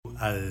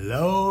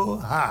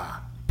Aloha.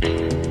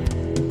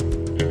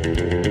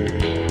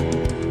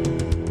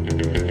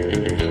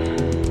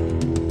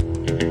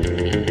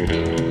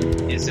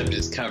 Except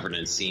it's covered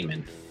in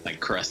semen, like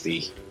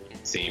crusty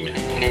semen.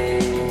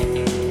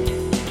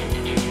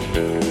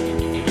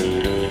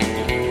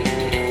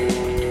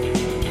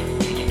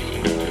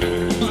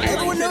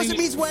 Everyone knows it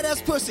means wet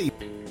ass pussy.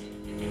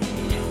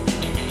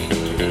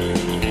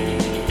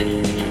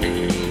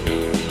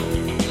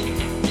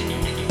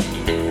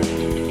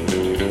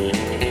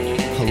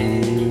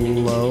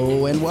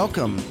 Hello and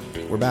welcome.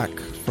 We're back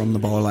from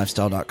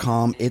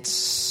theballerlifestyle.com.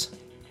 It's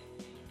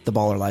the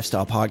Baller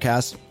Lifestyle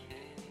Podcast.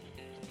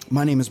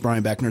 My name is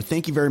Brian Beckner.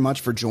 Thank you very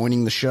much for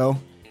joining the show.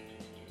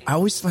 I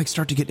always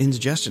start to get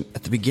indigestion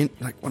at the beginning,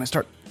 when I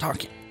start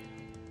talking.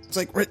 It's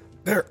right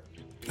there.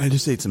 I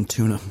just ate some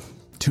tuna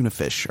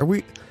fish.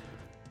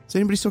 Is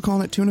anybody still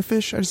calling it tuna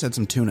fish? I just had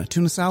some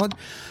tuna salad.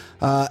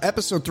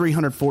 Episode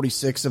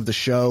 346 of the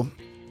show.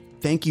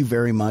 Thank you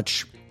very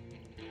much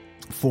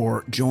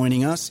for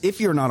joining us. If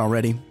you're not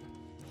already,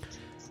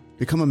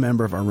 become a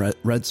member of our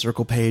Red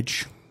Circle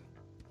page.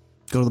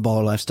 Go to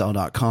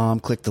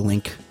theballerlifestyle.com, click the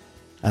link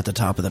at the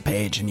top of the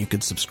page, and you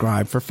could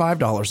subscribe for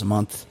 $5 a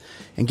month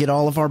and get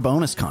all of our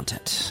bonus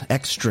content,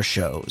 extra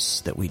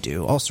shows that we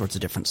do, all sorts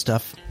of different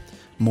stuff.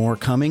 More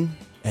coming,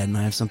 and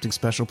I have something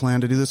special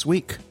planned to do this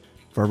week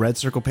for our Red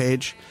Circle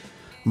page.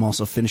 I'm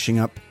also finishing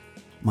up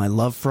my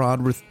Love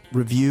Fraud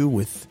review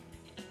with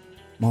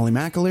Molly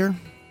McAleer.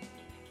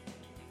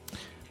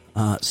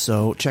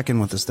 So check in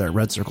with us there at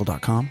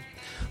redcircle.com.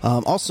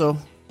 Also,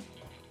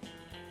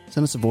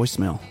 send us a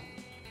voicemail.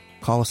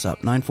 Call us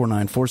up,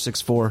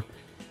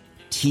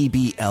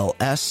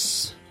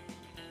 949-464-TBLS.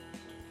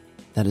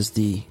 That is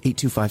the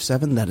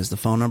 8257. That is the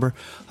phone number.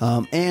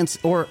 And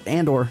or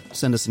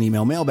send us an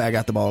email,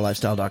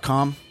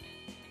 mailbag@theballerlifestyle.com.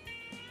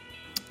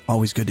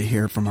 Always good to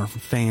hear from our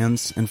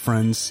fans and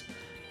friends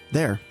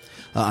there.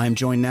 I'm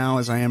joined now,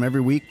 as I am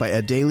every week, by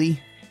Ed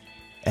Daly.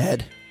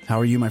 Ed, how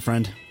are you, my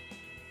friend?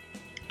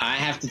 I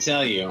have to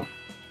tell you,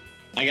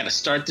 I got to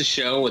start the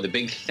show with a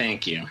big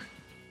thank you.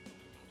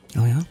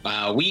 Oh, yeah?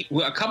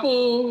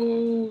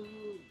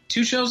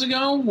 Two shows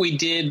ago, we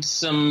did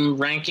some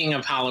ranking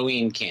of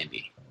Halloween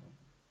candy.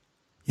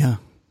 Yeah.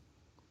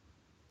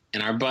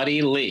 And our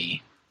buddy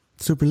Lee.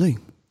 Super Lee.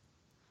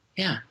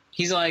 Yeah.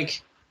 He's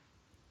like,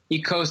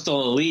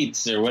 coastal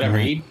elites or whatever.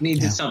 Right. He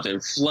did something.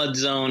 Flood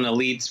zone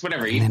elites,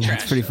 whatever. He Man, trashed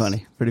that's pretty us.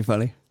 funny. Pretty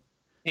funny.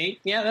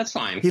 Yeah, that's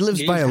fine. He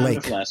lives by a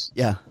lake.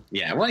 Yeah.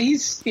 Yeah, well,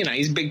 he's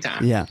big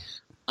time. Yeah.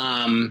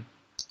 But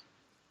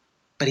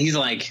he's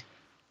like,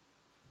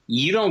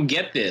 you don't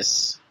get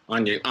this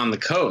on the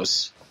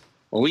coast.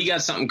 Well, we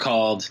got something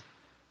called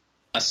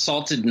a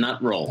salted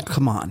nut roll.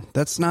 Come on.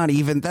 That's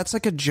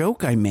like a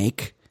joke I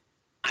make.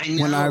 I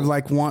know. When I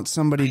want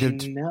somebody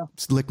to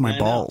lick my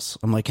balls.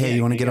 I'm like, hey,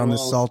 you want to get on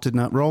this salted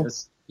nut roll?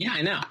 Yeah,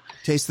 I know.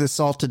 Taste this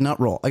salted nut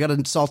roll. I got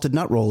a salted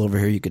nut roll over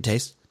here you could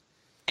taste.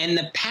 And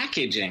the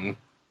packaging.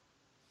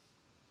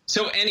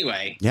 So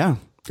anyway. Yeah.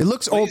 It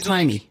looks old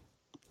timey.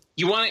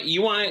 Like,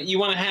 you want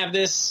to have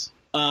this?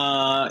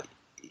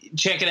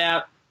 Check it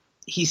out.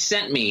 He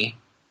sent me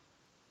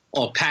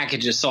a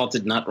package of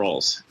salted nut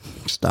rolls.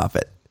 Stop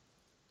it.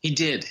 He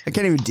did. I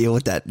can't even deal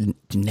with that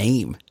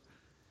name.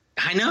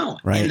 I know.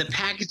 Right. And the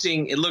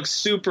packaging, it looks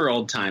super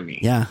old timey.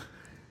 Yeah.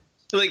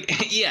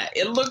 Yeah,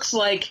 it looks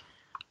like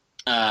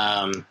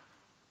the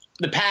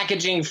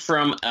packaging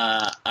from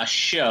a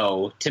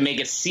show to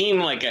make it seem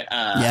like a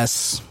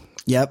yes.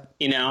 Yep.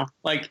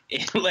 Like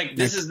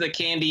this is the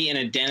candy in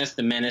a Dennis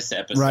the Menace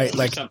episode. Right,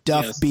 like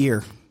Duff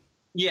beer.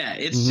 Yeah,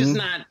 it's just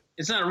not.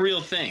 It's not a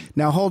real thing.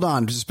 Now, hold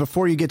on. Just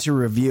before you get to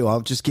review,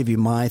 I'll just give you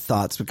my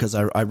thoughts because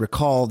I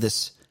recall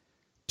this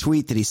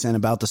tweet that he sent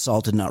about the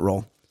salted nut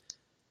roll.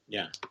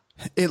 Yeah.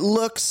 It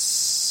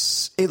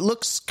looks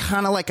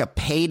kind of like a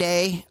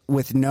Payday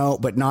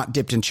but not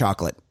dipped in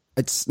chocolate.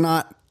 It's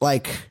not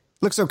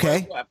looks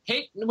okay.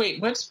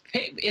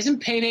 Isn't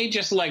Payday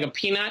just like a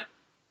peanut?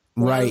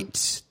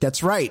 Right.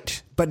 That's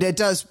right. But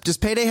does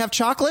Payday have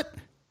chocolate?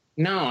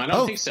 No, I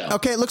don't think so.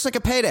 Okay, it looks like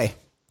a Payday.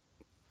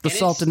 The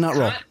salted nut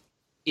roll.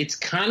 It's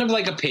kind of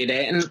like a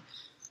Payday, and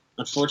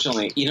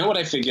unfortunately, you know what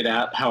I figured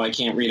out? How I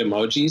can't read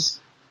emojis?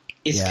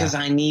 It's because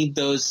I need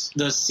those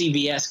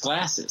CVS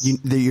glasses.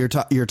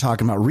 You're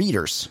talking about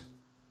readers.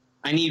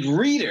 I need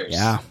readers.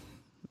 Yeah.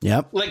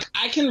 Yep. Like,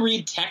 I can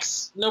read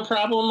text no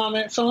problem on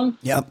my phone.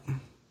 Yep.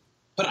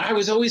 But I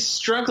was always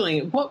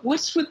struggling.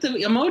 What's with the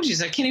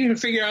emojis? I can't even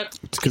figure out.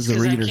 It's because the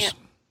readers.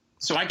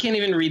 So I can't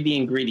even read the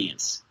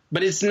ingredients.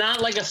 But it's not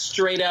like a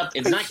straight up.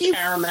 It's not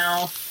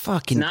caramel.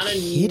 Fucking not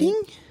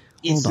kidding?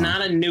 It's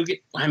not a nougat.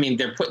 I mean,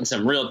 they're putting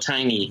some real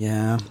tiny.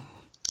 Yeah.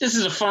 This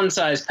is a fun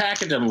size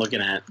package I'm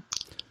looking at.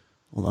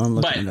 Hold on, I'm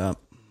looking it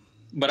up.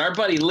 But our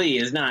buddy Lee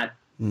is not.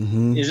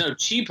 Is no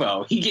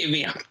cheapo. He gave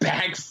me a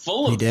bag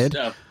full of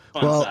stuff.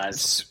 Fun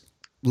size.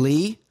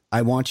 Lee,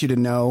 I want you to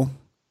know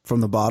from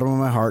the bottom of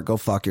my heart, go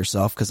fuck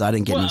yourself because I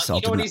didn't get any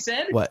salted. You know what he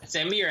said? What?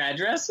 Send me your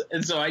address.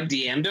 And so I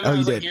DM'd him. Oh, I was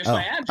you like, did? here's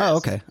my address. Oh,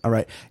 okay. All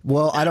right.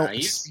 Well, I don't.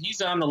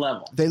 He's on the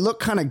level. They look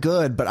kind of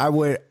good, but I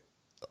would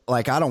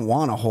like, I don't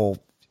want a whole.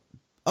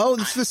 Oh,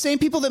 it's the same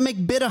people that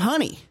make Bit of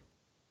Honey.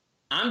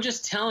 I'm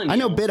just telling you. I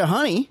know Bit of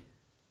Honey.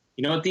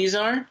 You know what these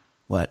are?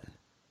 What?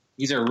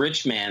 These are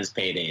rich man's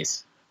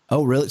paydays.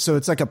 Oh, really? So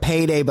it's like a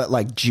payday, but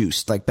like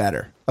juiced, like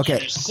better. Okay. Yeah,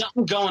 there's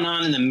something going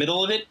on in the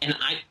middle of it, and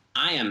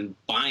I am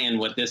buying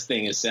what this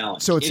thing is selling.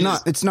 So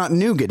it's not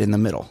nougat in the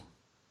middle.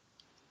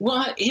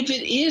 Well, if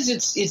it is,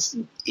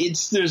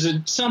 it's there's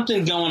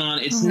something going on.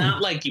 It's not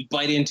like you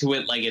bite into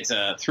it like it's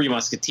a Three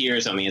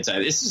Musketeers on the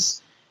inside.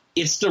 It's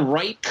the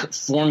right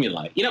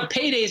formula. You know,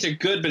 paydays are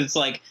good, but it's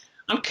like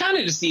I'm kind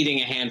of just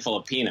eating a handful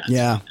of peanuts.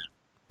 Yeah,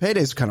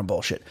 payday's kind of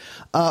bullshit.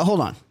 Hold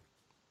on.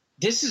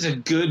 This is a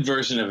good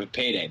version of a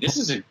payday. This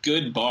is a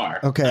good bar.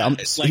 Okay, I'm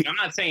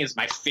not saying it's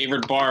my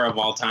favorite bar of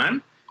all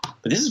time,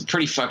 but this is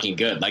pretty fucking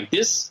good. Like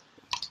this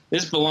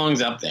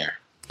belongs up there.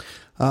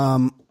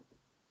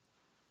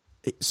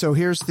 So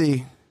here's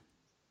the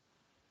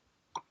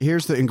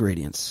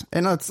ingredients,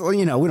 and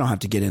we don't have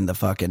to get in the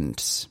fucking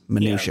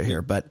minutia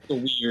here, but the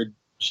weird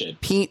shit.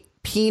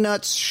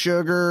 Peanuts,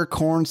 sugar,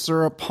 corn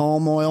syrup,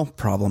 palm oil,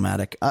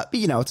 problematic.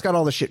 It's got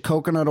all the shit: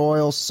 coconut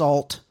oil,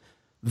 salt,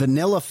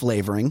 vanilla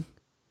flavoring.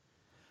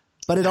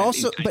 But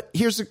but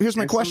here's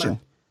my question: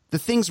 the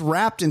thing's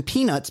wrapped in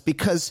peanuts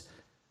because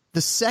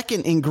the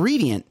second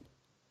ingredient,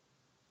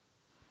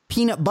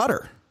 peanut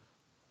butter.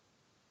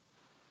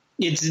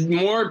 It's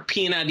more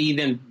peanutty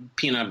than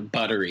peanut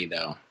buttery,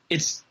 though.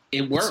 It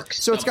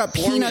works. So it's got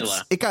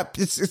peanuts.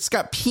 It's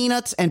got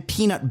peanuts and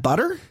peanut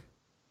butter.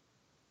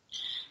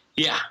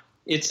 Yeah,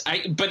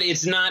 but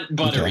it's not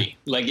buttery. Okay.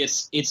 Like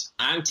it's.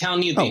 I'm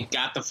telling you, they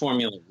got the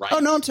formula right. Oh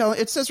no, I'm telling.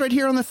 It says right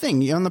here on the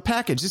thing, on the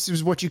package. This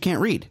is what you can't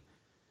read.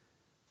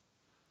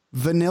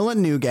 Vanilla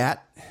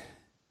nougat,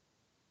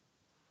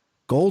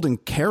 golden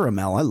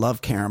caramel. I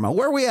love caramel.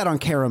 Where are we at on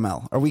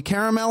caramel? Are we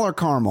caramel or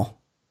caramel?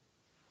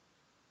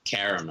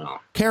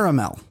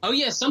 Caramel. Oh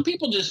yeah, some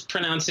people just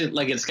pronounce it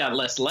like it's got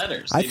less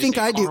letters. I think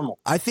I do.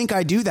 I think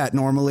I do that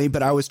normally,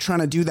 but I was trying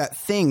to do that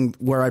thing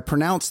where I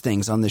pronounce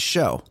things on this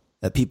show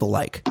that people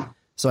like.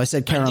 So I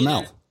said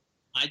caramel.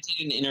 I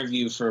did an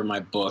interview for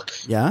my book.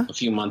 Yeah? A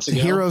few months ago.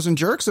 Heroes and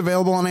Jerks,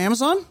 available on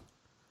Amazon.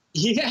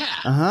 Yeah.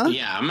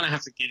 Yeah, I'm gonna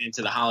have to get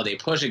into the holiday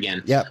push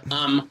again. Yep.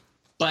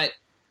 But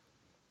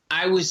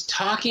I was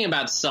talking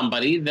about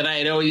somebody that I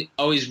had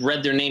always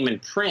read their name in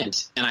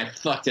print, and I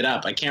fucked it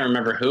up. I can't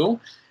remember who.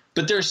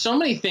 But there's so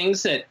many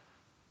things that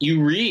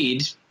you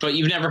read, but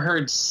you've never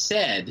heard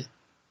said,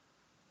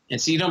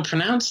 and so you don't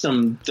pronounce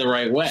them the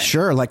right way.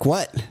 Sure, like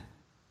what?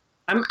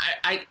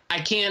 I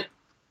can't.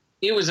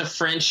 It was a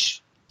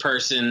French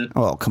person.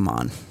 Oh, come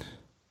on.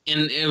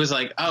 And it was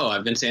like, oh,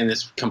 I've been saying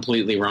this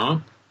completely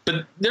wrong.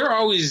 But there are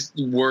always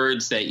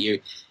words that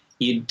you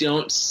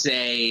don't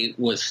say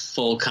with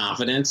full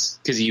confidence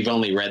because you've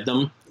only read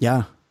them.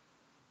 Yeah,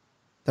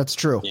 that's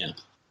true. Yeah.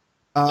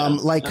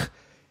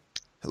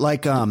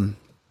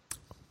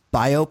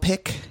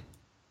 Biopic.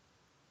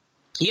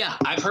 Yeah,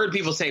 I've heard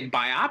people say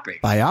biopic.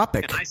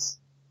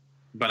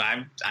 But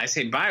I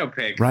say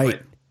biopic. Right.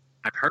 But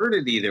I've heard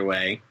it either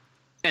way.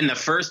 And the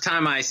first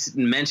time I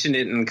mentioned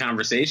it in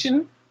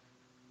conversation,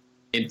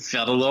 it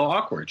felt a little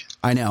awkward.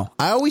 I know.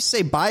 I always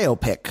say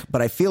biopic,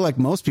 but I feel like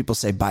most people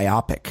say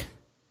biopic.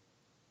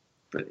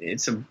 But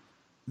it's a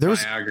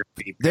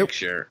biography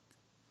picture.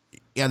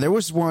 Yeah, there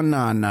was one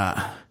on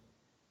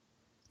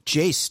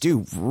Jay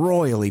Stu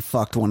royally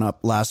fucked one up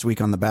last week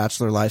on the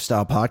Bachelor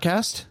Lifestyle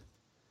podcast.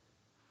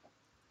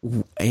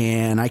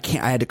 And I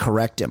had to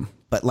correct him,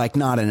 but like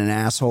not in an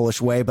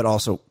asshole-ish way, but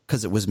also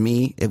because it was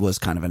me, it was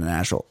kind of in an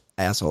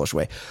asshole-ish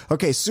way.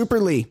 Okay, Super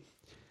Lee,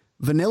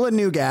 vanilla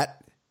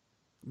nougat,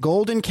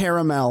 golden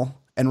caramel,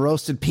 and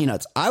roasted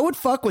peanuts. I would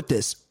fuck with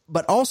this,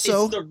 but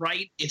also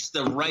it's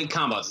the right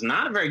combo. It's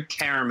not very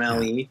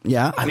caramelly.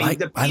 Yeah, I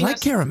like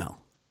caramel.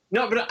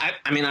 No, but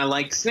I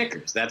like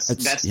Snickers. That's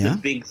the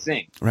big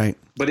thing. Right.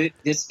 But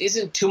this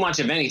isn't too much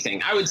of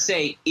anything. I would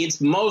say it's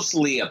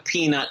mostly a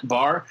peanut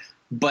bar,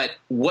 but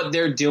what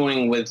they're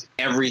doing with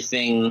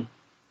everything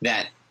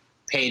that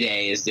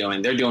Payday is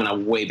doing, they're doing a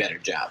way better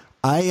job.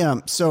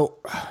 I'm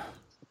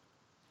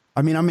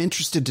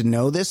interested to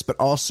know this, but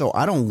also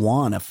I don't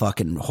want a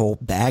fucking whole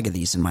bag of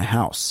these in my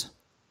house.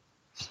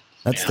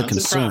 That's the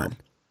concern.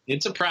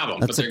 It's a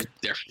problem, but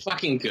they're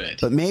fucking good.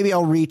 But maybe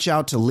I'll reach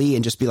out to Lee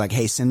and just be like,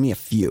 "Hey, send me a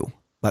few."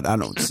 But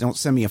don't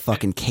send me a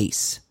fucking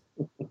case.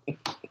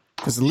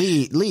 Because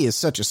Lee is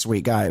such a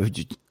sweet guy,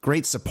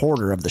 great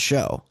supporter of the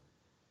show,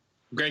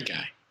 great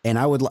guy. And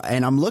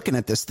I'm looking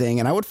at this thing,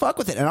 and I would fuck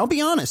with it. And I'll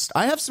be honest,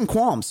 I have some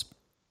qualms.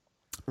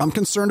 I'm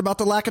concerned about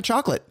the lack of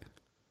chocolate.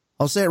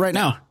 I'll say it right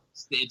now.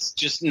 It's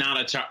just not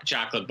a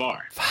chocolate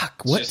bar.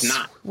 Fuck, what? It's just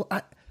not. Well,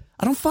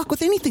 I don't fuck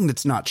with anything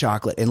that's not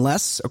chocolate,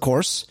 unless, of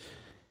course,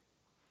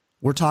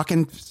 we're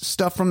talking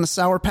stuff from the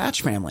Sour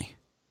Patch family,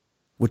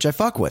 which I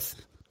fuck with.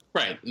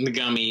 Right, the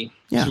gummy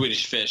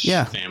Swedish Fish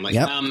family.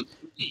 Yep.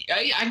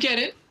 I get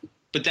it,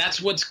 but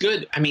that's what's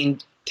good. I mean,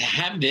 to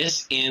have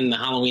this in the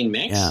Halloween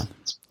mix,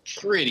 it's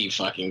pretty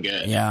fucking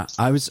good. Yeah,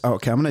 I'm going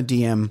to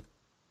DM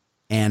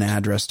an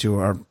address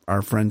to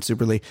our friend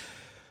Super Lee.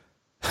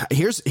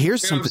 Here's I'm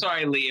something.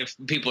 sorry, Lee, if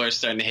people are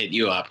starting to hit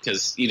you up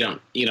because you don't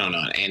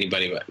know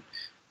anybody. But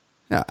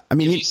Yeah, I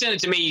mean, if you send it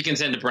to me, you can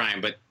send it to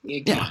Brian. But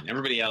come on,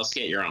 everybody else,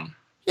 get your own.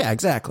 Yeah,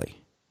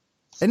 exactly.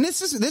 And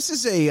this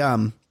is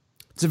a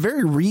it's a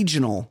very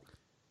regional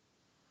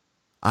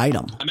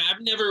item. I mean,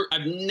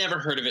 I've never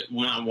heard of it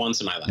not once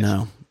in my life.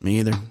 No, me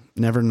either.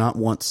 Never, not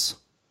once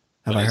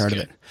have I heard of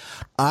it.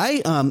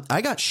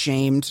 I got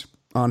shamed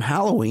on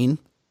Halloween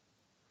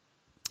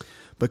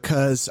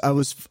because I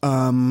was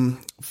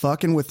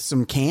fucking with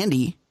some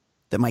candy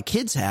that my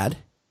kids had,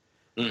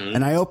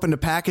 and I opened a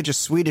package of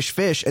Swedish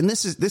Fish. And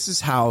this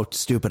is how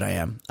stupid I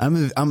am.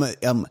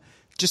 I'm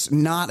just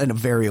not a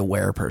very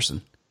aware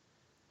person.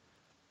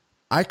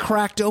 I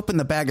cracked open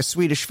the bag of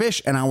Swedish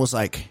Fish and I was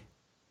like,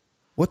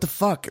 what the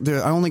fuck?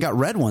 I only got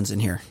red ones in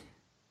here.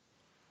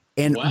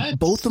 And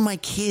both of my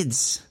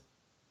kids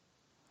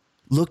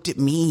looked at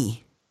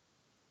me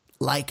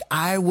like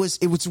it was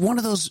one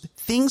of those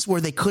things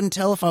where they couldn't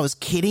tell if I was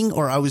kidding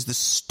or I was the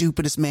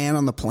stupidest man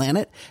on the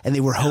planet. And they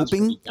were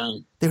hoping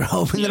that I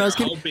was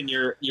kidding. Hoping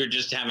you're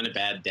just having a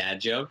bad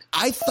dad joke.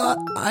 I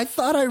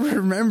thought I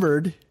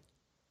remembered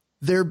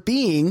there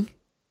being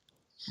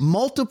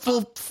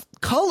multiple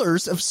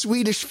colors of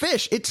Swedish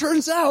Fish. It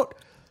turns out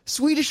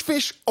Swedish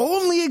Fish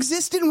only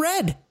exist in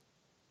red.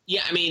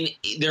 Yeah, I mean,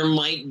 there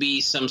might be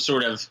some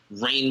sort of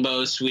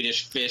rainbow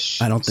Swedish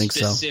Fish. I don't think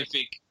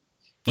specific,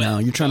 so. No,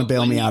 you're trying to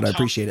bail me out. I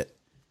appreciate it.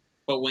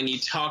 But when you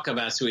talk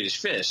about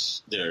Swedish Fish,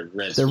 they're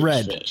red. They're Swedish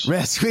red. Fish.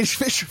 Red Swedish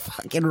Fish are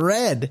fucking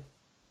red.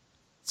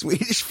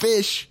 Swedish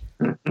Fish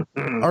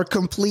are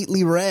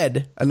completely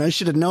red, and I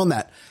should have known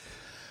that.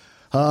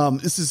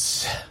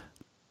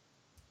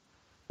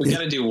 We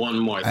got to do one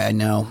more. I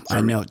know.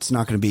 It's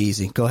not going to be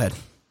easy. Go ahead.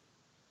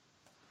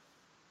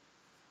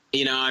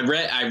 You know,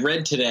 I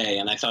read today,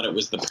 and I thought it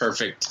was the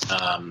perfect.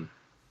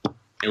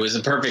 It was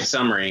the perfect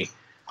summary.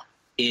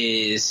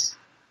 Is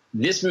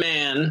this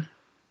man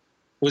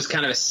was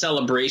kind of a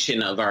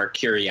celebration of our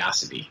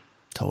curiosity.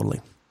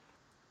 Totally.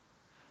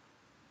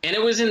 And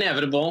it was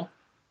inevitable.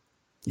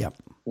 Yep.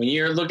 When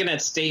you're looking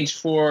at stage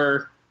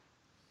 4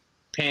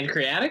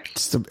 pancreatic,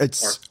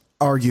 it's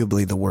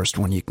arguably the worst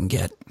one you can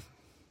get.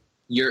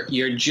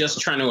 You're just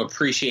trying to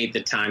appreciate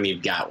the time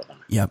you've got with him.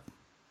 Yep.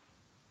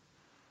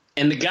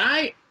 And the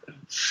guy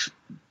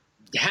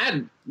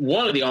had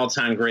one of the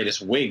all-time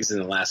greatest wigs in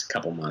the last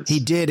couple months. He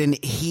did,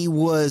 and he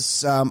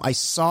was I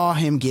saw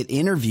him get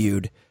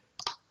interviewed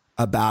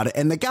about it,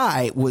 and the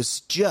guy was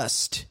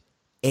just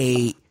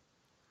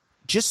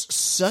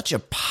such a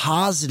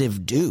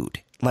positive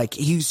dude. Like,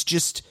 he's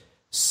just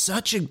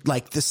such a,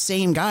 like, the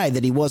same guy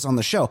that he was on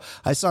the show.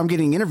 I saw him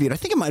getting interviewed. I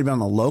think it might have been on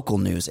the local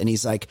news, and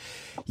he's like,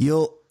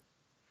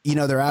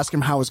 they're asking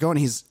him how it's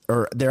going.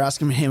 They're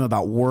asking him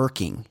about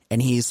working,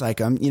 and he's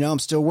like, I'm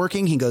still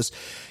working. He goes,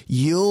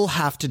 you'll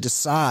have to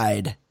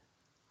decide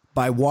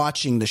by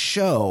watching the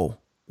show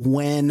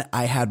when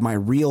I had my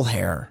real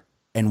hair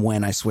and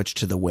when I switched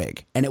to the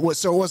wig. And it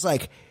was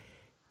like,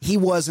 he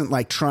wasn't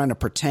like trying to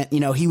pretend,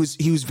 he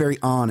was very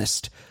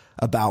honest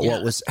about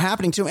what was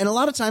happening to him. And a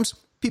lot of times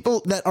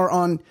people that are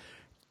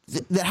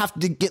that have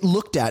to get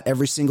looked at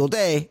every single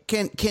day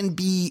can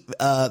be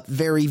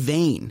very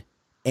vain.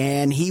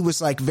 And he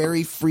was like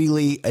very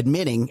freely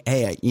admitting,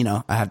 hey,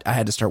 I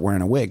had to start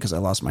wearing a wig because I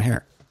lost my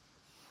hair.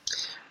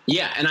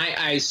 Yeah, and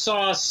I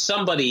saw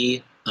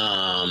somebody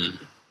talk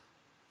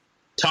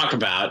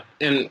about,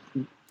 and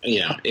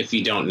if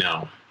you don't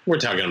know, we're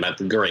talking about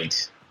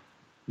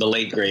the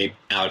late great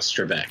Alex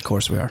Trebek. Of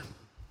course we are.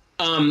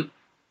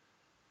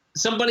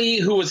 Somebody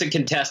who was a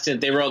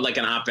contestant, they wrote like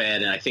an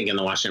op-ed, and I think in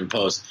the Washington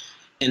Post,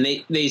 and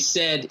they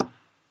said,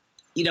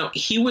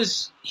 he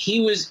was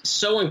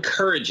so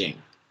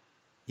encouraging.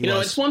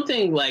 It's one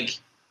thing like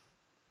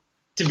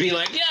to be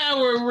like, yeah,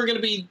 we're going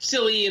to be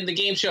silly in the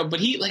game show, but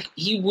he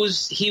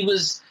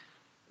was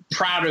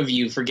proud of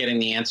you for getting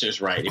the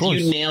answers right. If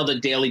you nailed a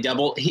daily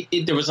double,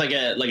 there was like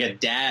a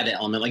dad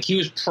element. Like, he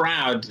was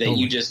proud that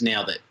you just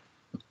nailed it,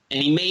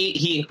 and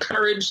he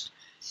encouraged.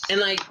 And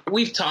like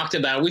we've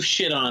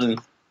shit on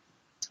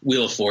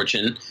Wheel of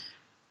Fortune.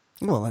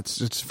 Well,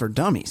 it's for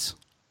dummies.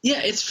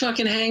 Yeah, it's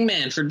fucking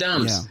Hangman for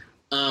dumps.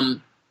 Yeah.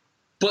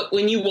 But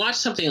when you watch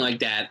something like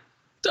that,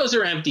 those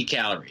are empty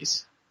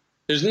calories.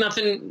 There's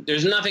nothing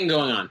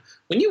going on.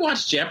 When you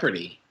watch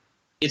Jeopardy,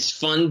 it's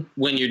fun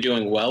when you're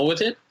doing well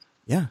with it.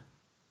 Yeah.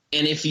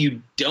 And if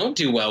you don't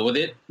do well with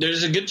it,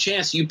 there's a good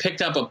chance you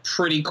picked up a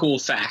pretty cool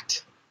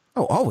fact.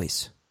 Oh,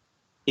 always.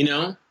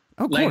 Of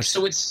course.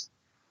 So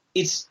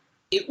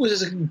it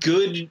was a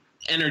good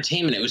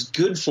entertainment. It was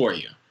good for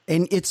you.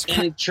 And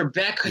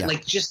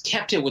Trebek just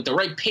kept it with the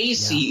right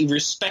pace. Yeah. He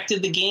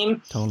respected the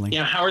game. Totally.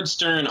 Howard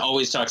Stern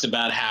always talks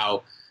about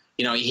how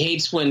he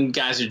hates when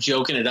guys are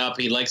joking it up.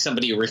 He likes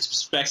somebody who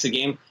respects the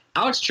game.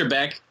 Alex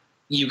Trebek,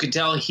 you could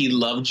tell he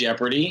loved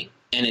Jeopardy,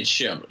 and it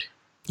showed.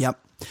 Yep.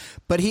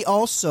 But he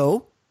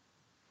also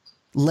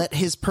let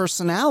his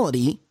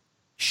personality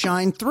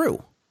shine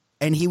through,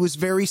 and he was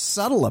very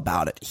subtle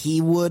about it. He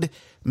would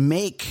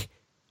make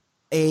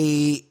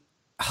a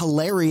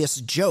hilarious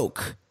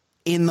joke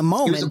in the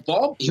moment.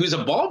 He was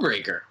a ball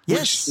breaker.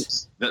 Yes. Which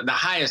is the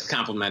highest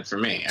compliment for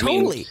me. I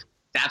Totally. mean,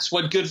 that's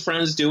what good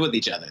friends do with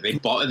each other. They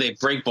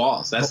break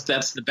balls. That's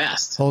the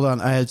best. Hold on.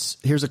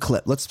 Here's a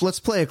clip. Let's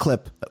play a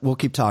clip. We'll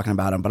keep talking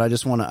about him, but I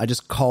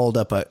just called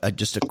up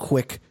just a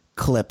quick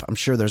clip. I'm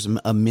sure there's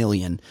a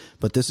million,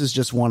 but this is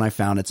just one I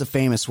found. It's a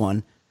famous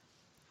one.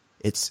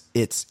 It's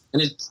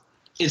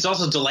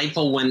also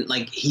delightful when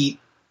like he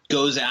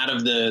goes out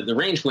of the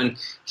range when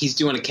he's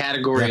doing a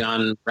category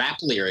on rap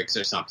lyrics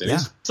or something. Yeah.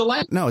 It's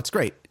delightful. No, it's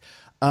great.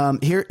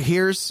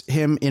 Here's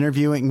him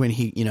interviewing when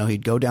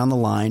he'd go down the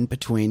line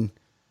between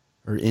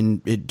in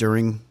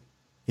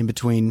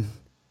between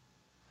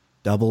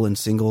double and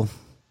single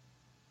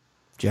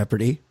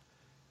Jeopardy.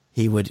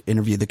 He would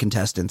interview the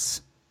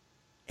contestants,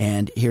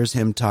 and here's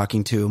him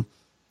talking to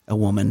a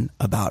woman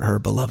about her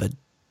beloved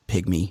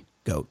pygmy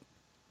goat.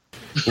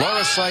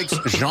 Laura Sykes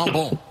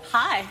Jambon.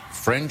 Hi.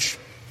 French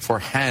for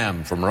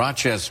ham, from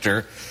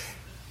Rochester.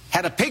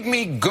 Had a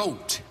pygmy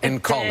goat in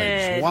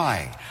college.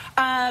 Why?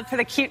 For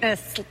the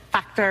cuteness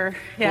factor.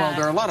 Yeah. Well,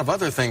 there are a lot of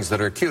other things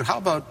that are cute. How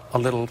about a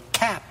little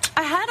cat?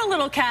 I had a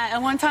little cat,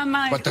 and one time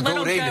my But the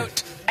little goat ate goat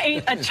it.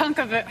 ate a chunk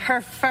of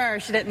her fur.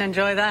 She didn't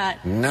enjoy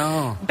that.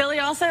 No. Billy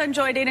also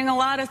enjoyed eating a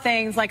lot of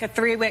things, like a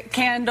 3-wick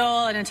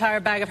candle, an entire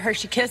bag of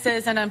Hershey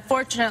Kisses, and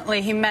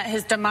unfortunately, he met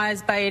his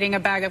demise by eating a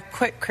bag of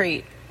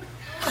Quikrete.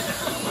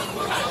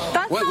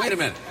 Wait a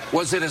minute.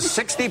 Was it a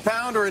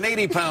 60-pound or an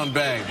 80-pound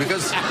bag?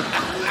 Because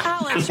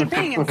Alex, you're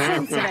being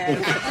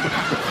insensitive.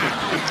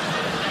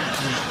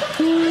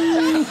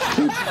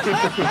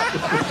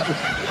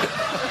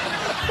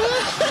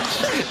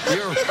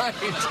 you're right.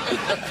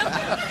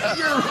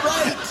 You're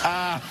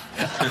right.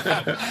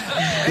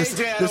 This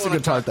is a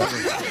good part, though.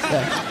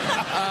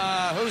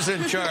 Yeah. Who's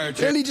in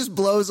charge? And he just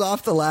blows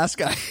off the last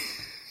guy.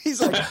 He's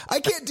like,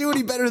 I can't do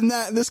any better than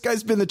that. And this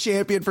guy's been the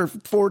champion for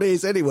 4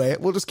 days anyway.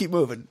 We'll just keep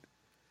moving.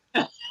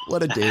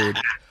 What a dude.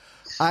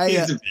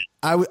 I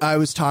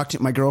was talking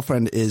to my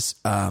girlfriend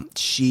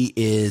she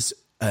is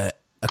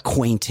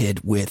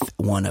acquainted with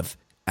one of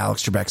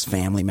Alex Trebek's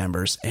family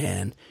members.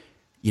 And,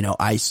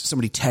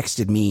 somebody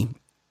texted me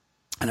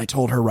and I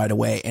told her right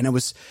away. And it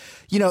was,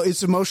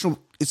 it's emotional.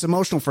 It's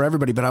emotional for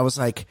everybody. But I was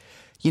like,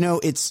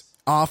 it's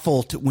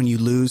awful when you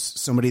lose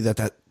somebody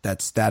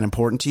that's that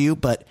important to you.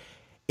 But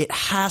it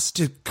has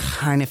to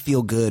kind of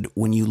feel good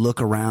when you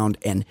look around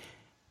and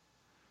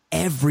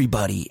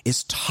everybody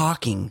is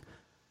talking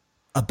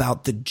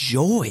about the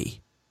joy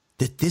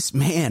that this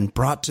man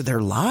brought to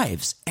their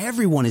lives.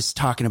 Everyone is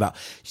talking about,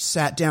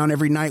 sat down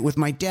every night with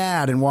my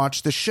dad and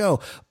watched the show,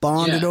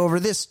 bonded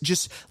over this.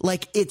 Just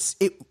like it's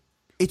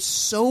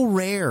so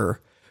rare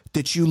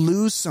that you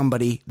lose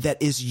somebody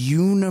that is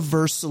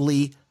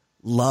universally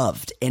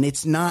loved. And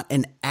it's not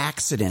an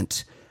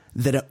accident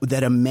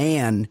that a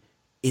man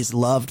is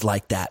loved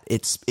like that.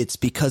 It's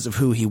because of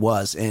who he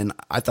was. And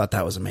I thought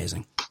that was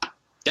amazing.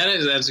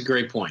 That's a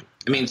great point.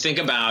 I mean, think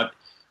about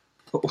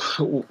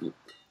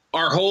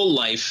our whole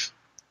life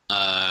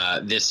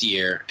this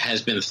year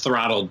has been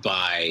throttled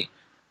by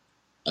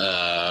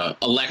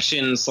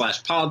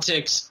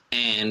election/politics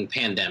and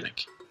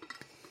pandemic.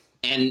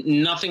 And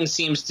nothing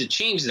seems to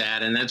change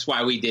that. And that's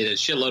why we did a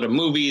shitload of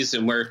movies.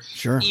 And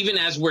even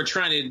as we're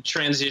trying to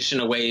transition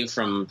away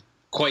from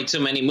quite so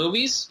many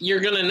movies, you're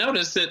going to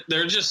notice that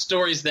there are just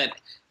stories that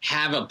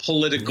have a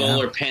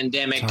political or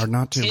pandemic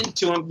tint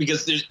to them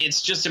because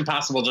it's just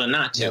impossible to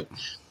not to. Yep.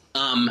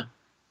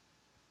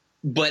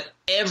 But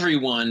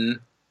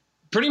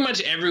pretty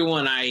much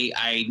everyone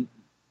I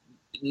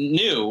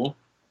knew,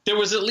 there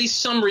was at least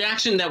some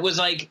reaction that was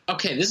like,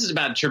 okay, this is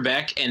about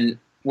Trebek and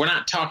we're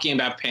not talking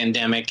about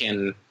pandemic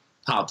and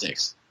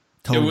politics.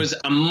 Totally. There was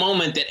a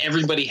moment that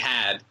everybody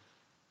had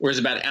where it's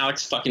about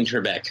Alex fucking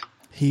Trebek.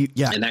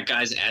 And that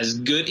guy's as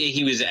good.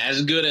 He was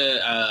as good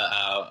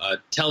a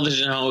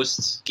television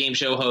host, game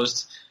show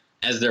host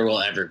as there will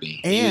ever be.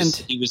 And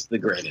he was the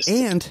greatest.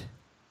 And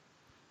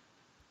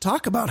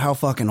talk about how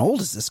fucking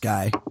old is this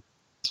guy?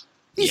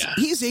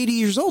 He's 80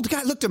 years old. The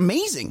guy looked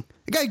amazing.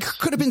 The guy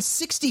could have been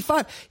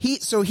 65.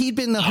 He'd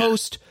been the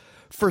host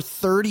for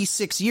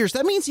 36 years.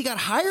 That means he got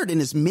hired in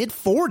his mid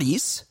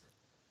 40s.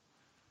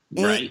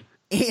 Right.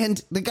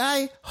 And the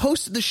guy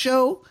hosted the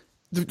show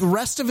the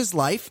rest of his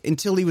life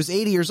until he was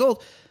 80 years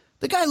old.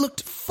 The guy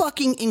looked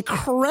fucking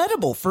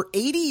incredible for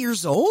 80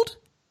 years old.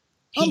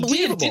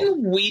 Unbelievable.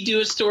 Didn't we do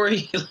a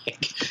story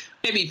like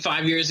maybe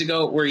 5 years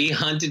ago where he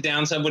hunted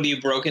down somebody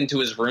who broke into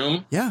his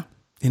room? Yeah.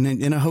 In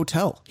a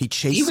hotel. He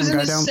chased some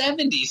guy down. He was in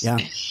the 70s. Yeah.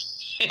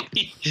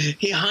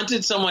 he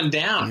hunted someone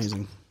down.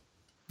 Amazing.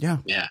 Yeah.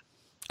 Yeah.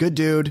 Good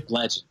dude.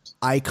 Legend.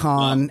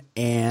 Icon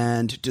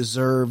and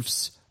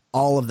deserves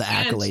all of the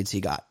accolades he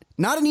got.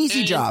 Not an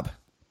easy job.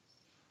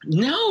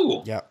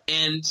 No. Yeah.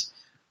 And,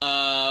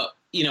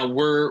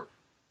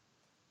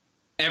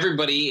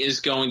 everybody is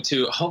going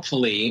to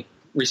hopefully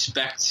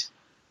respect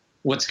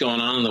what's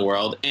going on in the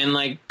world. And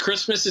like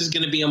Christmas is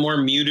going to be a more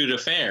muted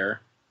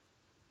affair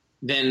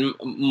than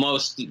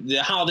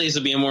the holidays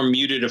will be a more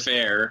muted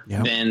affair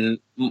than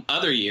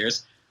other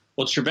years.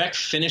 Well, Trebek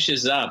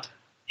finishes up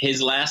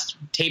his last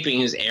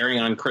taping is airing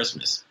on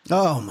Christmas.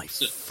 Oh my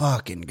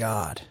fucking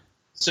God.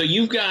 So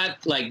you've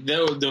got like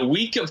the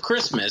week of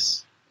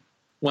Christmas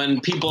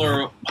when people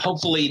are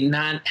hopefully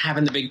not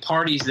having the big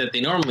parties that they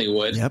normally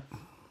would. Yep.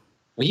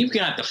 Well, you've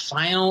got the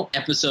final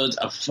episodes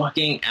of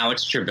fucking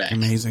Alex Trebek.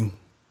 Amazing.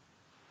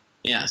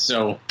 Yeah,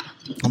 so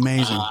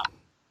amazing.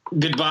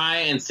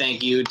 Goodbye and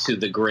thank you to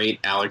the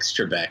great Alex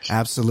Trebek.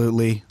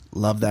 Absolutely.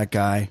 Love that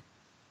guy.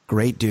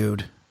 Great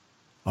dude.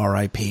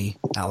 R.I.P.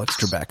 Alex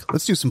Trebek.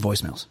 Let's do some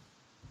voicemails.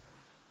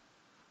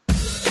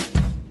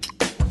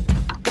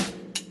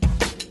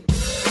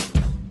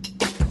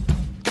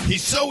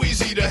 He's so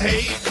easy to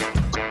hate.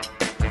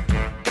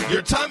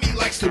 Your time he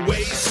likes to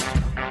waste.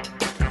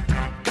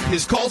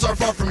 His calls are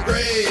far from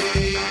great.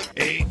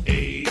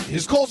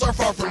 His calls are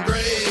far from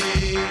great.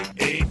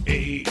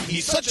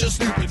 He's such a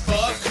stupid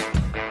fuck.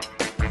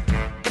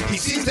 He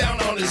seems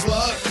down on his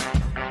luck.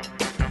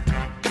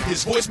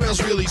 His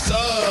voicemails really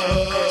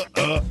suck.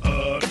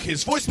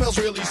 His voicemails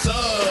really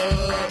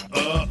suck.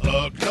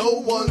 No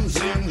one's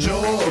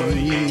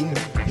enjoying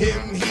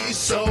him. He's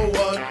so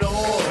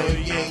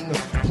annoying.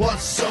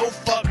 Plus so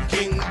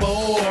fucking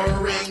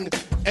boring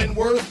and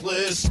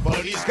worthless.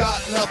 But he's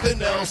got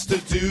nothing else to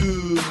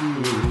do.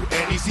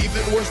 And he's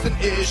even worse than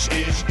ish.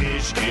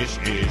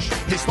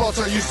 His thoughts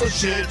are useless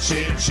shit.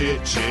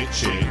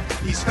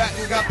 He's fat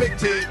and got big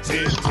tit.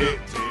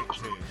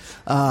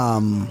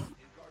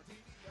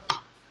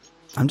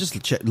 I'm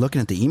just looking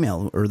at the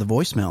email or the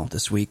voicemail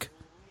this week.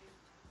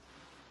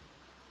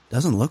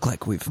 Doesn't look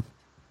like we've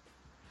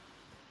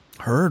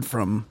heard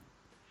from.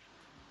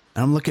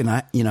 And I'm looking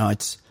at,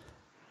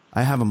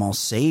 I have them all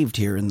saved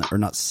here or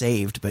not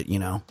saved, but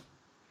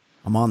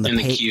I'm on the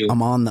page.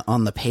 I'm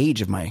on the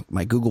page of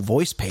my Google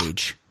Voice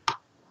page.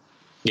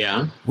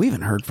 Yeah, we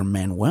haven't heard from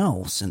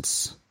Manuel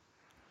since.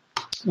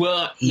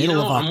 Well,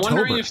 middle of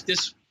October.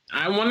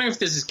 I wonder if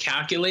this is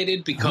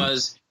calculated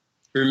because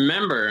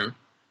remember.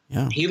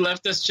 Yeah. He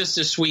left us just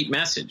a sweet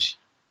message.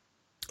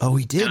 Oh,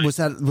 he did? Was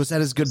that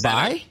his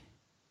goodbye?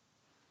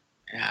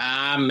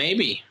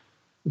 Maybe.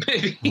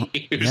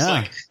 He was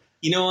like,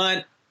 you know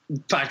what?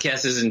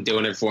 Podcast isn't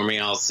doing it for me.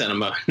 I'll send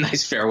him a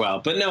nice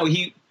farewell. But no,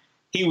 he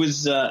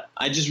was,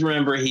 I just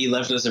remember he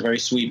left us a very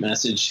sweet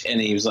message and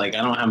he was like,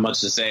 I don't have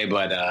much to say,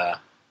 but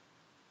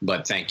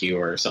thank you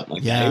or something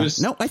like that.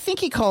 No, I think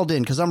he called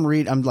in because I'm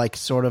like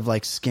sort of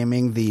like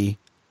skimming the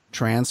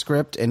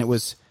transcript and it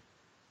was,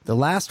 the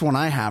last one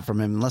I have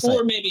from him,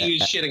 maybe he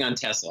was shitting on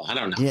Tesla. I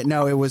don't know. Yeah,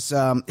 no, it was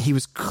he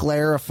was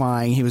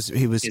clarifying. He was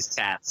his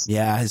tats.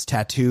 Yeah, his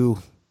tattoo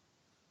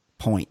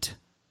point.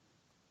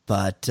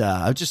 But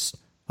I just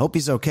hope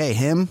he's okay.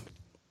 Him,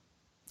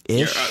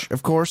 ish,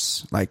 of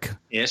course, like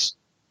ish.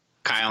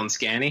 Kyle and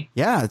Scanny.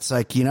 Yeah, it's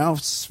like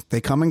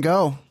they come and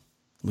go.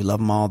 We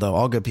love them all, though.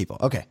 All good people.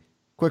 Okay,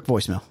 quick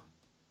voicemail.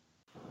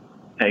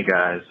 Hey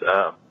guys,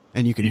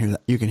 and you can hear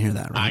that. You can hear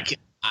that, right?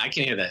 I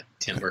can hear that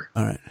timber.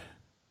 All right.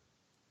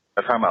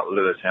 Talking about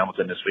Lewis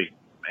Hamilton this week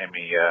made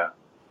me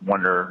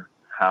wonder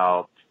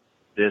how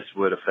this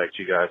would affect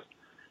you guys.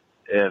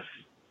 If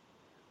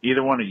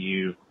either one of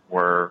you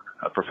were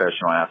a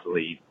professional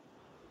athlete,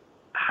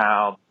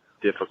 how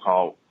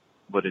difficult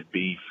would it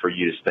be for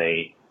you to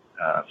stay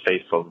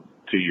faithful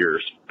to your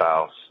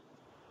spouse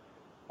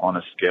on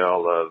a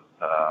scale of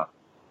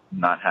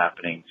not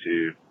happening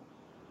to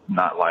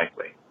not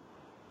likely?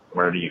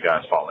 Where do you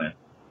guys fall in?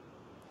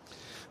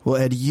 Well,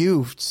 Ed,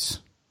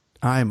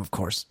 I'm, of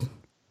course,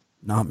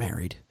 not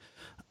married.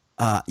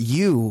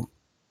 You've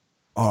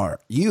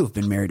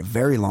been married a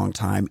very long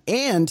time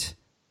and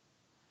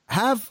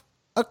have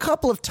a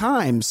couple of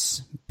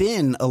times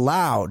been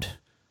allowed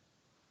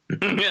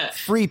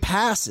free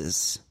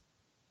passes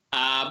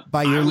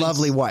by your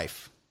lovely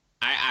wife.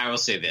 I will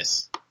say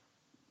this.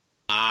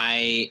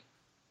 I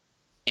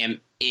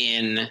am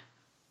in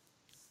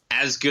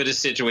as good a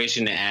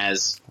situation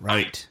as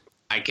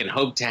I can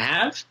hope to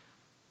have.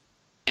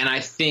 And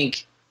I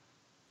think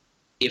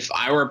if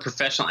I were a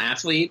professional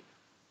athlete,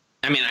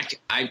 I mean,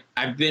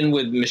 I've been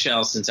with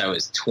Michelle since I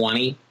was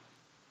 20.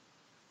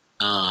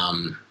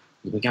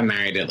 We got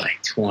married at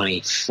like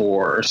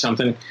 24 or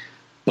something.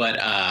 But,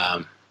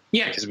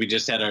 yeah, because we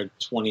just had our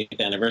 20th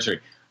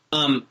anniversary.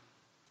 I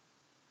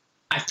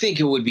think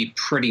it would be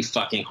pretty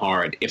fucking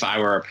hard if I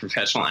were a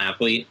professional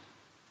athlete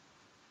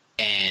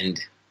and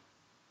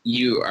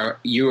you are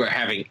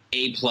having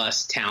A+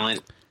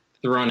 talent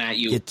thrown at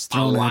you. It's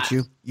thrown at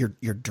you. You're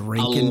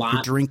drinking.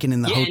 You're drinking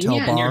in the hotel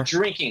bar. And you're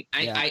drinking.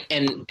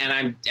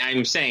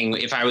 I'm saying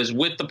if I was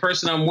with the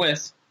person I'm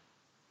with,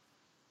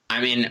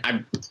 I mean,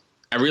 I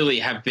really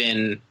have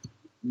been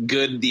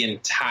good the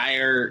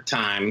entire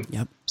time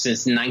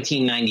since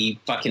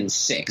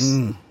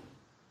 1996.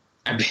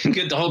 I've been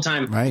good the whole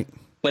time. Right.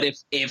 But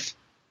if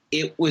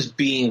it was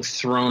being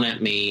thrown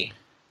at me,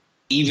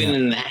 even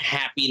in the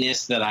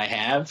happiness that I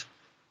have,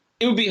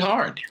 it would be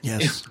hard.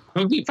 Yes. It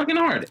would be fucking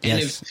hard. Yes,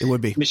 and if it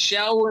would be.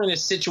 Michelle were in a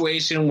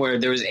situation where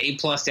there was A+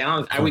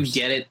 talent, I would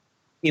get it.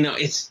 You know,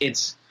 it's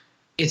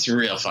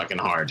real fucking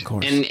hard. Of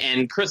course.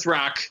 And Chris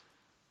Rock,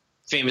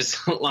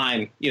 famous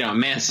line, you know, a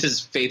man's as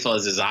faithful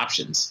as his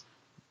options.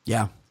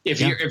 Yeah.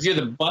 If you're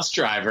the bus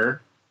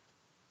driver,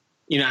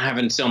 you're not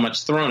having so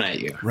much thrown at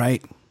you.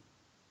 Right.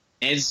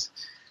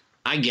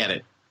 I get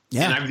it.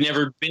 Yeah. And I've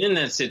never been in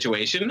that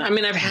situation. I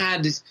mean, I've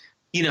had,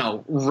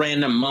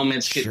 random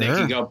moments that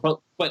can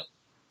go, but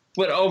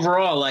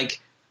overall,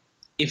 like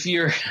if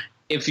you're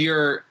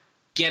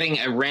getting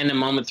a random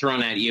moment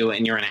thrown at you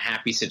and you're in a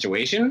happy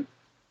situation,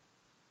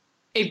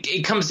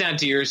 it comes down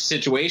to your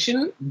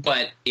situation.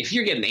 But if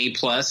you're getting A+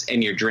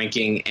 and you're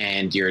drinking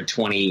and you're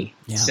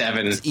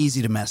 27, it's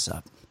easy to mess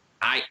up.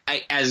 I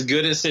as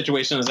good a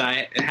situation as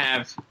I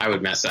have, I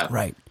would mess up.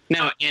 Right.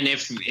 Now, and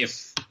if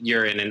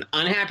you're in an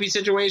unhappy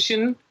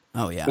situation,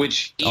 oh yeah,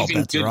 which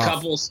even good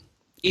couples,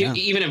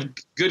 even if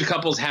good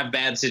couples have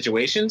bad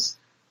situations,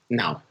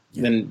 no,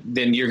 then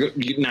you're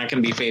not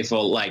going to be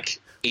faithful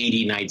like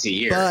 80 nights a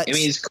year. But, I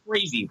mean, it's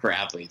crazy for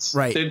athletes.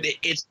 Right.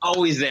 It's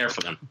always there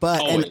for them. But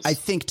always. And I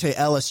think to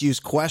LSU's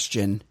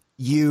question,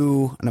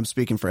 and I'm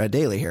speaking for Ed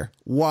Daly here,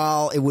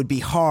 while it would be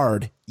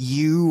hard,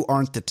 you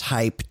aren't the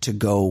type to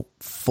go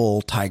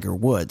full Tiger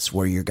Woods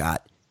where you're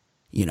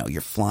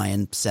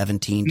flying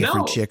 17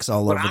 different chicks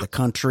all over the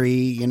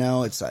country.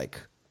 It's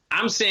like,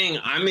 I'm saying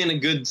I'm in a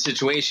good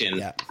situation.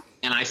 Yeah.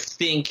 And I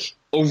think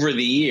over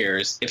the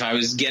years, if I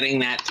was getting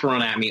that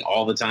thrown at me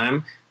all the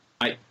time,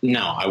 I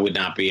would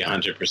not be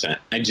 100%.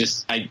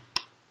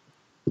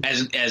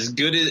 As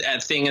good a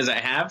thing as I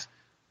have,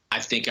 I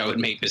think I would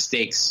make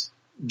mistakes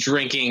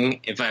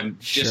drinking if I'm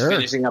just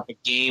finishing up a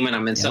game and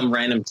I'm in some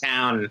random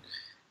town.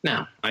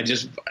 No,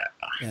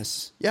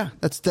 yes. Yeah.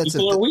 That's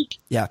people are weak.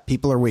 Yeah.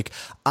 People are weak.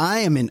 I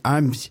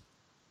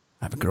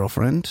have a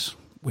girlfriend.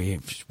 We're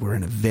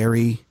in a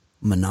very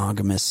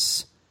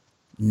monogamous,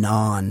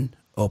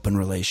 non-open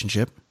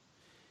relationship,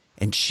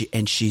 and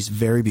she's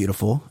very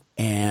beautiful.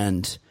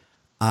 And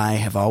I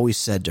have always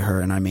said to her,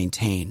 and I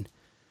maintain,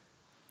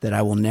 that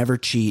I will never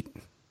cheat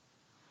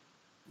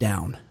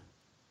down.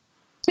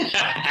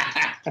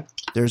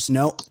 There's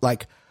no,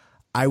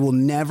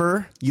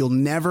 you'll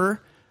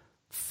never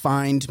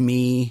find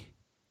me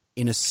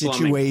in a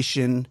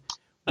situation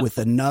with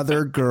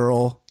another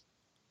girl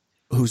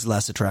who's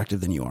less attractive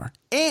than you are.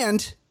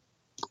 And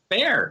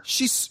fair.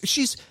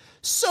 She's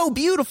so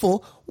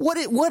beautiful. What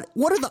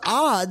are the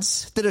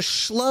odds that a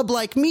schlub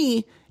like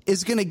me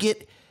is going to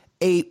get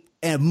a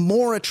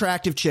more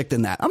attractive chick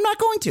than that? I'm not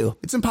going to.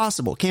 It's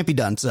impossible. Can't be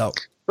done. So,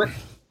 but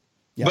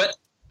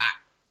I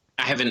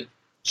haven't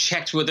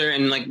checked with her,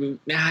 and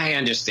I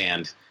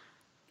understand.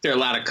 There are a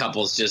lot of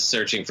couples just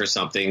searching for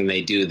something.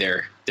 They do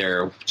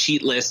their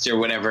cheat list or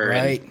whatever.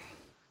 Right. And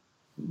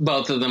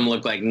both of them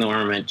look like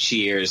Norm at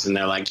Cheers, and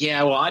they're like,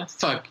 yeah, well, I'd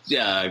fuck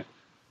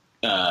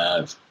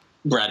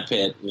Brad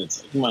Pitt. And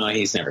it's like, well,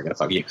 he's never going to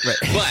fuck you. Right.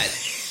 But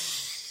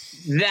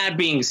that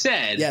being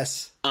said,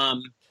 yes,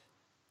 I'm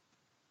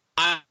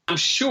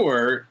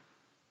sure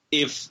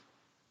if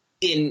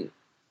in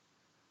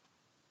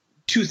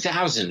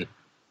 2000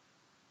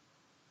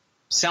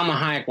 Salma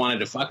Hayek wanted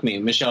to fuck me,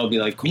 Michelle would be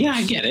like, yeah,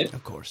 I get it.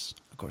 Of course.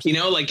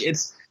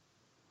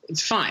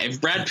 It's fine.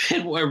 If Brad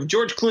Pitt or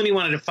George Clooney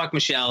wanted to fuck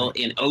Michelle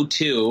in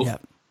 2002,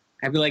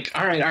 I'd be like,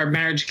 all right, our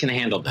marriage can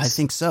handle this. I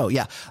think so.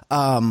 Yeah.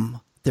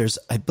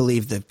 I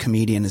believe the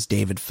comedian is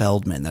David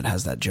Feldman that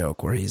has that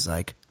joke where he's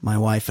like, my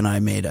wife and I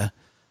made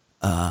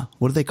what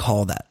do they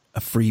call that? A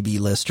freebie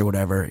list or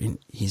whatever. And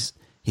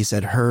he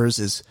said hers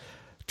is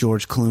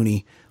George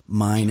Clooney.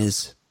 Mine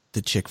is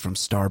the chick from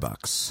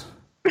Starbucks.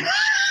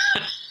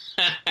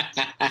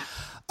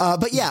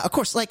 But yeah, of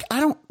course, I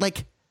don't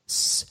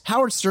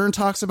Howard Stern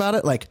talks about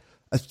it. Like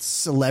a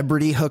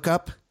celebrity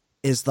hookup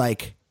is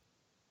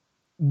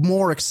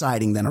more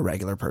exciting than a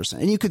regular person.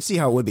 And you could see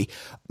how it would be.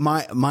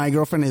 My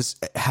girlfriend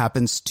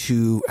happens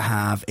to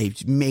have a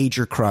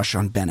major crush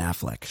on Ben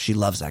Affleck. She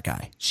loves that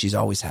guy. She's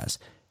always has.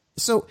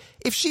 So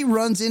if she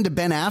runs into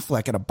Ben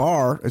Affleck at a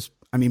bar,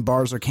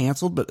 bars are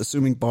canceled, but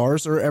assuming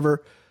bars are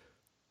ever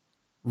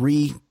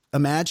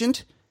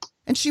reimagined,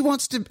 and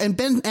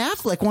Ben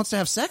Affleck wants to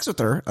have sex with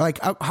her,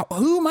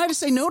 who am I to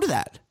say no to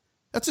that?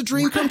 That's a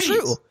dream come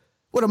true.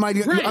 What am I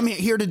doing? I'm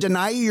here to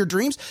deny you your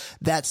dreams.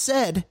 That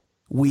said,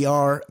 we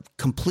are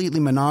completely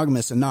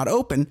monogamous and not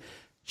open.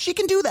 She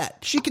can do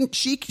that.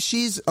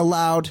 She's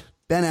allowed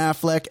Ben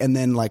Affleck, and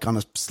then on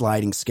a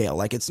sliding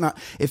scale. It's not,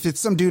 if it's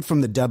some dude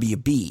from the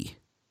WB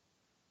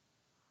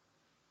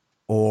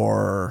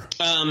or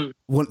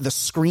the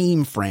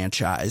Scream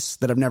franchise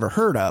that I've never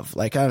heard of,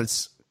 we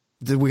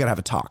gotta have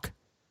a talk.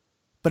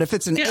 But if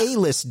it's an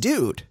A-list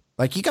dude,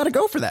 you got to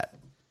go for that.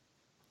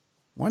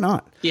 Why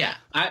not? Yeah,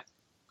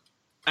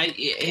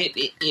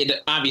 it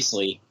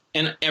obviously,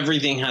 and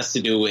everything has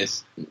to do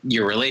with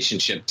your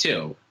relationship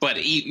too. But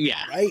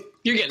right,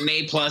 you're getting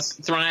A+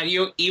 thrown at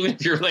you, even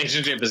if your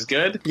relationship is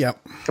good.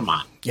 Yep. Come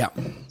on. Yep.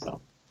 So.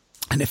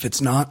 And if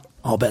it's not,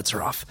 all bets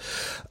are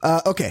off.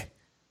 Okay.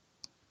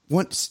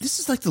 This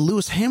is like the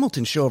Lewis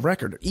Hamilton show of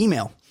record.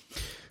 Email.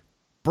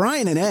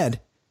 Brian and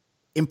Ed.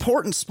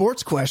 Important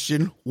sports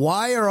question.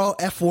 Why are all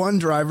F1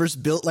 drivers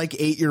built like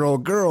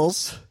 8-year-old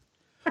girls?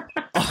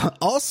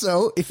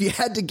 Also, if you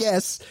had to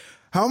guess,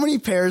 How many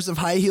pairs of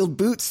high-heeled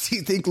boots do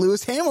you think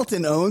Lewis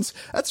Hamilton owns?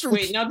 That's from.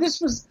 Wait, now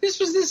this was the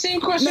same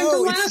question. No,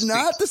 from last it's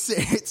not the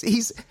same.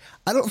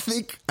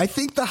 I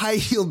think the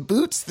high-heeled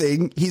boots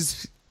thing.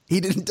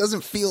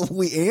 Doesn't feel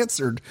we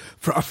answered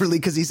properly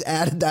because he's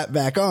added that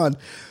back on.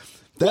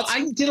 Well,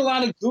 I did a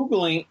lot of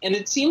Googling, and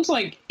it seems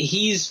like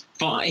he's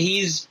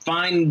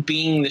fine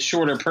being the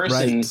shorter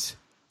person. Right.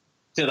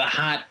 To the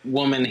hot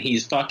woman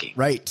he's fucking.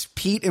 Right.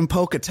 Pete and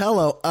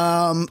Pocatello.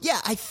 Yeah,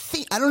 I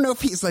don't know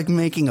if he's like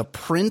making a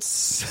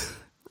Prince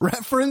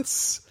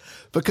reference,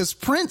 because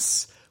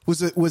Prince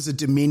was a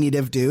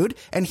diminutive dude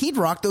and he'd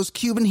rock those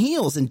Cuban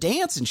heels and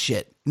dance and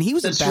shit. And he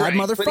was a bad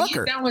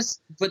motherfucker.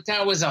 But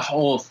that was a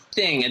whole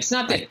thing. It's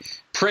not that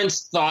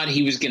Prince thought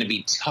he was going to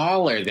be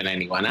taller than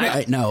anyone.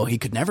 No, he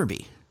could never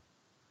be.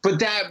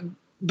 But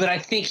I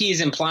think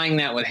he's implying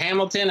that with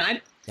Hamilton. I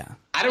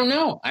don't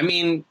know. I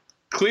mean,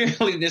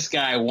 clearly, this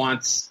guy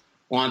wants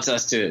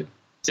us to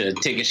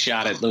take a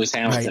shot at Lewis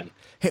Hamilton. Right.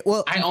 Hey,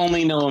 well, I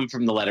only know him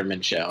from the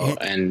Letterman show,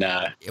 and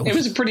it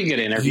was a pretty good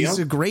interview. He's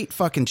a great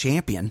fucking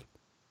champion.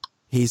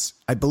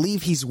 I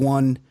believe he's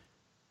won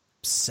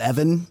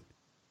 7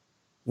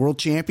 world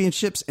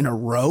championships in a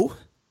row.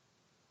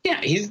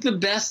 Yeah, he's the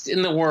best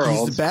in the world.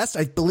 He's the best.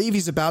 I believe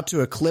he's about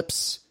to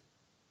eclipse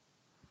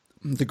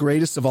the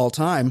greatest of all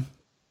time,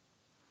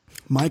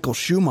 Michael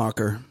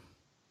Schumacher.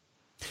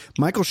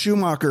 Michael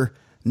Schumacher.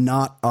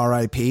 Not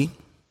R.I.P.,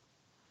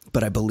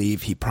 but I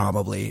believe he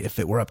probably, if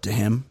it were up to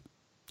him,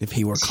 if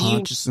he were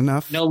conscious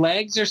enough. No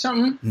legs or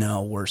something?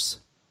 No,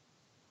 worse.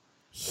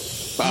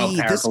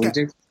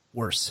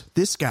 Worse.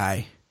 This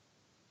guy,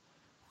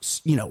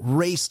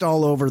 raced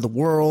all over the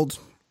world,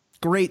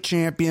 great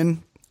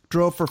champion,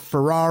 drove for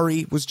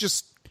Ferrari, was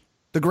just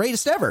the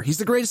greatest ever. He's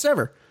the greatest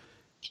ever.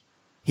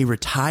 He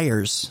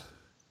retires.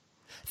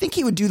 I think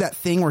he would do that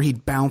thing where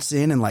he'd bounce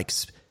in and like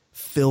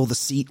fill the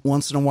seat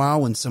once in a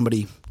while when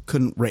somebody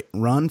couldn't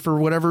run for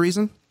whatever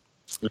reason.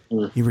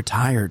 Mm-hmm. He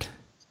retired.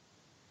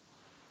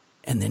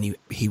 And then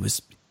he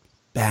was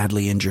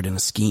badly injured in a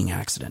skiing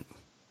accident.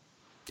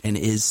 And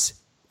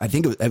I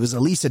think it was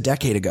at least a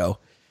decade ago.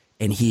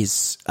 And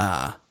he's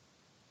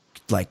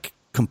like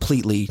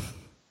completely,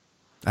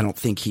 I don't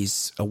think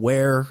he's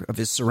aware of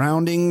his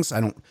surroundings.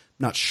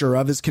 Not sure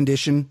of his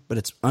condition, but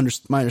it's my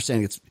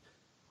understanding it's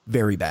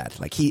very bad.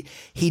 Like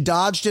he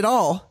dodged it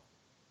all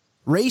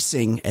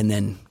racing and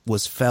then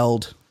was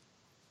felled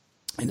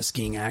in a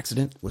skiing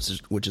accident,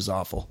 which is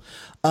awful.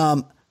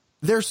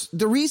 There's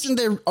the reason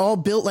they're all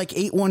built like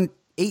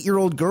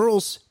 8-year-old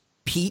girls,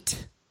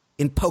 Pete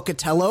in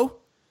Pocatello,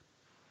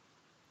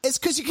 is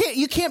because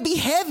you can't be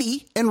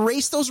heavy and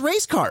race those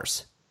race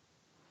cars.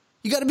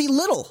 You got to be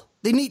little.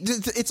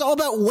 It's all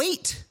about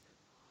weight.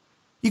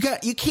 You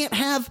can't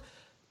have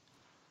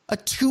a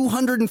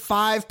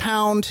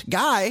 205-pound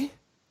guy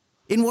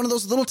in one of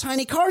those little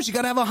tiny cars. You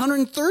got to have a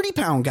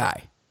 130-pound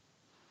guy,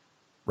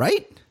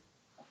 right?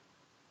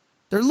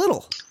 They're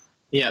little.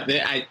 Yeah,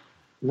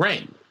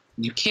 right.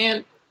 You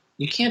can't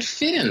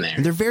fit in there.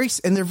 And they're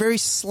very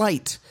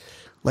slight,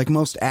 like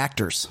most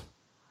actors.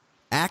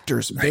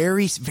 Right.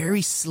 Very,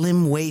 very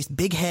slim waist,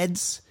 big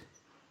heads,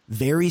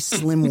 very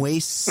slim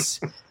waists.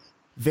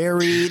 They're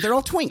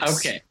all twinks.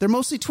 Okay. They're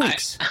mostly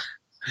twinks.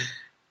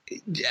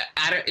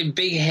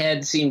 Big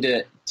head seemed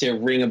to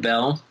ring a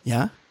bell.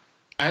 Yeah.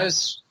 I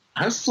was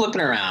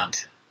flipping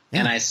around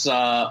and I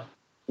saw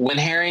When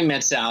Harry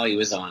Met Sally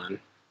was on.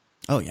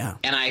 Oh, yeah.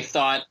 And I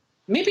thought,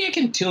 maybe I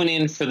can tune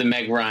in for the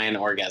Meg Ryan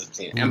orgasm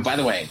scene. And by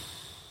the way,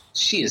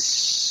 she is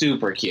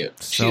super cute.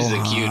 She's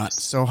the cutest.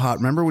 So hot.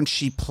 Remember when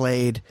she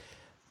played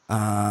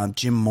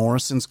Jim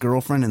Morrison's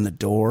girlfriend in The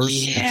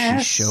Doors? Yes.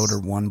 And she showed her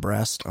one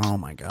breast. Oh,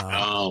 my God.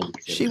 Oh, my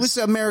she was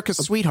America's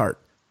sweetheart.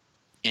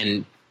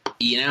 And,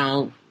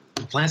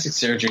 plastic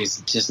surgery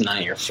is just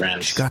not your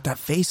friend. She got that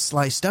face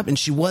sliced up, and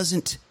she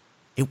wasn't.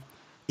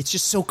 It's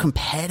just so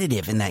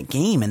competitive in that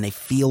game, and they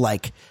feel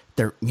like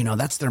they're,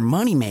 that's their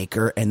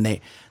moneymaker, and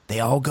they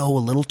all go a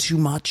little too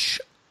much,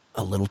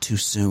 a little too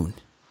soon.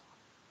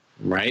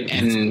 Right.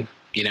 And,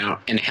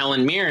 and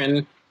Helen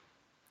Mirren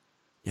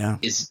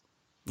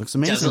looks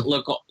amazing. Doesn't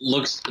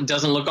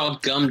look all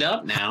gummed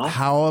up now.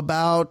 How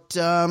about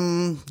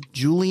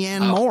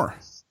Julianne Moore?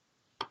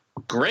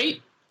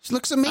 Great. She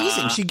looks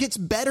amazing. She gets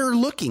better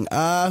looking.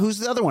 Who's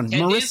the other one?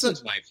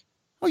 Marissa. Wife.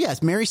 Oh,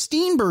 yes. Mary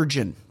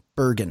Steenburgen.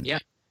 Yeah.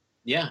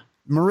 Yeah.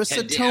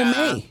 Marissa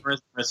Tomei.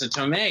 Marissa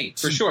Tomei,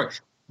 for sure.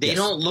 They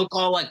don't look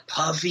all like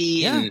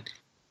puffy and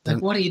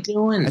like, what are you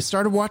doing? I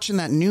started watching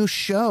that new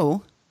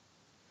show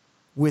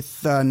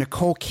with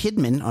Nicole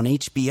Kidman on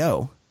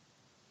HBO.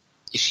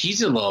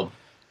 She's a little...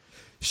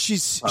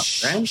 She's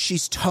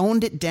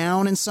toned it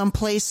down in some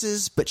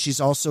places, but she's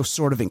also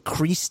sort of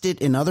increased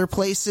it in other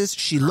places.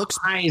 She looks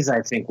eyes,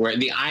 I think, where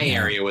the eye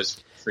area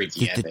was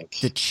freaky. I think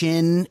the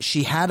chin.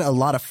 She had a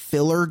lot of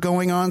filler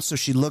going on, so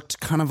she looked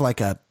kind of like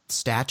a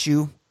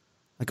statue,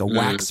 like a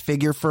wax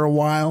figure for a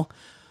while.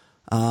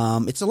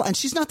 It's a lot, and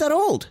she's not that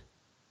old.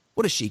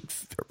 what is she?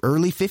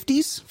 Early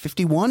 50s?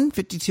 51,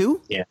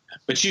 52? Yeah,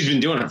 but she's been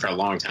doing it for a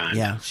long time.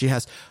 Yeah, she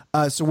has.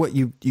 So what,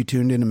 you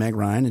tuned into Meg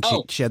Ryan and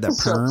she had that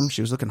perm.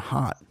 She was looking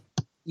hot.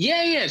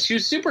 Yeah, she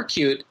was super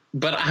cute.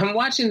 But I'm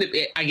watching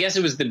I guess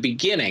it was the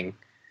beginning,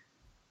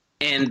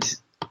 and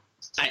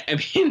I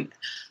mean,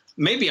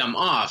 maybe I'm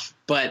off,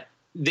 but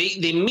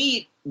they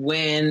meet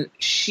when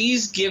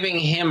she's giving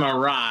him a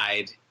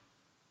ride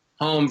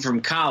home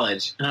from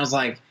college, and I was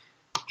like,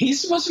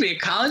 he's supposed to be a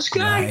college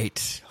guy,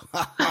 right?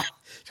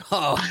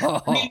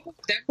 I mean,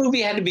 that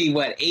movie had to be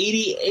what,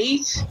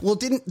 88? Well,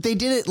 they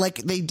did it like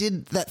they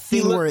did that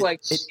thing he where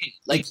looked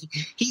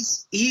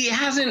he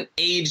hasn't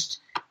aged.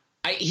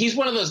 He's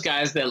one of those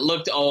guys that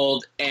looked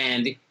old,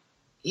 and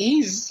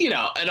he's,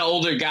 an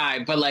older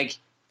guy, but like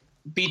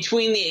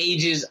between the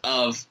ages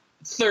of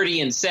 30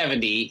 and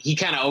 70, he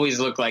kind of always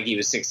looked like he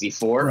was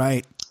 64.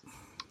 Right.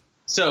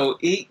 So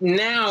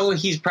now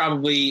he's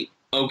probably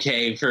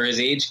okay for his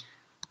age,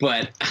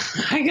 but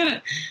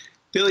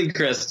Billy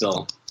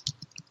Crystal.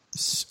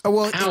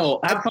 Well, how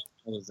fun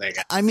was that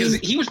guy? I mean,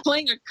 he was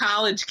playing a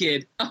college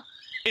kid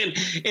in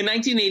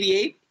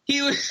 1988.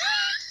 He was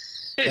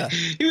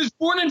he was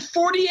born in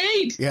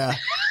 48. Yeah.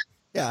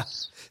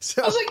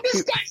 So I was like,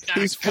 this guy's not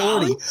he's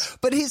 40,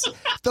 but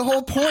the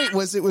whole point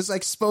was it was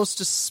like supposed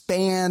to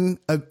span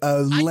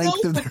a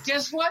length of. But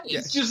guess what?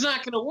 It's just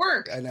not going to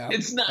work. I know.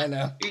 It's not. I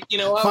know. You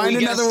know what? Find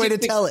another way to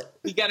tell it.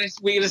 We gotta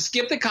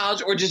skip the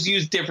college or just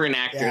use different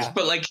actors. Yeah.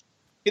 But like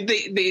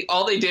they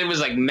all they did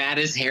was like mat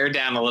his hair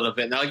down a little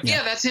bit. And they're like,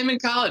 yeah, that's him in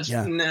college.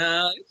 Yeah.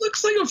 No, it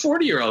looks like a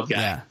 40-year-old guy.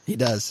 Yeah, he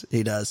does.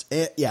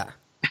 Yeah.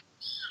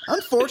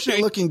 Unfortunate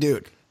looking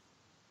dude.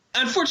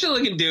 Unfortunate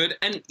looking dude.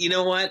 And you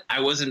know what? I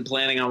wasn't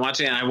planning on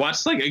watching it. I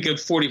watched like a good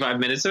 45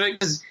 minutes of it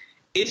because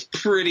it's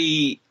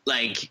pretty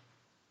like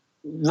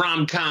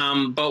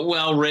rom-com, but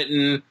well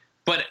written.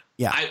 But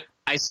yeah.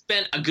 I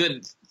spent a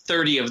good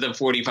 30 of the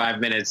 45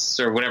 minutes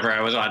or whatever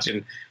I was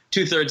watching,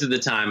 2/3 of the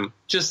time,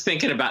 just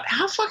thinking about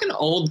how fucking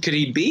old could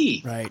he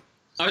be? Right.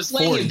 I was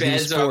laying 40, in he bed,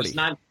 was so 40.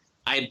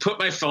 I had put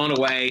my phone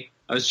away.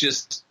 I was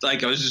just trying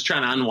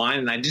to unwind,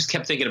 and I just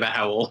kept thinking about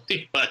how old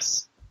he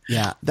was.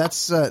 Yeah,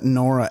 that's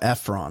Nora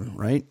Ephron,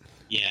 right?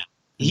 Yeah.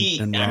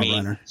 And Rob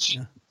Reiner.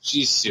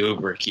 She's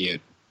super cute.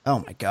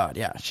 Oh my God,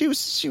 yeah. She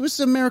was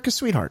America's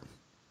sweetheart.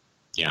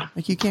 Yeah.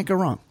 Like you can't go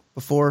wrong.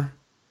 Before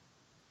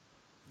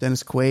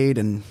Dennis Quaid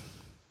and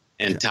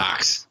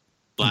Tox.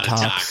 A lot of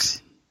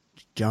Tox.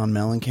 John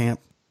Mellencamp.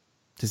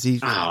 Has he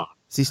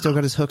still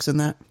got his hooks in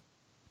that?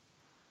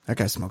 That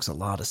guy smokes a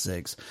lot of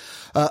cigs.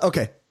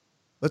 Okay.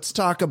 Let's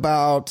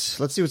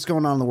see what's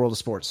going on in the world of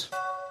sports.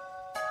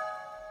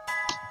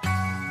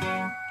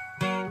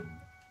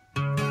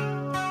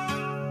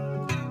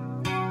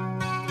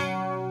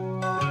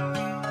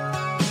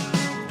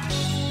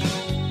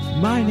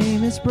 My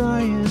name is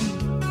Brian.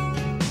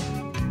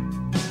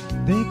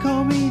 They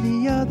call me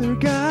the other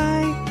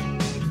guy.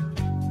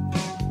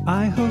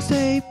 I host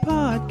a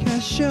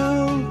podcast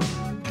show.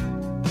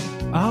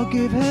 I'll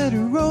give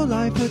hetero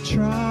life a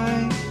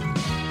try.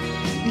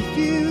 If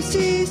you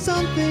see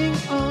something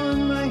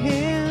on my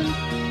hand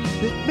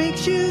that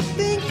makes you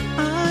think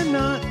I'm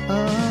not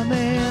a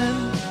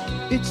man,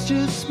 it's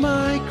just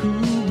my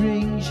cool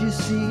rings, you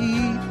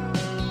see.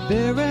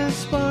 They're as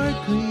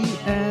sparkly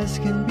as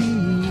can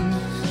be.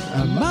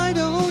 I might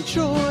own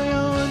Troy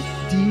on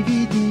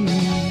DVD.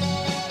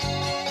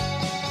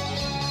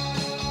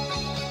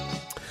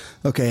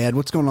 Okay, Ed,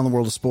 what's going on in the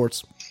world of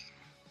sports?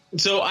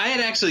 So I had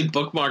actually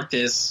bookmarked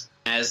this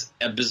as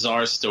a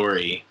bizarre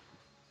story,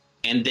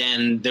 and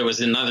then there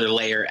was another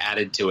layer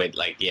added to it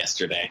like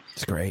yesterday.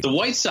 It's great. The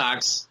White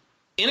Sox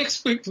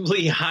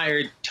inexplicably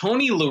hired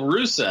Tony La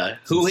Russa,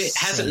 who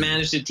hasn't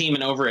managed a team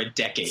in over a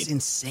decade. It's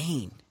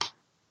insane.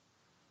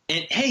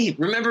 And hey,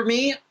 remember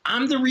me?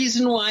 I'm the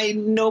reason why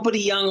nobody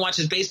young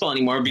watches baseball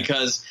anymore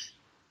because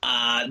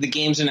the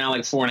games are now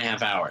like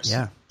 4.5 hours.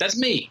 Yeah. That's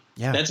me.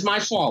 Yeah. That's my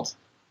fault.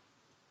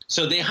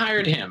 So they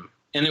hired him.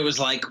 And it was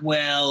like,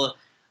 well,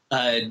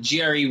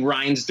 Jerry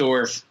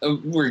Reinsdorf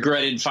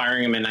regretted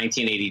firing him in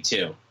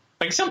 1982.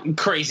 Like something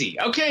crazy.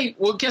 Okay,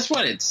 well, guess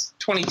what? It's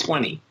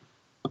 2020.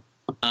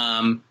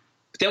 But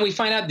then we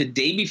find out the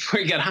day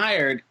before he got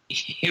hired,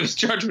 he was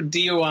charged with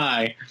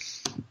DUI.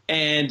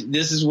 And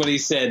this is what he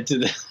said to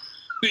the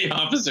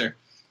officer.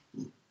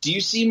 Do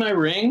you see my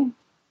ring?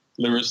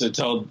 La Russa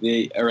told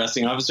the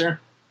arresting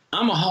officer.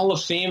 I'm a Hall of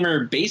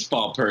Famer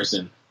baseball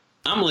person.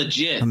 I'm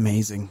legit.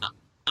 Amazing.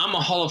 I'm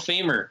a Hall of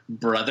Famer,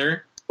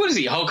 brother. What is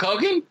he, Hulk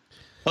Hogan?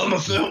 I'm a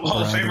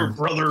Hall of Famer,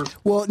 brother.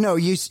 Well, no,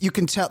 you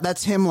can tell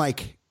that's him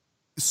like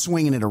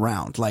swinging it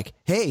around. Like,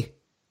 hey,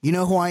 you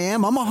know who I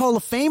am? I'm a Hall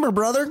of Famer,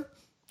 brother.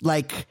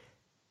 Like,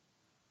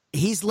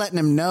 he's letting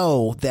him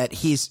know that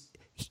he's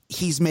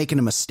making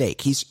a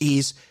mistake.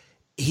 He's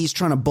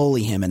trying to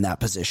bully him in that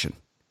position.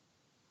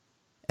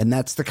 And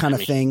that's the kind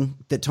of thing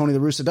that Tony La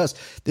Russa does.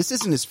 This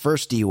isn't his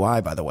first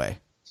DUI, by the way.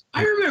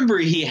 I remember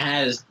he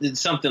has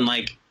something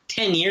like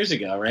 10 years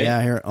ago, right?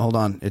 Yeah, here, hold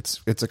on. It's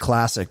a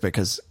classic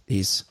because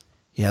he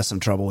has some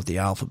trouble with the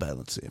alphabet.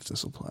 Let's see if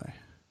this will play.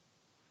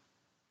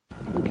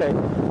 Okay,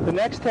 the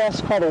next task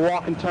is called a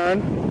walk and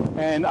turn,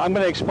 and I'm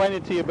going to explain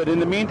it to you, but in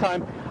the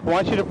meantime, I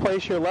want you to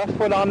place your left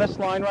foot on this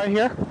line right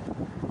here.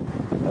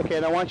 Okay,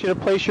 and I want you to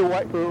place your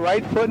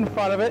right foot in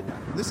front of it.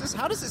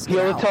 How does this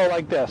heel to toe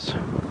like this.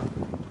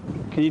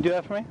 Can you do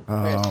that for me?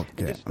 Oh,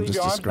 okay. I'm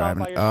just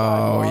describing.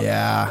 Oh,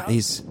 yeah.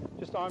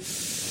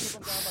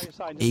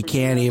 He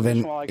can't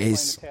even.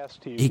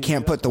 He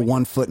can't put the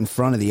one foot in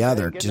front of the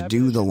other to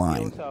do the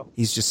line.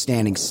 He's just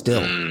standing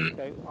still.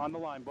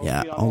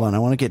 Yeah. Hold on. I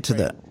want to get to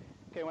the.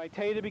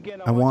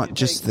 I want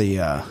just the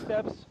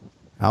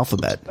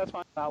alphabet. That's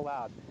fine. Out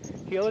loud.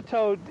 Heel to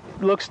toe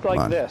looks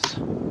like this.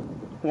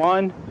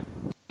 1.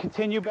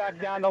 Continue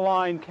back down the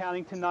line,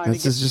 counting to 9.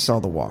 This is just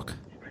all the walk.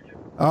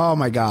 Oh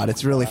my God,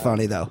 it's really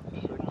funny though.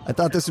 I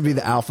thought this would be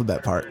the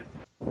alphabet part.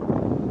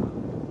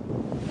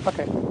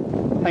 Okay,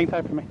 hang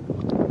tight for me.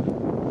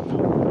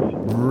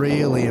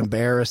 Really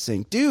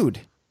embarrassing.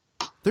 Dude,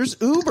 there's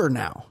Uber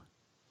now.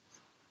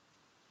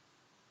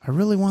 I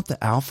really want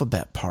the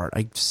alphabet part.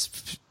 I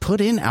just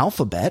put in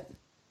alphabet.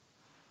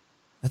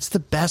 That's the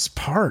best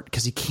part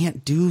because he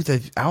can't do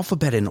the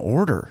alphabet in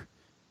order.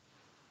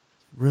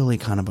 Really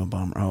kind of a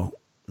bummer. Oh,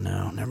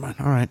 no, never mind.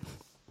 All right.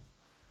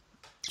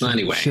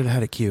 Anyway, should have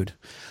had it queued.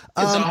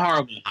 It's a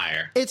horrible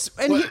hire. Here's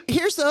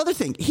the other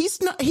thing.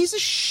 He's a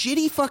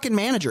shitty fucking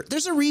manager.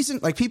 There's a reason.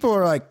 Like, people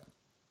are like,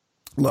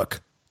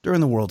 look, during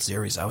the World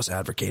Series, I was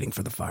advocating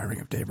for the firing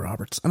of Dave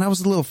Roberts, and I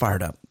was a little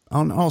fired up.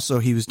 Also,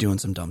 he was doing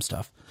some dumb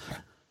stuff.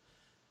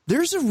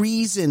 There's a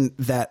reason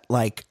that,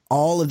 like,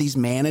 all of these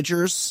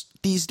managers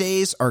these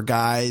days are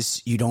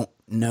guys you don't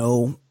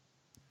know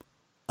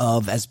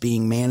of as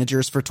being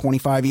managers for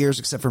 25 years,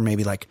 except for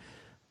maybe like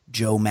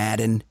Joe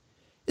Madden.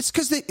 It's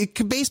because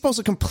baseball's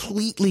a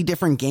completely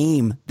different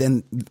game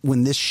than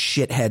when this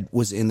shithead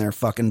was in there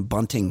fucking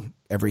bunting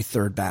every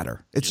third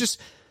batter. It's just,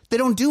 they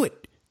don't do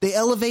it. They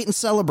elevate and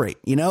celebrate,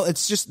 you know?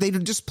 It's just, they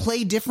just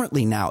play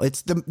differently now.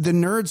 It's the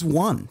nerds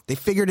won. They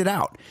figured it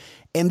out.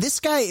 And this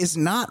guy is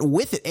not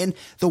with it. And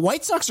the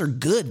White Sox are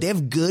good. They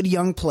have good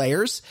young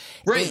players.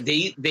 Right. And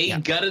they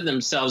gutted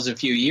themselves a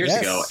few years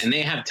ago, and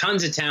they have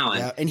tons of talent.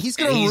 Yeah. And he's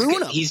going to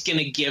ruin them. He's going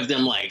to give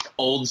them, like,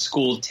 old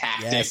school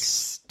tactics.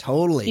 Yes,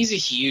 totally. He's a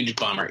huge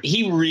bummer.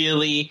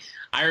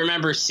 I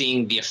remember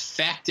seeing the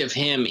effect of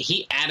him.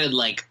 He added,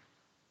 like,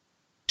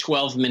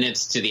 12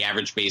 minutes to the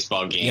average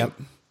baseball game. Yep.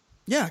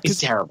 Yeah, it's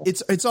terrible.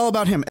 It's all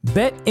about him.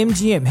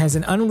 BetMGM has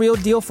an unreal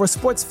deal for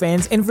sports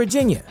fans in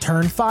Virginia.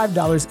 Turn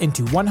 $5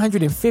 into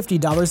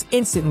 $150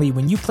 instantly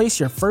when you place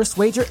your first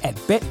wager at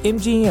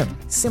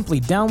BetMGM. Simply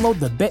download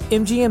the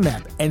BetMGM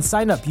app and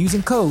sign up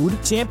using code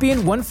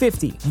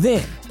Champion150.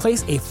 Then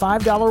place a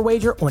 $5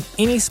 wager on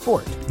any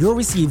sport. You'll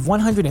receive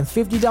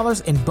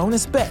 $150 in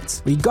bonus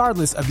bets,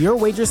 regardless of your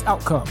wager's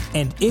outcome.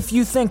 And if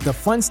you think the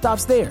fun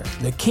stops there,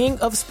 the king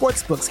of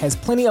sportsbooks has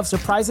plenty of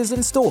surprises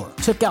in store.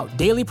 Check out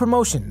daily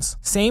promotions,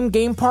 same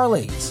game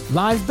parlays,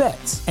 live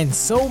bets, and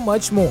so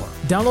much more.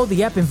 Download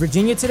the app in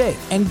Virginia today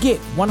and get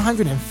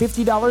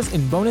 $150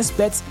 in bonus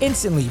bets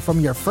instantly from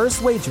your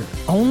first wager.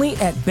 Only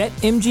at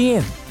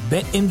BetMGM.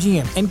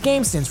 BetMGM and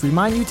GameSense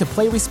remind you to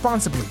play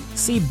responsibly.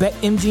 See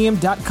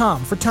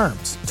BetMGM.com for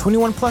terms.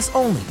 21 plus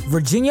only.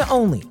 Virginia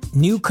only.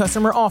 New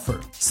customer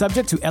offer.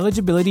 Subject to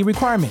eligibility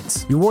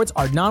requirements. Rewards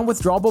are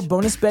non-withdrawable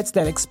bonus bets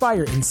that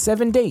expire in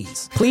 7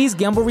 days. Please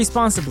gamble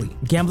responsibly.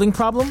 Gambling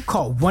problem?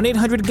 Call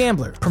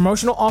 1-800-GAMBLER.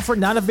 Promotional offer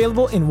not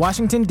available in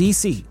Washington,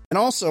 D.C. And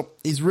also,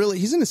 he's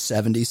in his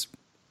 70s,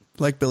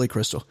 like Billy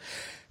Crystal.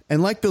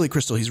 And like Billy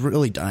Crystal, he's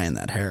really dyeing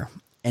that hair.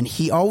 And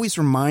he always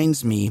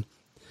reminds me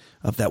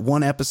of that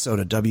one episode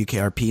of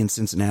WKRP in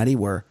Cincinnati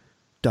where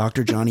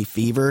Dr. Johnny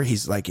Fever,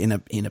 he's like in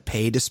a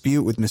pay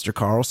dispute with Mr.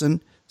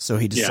 Carlson. So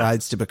he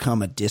decides to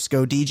become a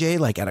disco DJ,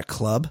 like at a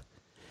club.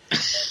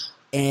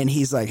 And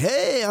he's like,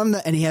 hey,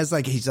 and he has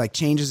like, he's like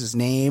changes his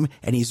name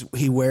and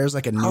he wears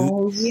like he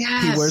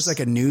wears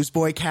like a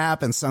newsboy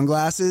cap and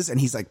sunglasses and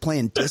he's like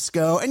playing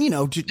disco. And, you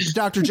know,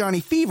 Dr. Johnny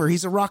Fever,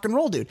 he's a rock and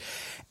roll dude.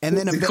 And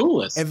then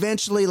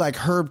eventually like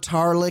Herb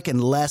Tarlick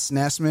and Les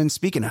Nessman,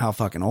 speaking of how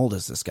fucking old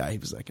is this guy? He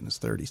was like in his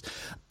 30s.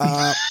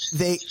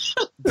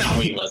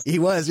 He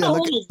was. Yeah.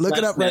 Look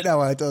it up right now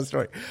while I tell the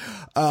story.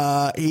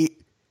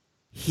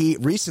 He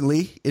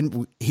recently,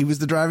 he was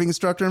the driving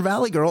instructor in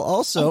Valley Girl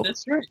also. Oh,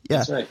 that's right. Yeah.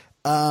 That's right.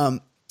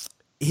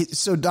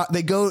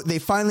 They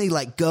finally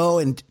like go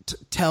and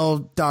tell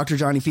Dr.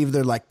 Johnny Fever,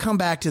 they're like, come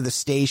back to the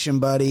station,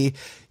 buddy.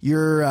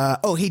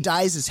 He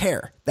dyes his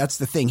hair. That's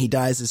the thing. He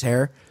dyes his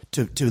hair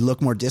to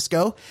look more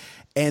disco.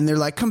 And they're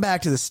like, come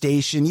back to the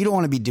station. You don't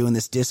want to be doing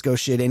this disco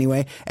shit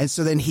anyway. And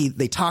so then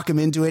they talk him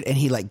into it and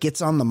he like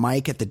gets on the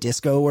mic at the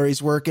disco where he's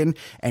working.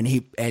 And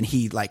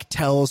he like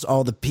tells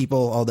all the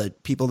people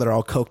that are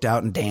all coked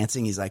out and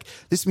dancing. He's like,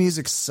 this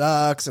music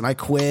sucks and I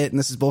quit and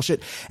this is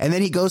bullshit. And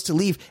then he goes to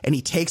leave and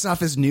he takes off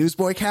his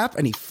newsboy cap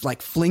and he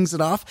like flings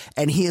it off.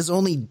 And he has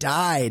only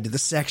dyed the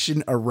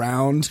section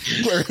around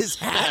where his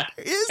hat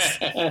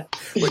is,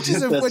 which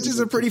is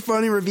a pretty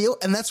funny reveal.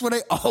 And that's what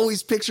I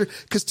always picture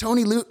because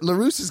Tony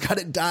LaRusse has got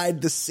it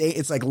dyed the same.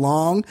 It's like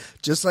long,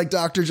 just like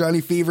Dr.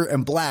 Johnny Fever,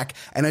 and black.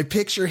 And I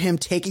picture him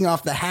taking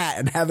off the hat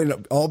and having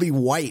it all be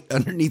white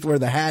underneath where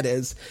the hat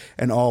is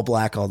and all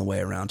black all the way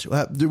around.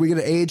 Did we get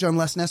an age on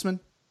Les Nessman?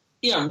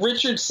 Yeah,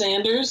 Richard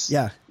Sanders.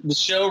 Yeah. The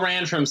show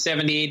ran from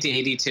 78 to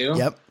 82.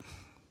 Yep.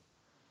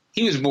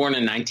 He was born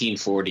in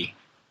 1940.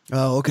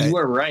 Oh, okay. You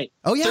were right.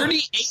 Oh, yeah.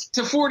 38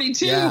 to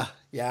 42.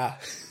 Yeah.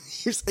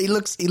 He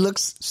looks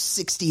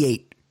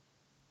 68.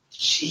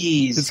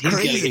 Jeez. It's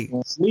crazy.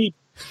 Sleep.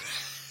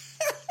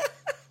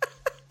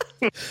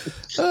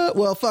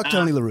 Well, fuck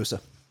Tony La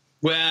Russa.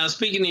 Well,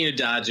 speaking of your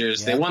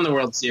Dodgers, they won the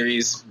World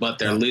Series, but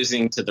they're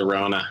losing to the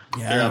Rona.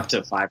 Yeah. They're up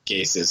to 5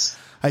 cases.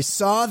 I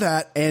saw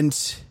that,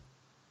 and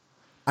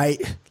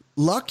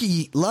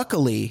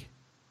luckily,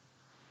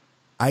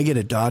 I get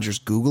a Dodgers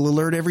Google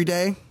alert every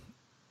day.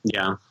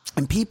 Yeah.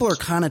 And people are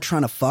kind of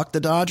trying to fuck the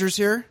Dodgers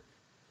here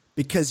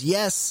because,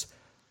 yes,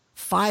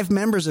 5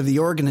 members of the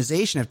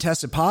organization have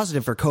tested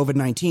positive for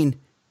COVID-19,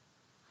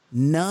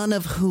 none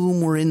of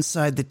whom were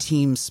inside the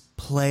team's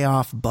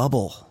playoff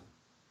bubble.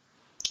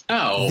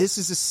 Oh. This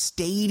is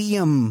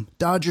a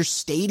Dodger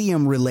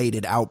Stadium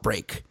related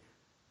outbreak.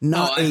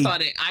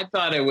 I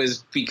thought it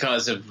was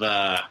because of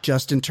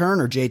Justin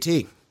Turner,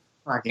 JT.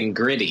 Fucking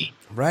Gritty.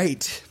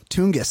 Right.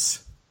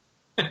 Tungus.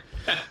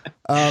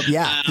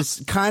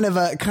 It's kind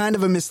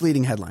of a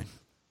misleading headline.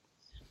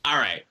 All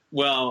right.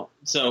 Well,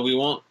 so we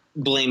won't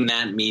blame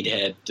that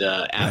meathead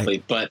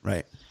athlete, but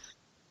right.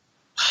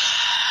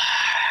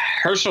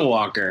 Herschel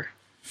Walker,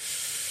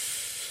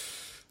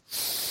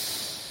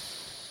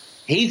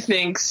 he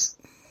thinks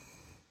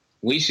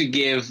we should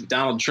give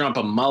Donald Trump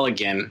a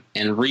mulligan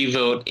and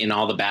revote in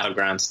all the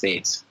battleground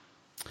states.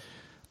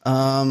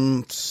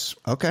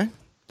 Okay,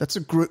 that's a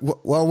great.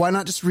 Well, why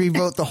not just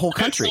revote the whole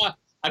country?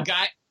 A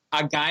guy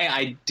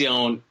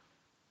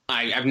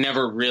I've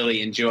never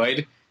really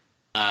enjoyed.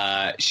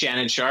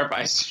 Shannon Sharp,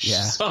 I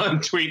saw him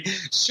tweet,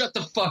 "Shut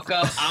the fuck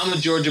up! I'm a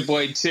Georgia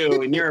boy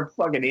too, and you're a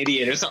fucking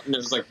idiot" or something. It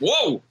was like,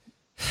 whoa.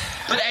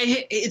 But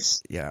I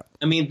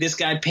mean, this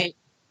guy paid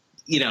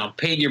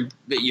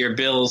your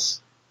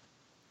bills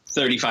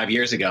 35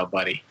 years ago,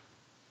 buddy.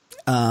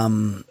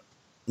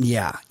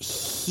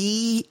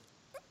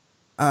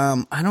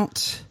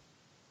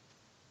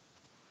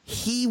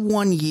 He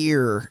 1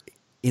 year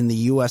in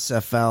the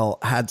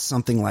USFL had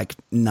something like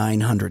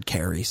 900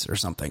 carries or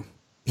something.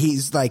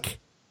 He's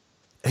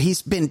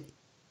been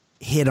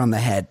hit on the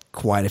head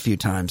quite a few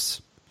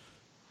times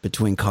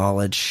between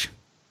college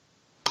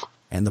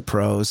and the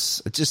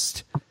pros.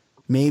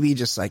 Maybe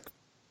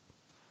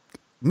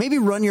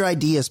run your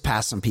ideas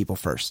past some people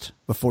first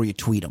before you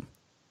tweet them.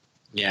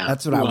 Yeah.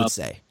 That's what I would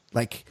say.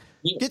 Like,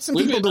 get some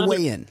people to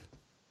weigh in.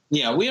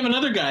 Yeah, we have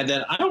another guy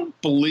that I don't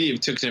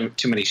believe took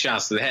too many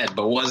shots to the head,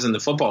 but was in the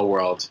football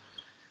world.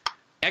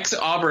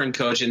 Ex-Auburn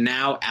coach and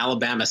now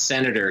Alabama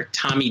Senator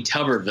Tommy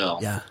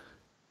Tuberville. Yeah.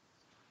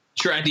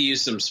 Tried to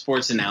use some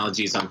sports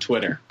analogies on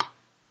Twitter.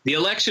 The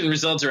election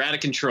results are out of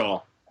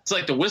control. It's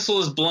like the whistle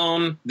is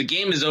blown, the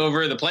game is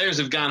over, the players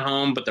have gone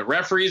home, but the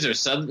referees are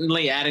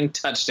suddenly adding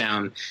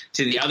touchdown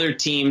to the other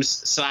team's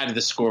side of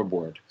the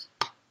scoreboard.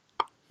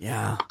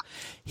 Yeah.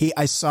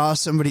 I saw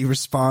somebody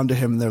respond to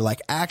him. They're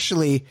like,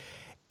 actually,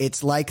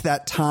 it's like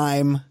that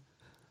time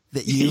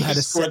that you had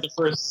to score the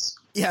first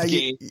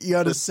game. You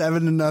had a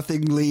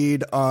 7-0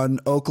 lead on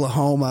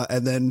Oklahoma,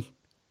 and then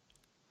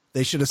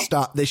they should have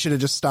stopped. They should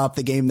have just stopped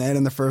the game then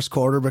in the first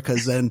quarter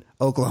because then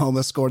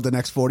Oklahoma scored the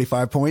next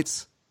 45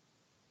 points.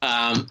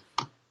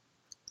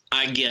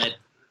 I get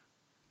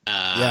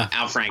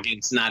Al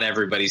Franken's not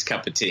everybody's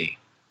cup of tea.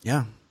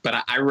 Yeah.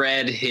 But I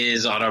read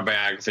his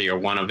autobiography or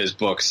one of his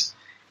books,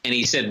 and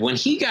he said when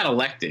he got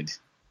elected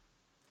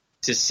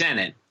to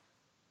Senate,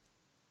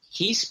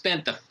 he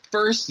spent the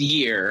first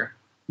year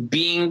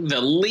being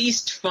the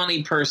least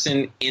funny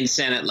person in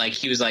Senate. Like,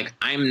 he was like,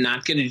 I'm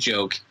not going to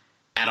joke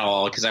at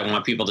all because I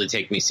want people to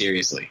take me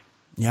seriously.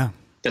 Yeah.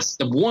 That's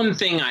the one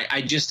thing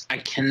I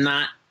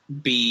cannot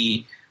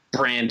be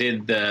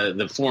branded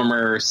the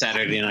former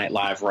Saturday Night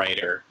Live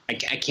writer. I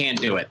can't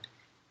do it.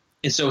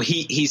 And so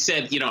he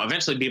said,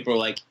 eventually people were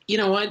like, you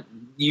know what?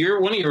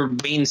 One of your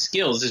main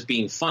skills is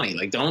being funny.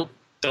 Like, don't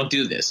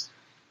do this.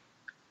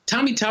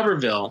 Tommy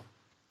Tuberville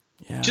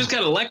just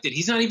got elected.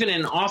 He's not even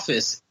in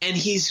office, and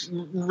he's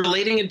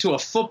relating it to a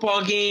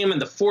football game in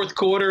the fourth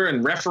quarter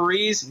and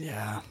referees.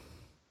 Yeah.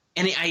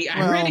 And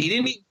I read it. He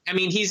didn't. I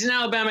mean, he's in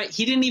Alabama.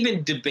 He didn't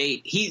even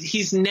debate.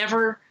 He's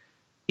never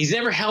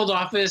held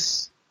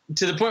office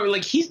to the point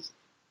where he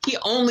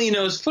only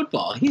knows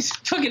football. He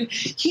took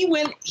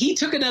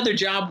another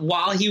job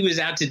while he was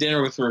out to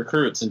dinner with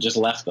recruits and just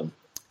left them.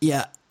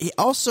 Yeah.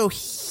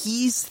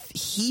 He's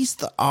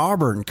the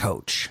Auburn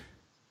coach.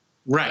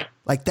 Right.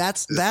 Like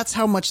that's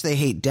how much they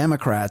hate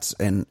Democrats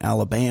in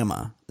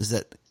Alabama, is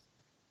that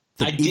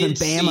even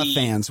Bama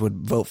fans would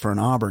vote for an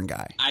Auburn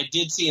guy. I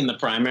did see in the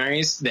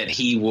primaries that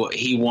he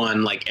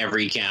won like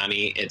every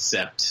county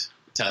except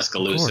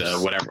Tuscaloosa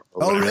or whatever.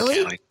 Oh,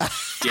 really? County.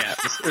 Yeah,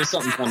 there's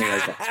something funny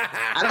like that.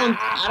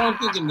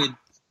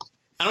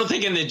 I I don't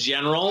think in the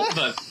general,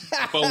 but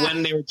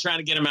when they were trying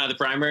to get him out of the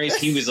primaries,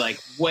 he was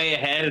like way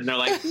ahead, and they're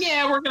like,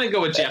 "Yeah, we're going to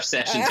go with Jeff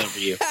Sessions over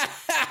you."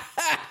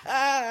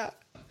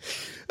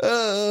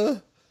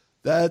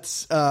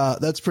 That's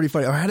pretty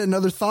funny. I had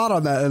another thought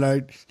on that, and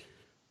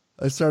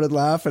I started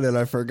laughing, and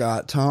I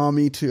forgot.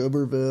 Tommy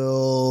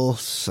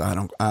Tuberville. I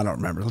don't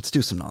remember. Let's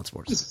do some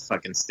non-sports. Just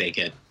fucking stake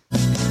it.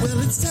 Well,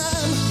 it's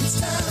time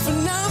for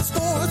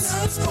non-sports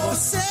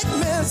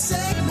segment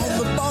on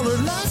the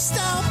Baller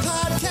Lifestyle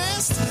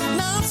Podcast.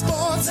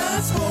 Non-sports.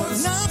 I'm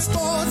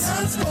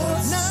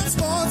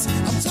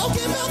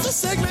talking about the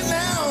segment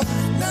now.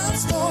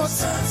 Non-sports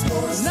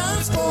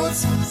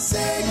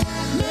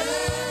segment.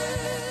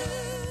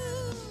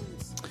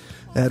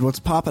 Ed, what's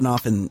popping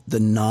off in the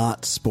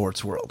not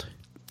sports world?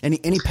 Any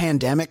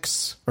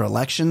pandemics or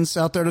elections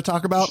out there to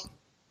talk about?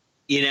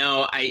 You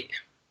know,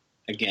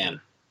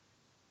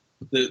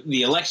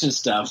 the election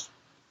stuff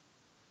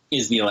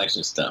is the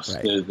election stuff.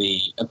 Right.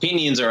 The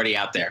opinion's already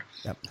out there.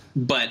 Yep.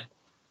 But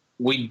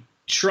we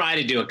try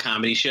to do a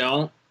comedy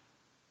show,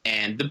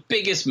 and the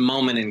biggest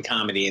moment in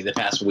comedy in the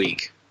past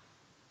week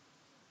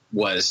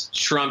was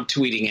Trump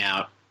tweeting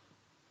out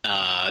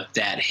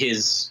that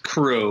his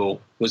crew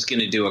was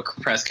going to do a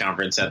press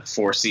conference at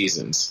Four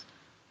Seasons.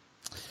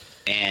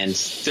 And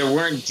there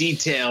weren't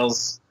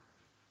details.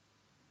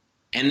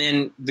 And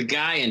then the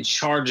guy in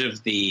charge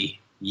of the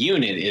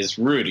unit is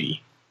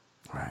Rudy.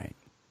 Right.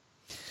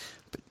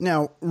 But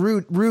now,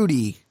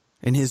 Rudy,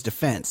 in his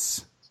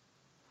defense,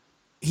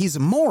 he's a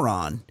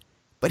moron,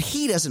 but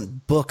he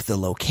doesn't book the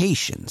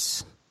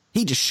locations.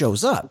 He just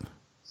shows up.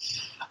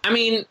 I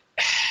mean,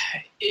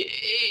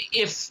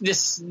 if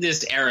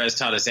this era has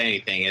taught us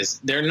anything, is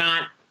they're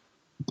not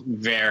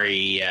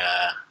very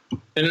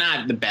they're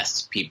not the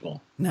best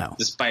people. No.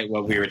 Despite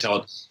what we were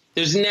told.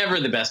 There's never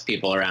the best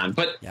people around.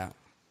 But yeah.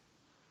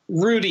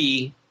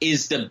 Rudy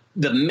is the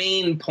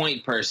main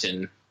point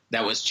person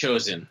that was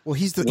chosen. Well,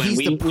 he's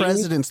the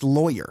president's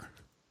lawyer.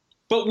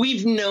 But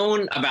we've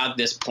known about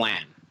this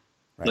plan.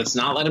 Right. Let's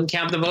not let him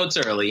count the votes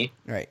early.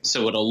 Right.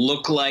 So it'll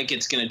look like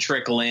it's going to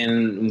trickle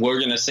in. We're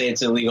going to say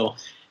it's illegal.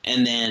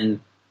 And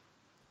then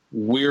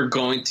we're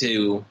going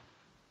to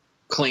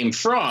claim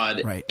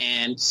fraud. Right.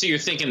 And so you're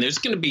thinking there's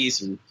going to be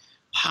some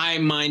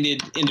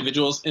high-minded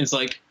individuals. And it's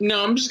like,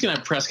 no, I'm just going to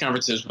have press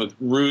conferences with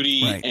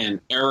Rudy and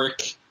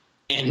Eric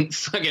and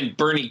fucking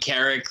Bernie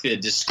Carrick, the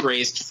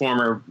disgraced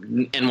former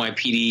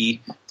NYPD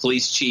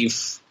police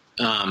chief.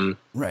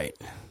 Right.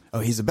 Oh,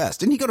 he's the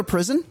best. Didn't he go to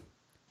prison?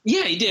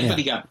 Yeah, he did, but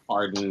he got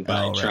pardoned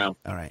by Trump.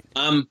 All right.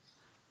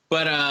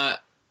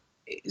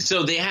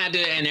 So they had to,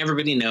 and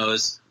everybody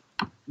knows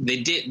they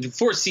did. The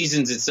Four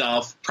Seasons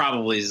itself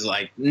probably is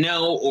like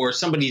no, or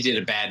somebody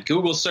did a bad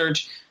Google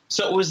search.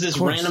 So it was this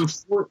random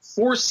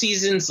Four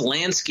Seasons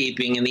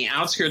landscaping in the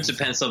outskirts of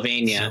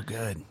Pennsylvania. So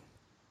good.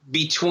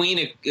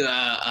 Between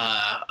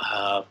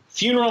a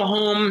funeral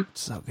home,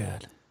 so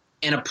good,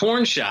 and a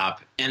porn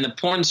shop, and the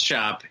porn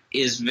shop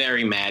is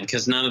very mad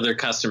because none of their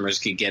customers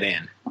could get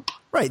in.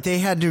 Right, they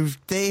had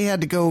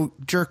to go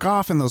jerk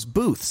off in those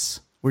booths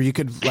where you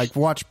could like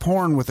watch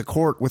porn with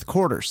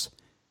quarters.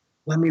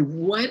 I mean,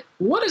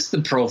 what is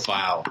the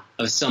profile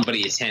of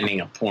somebody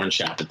attending a porn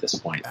shop at this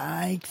point?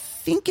 I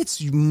think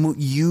it's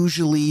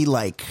usually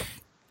like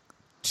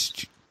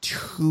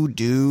two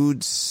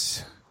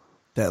dudes.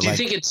 That Do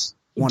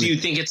you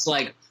think it's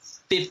like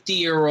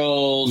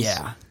 50-year-olds?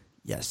 Yeah.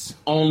 Yes.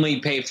 Only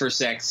pay for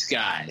sex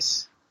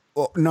guys.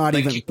 Well, not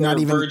even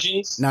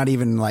virgins. Not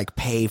even like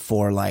pay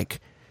for like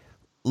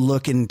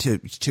looking to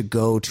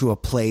go to a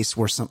place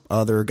where some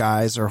other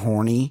guys are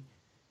horny,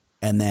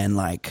 and then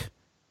like,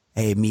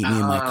 hey, meet me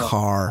in my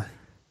car.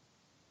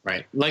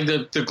 Right, like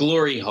the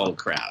glory hole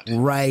crowd.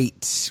 Right.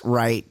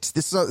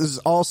 This is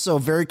also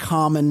very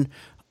common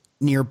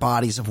near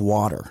bodies of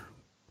water.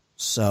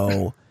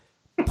 So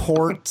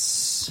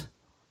ports,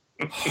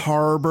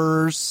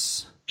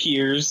 harbors,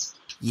 piers.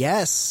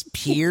 Yes,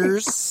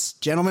 piers,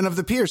 gentlemen of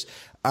the piers.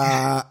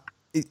 The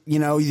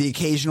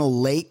occasional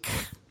lake,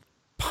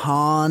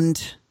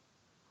 pond,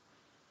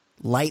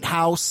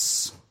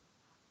 lighthouse.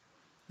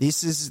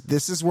 This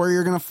is where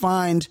you're going to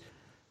find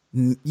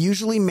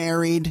usually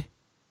married,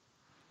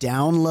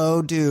 down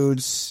low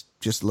dudes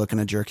just looking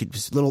to jerk you.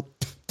 Just little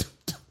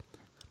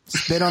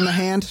spit on the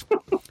hand.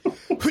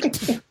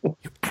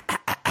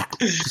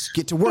 Just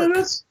get to work.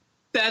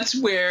 That's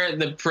where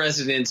the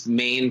president's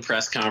main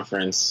press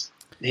conference,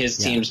 his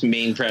team's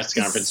main press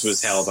conference,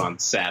 was held on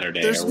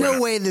Saturday. There's no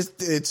way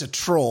it's a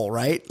troll,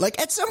 right?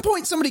 Like at some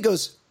point somebody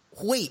goes,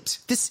 wait,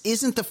 this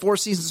isn't the Four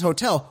Seasons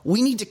Hotel.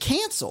 We need to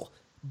cancel.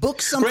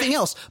 Book something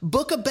else.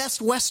 Book a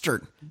Best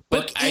Western.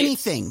 Book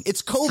anything.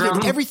 It's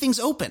COVID. Everything's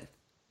open.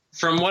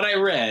 From what I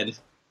read,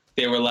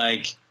 they were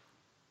like,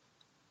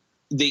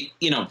 the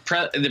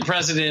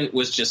president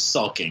was just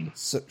sulking.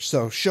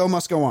 So show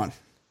must go on.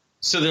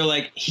 So they're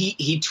like,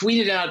 he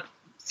tweeted out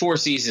Four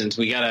Seasons.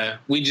 We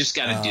just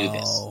gotta do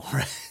this.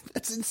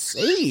 That's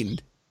insane.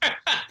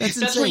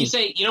 That's when you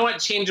say, you know what,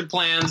 change of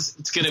plans.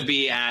 It's gonna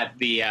be at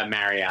the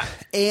Marriott.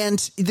 And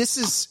this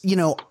is,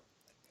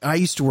 I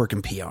used to work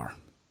in PR.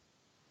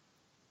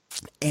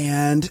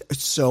 And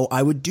so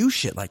I would do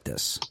shit like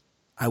this.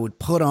 I would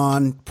put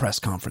on press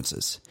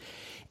conferences.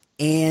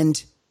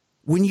 And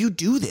when you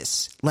do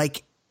this,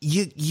 like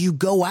you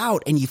go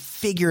out and you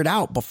figure it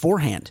out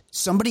beforehand.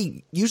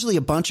 Somebody, usually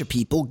a bunch of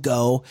people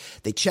go,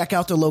 they check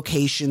out the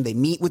location, they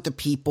meet with the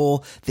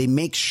people, they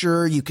make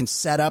sure you can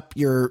set up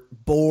your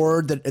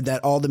board that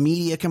all the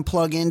media can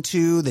plug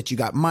into, that you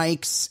got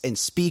mics and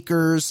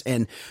speakers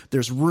and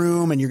there's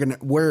room and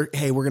we're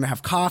going to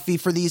have coffee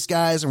for these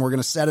guys and we're going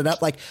to set it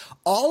up. Like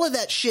all of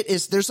that shit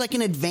there's like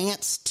an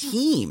advanced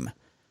team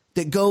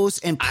that goes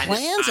and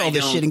plans all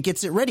this shit and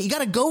gets it ready. You got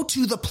to go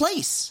to the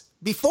place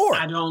before.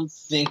 I don't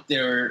think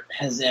there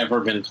has ever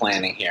been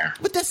planning here.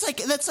 But that's like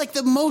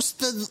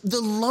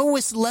the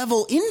lowest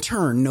level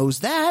intern knows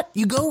that.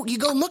 You go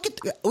look at,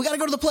 we got to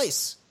go to the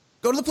place.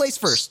 Go to the place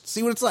first.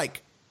 See what it's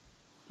like.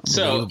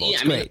 So, yeah,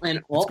 I mean,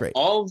 and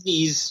all of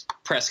these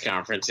press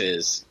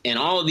conferences and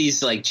all of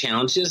these like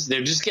challenges,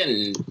 they're just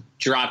getting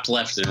dropped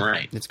left and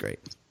right. It's great.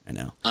 I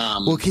know.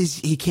 Well, because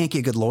he can't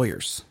get good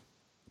lawyers.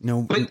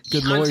 No,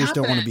 good lawyers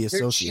don't want to be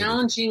associated. They're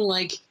challenging,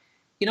 like,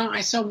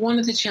 I saw one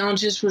of the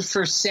challenges was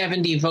for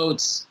 70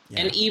 votes.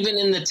 Yeah. And even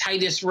in the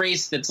tightest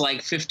race that's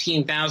like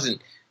 15,000,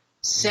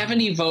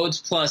 70 votes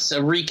plus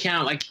a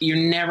recount, like you're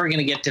never going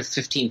to get to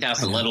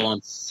 15,000, let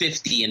alone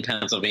 50 in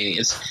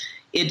Pennsylvania.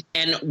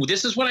 And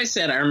this is what I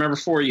said, I remember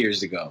 4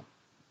 years ago.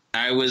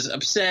 I was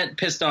upset,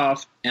 pissed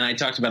off, and I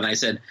talked about it and I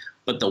said,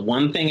 but the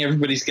one thing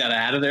everybody's got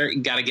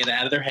to get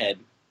out of their head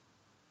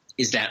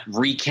is that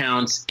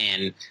recounts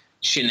and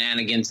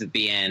shenanigans at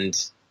the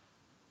end.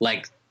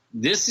 Like,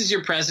 this is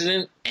your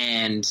president,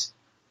 and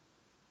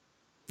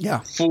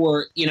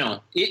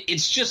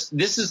it's just,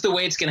 this is the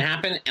way it's going to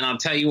happen. And I'll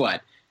tell you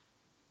what,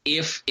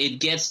 if it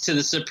gets to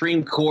the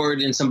Supreme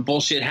Court and some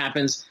bullshit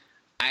happens,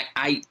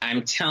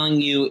 I'm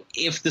telling you,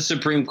 if the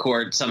Supreme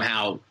Court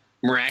somehow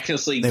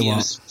miraculously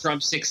gives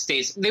Trump 6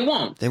 states, they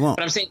won't.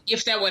 But I'm saying,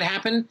 if that would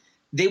happen,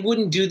 they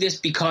wouldn't do this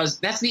because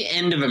that's the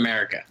end of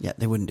America. Yeah,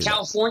 they wouldn't do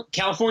that.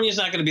 California's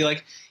not going to be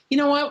like, you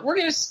know what? We're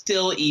going to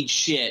still eat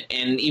shit,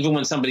 and even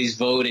when somebody's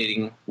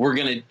voting, we're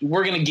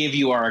gonna give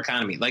you our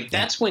economy. Like,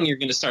 that's when you're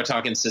going to start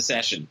talking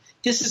secession.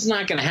 This is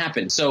not going to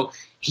happen. So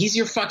he's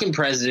your fucking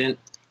president,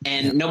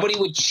 and nobody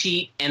would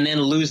cheat and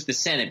then lose the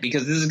Senate,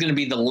 because this is going to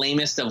be the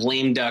lamest of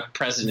lame duck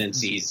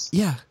presidencies.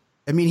 Yeah.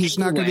 I mean, he's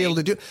not going to be able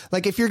to do –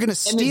 like, if you're going to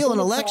steal an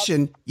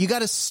election, you got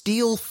to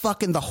steal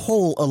fucking the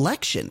whole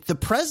election. The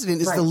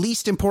president is the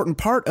least important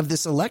part of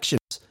this election.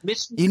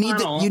 You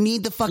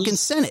need the fucking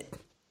Senate.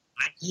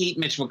 I hate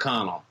Mitch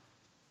McConnell,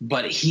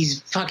 but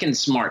he's fucking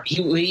smart.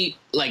 He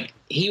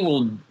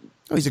will.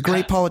 Oh, he's a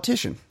great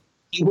politician.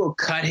 He will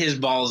cut his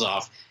balls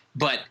off,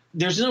 but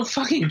there's no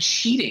fucking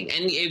cheating.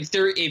 And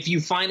if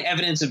you find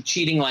evidence of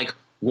cheating, like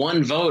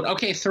one vote,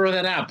 okay, throw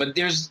that out. But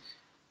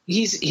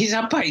he's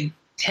up by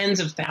tens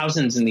of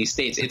thousands in these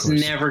states. It's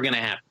never going to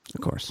happen. Of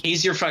course,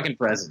 he's your fucking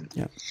president.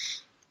 Yeah.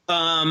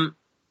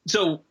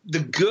 So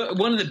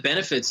one of the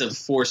benefits of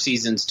Four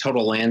Seasons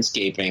Total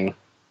Landscaping.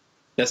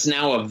 That's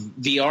now a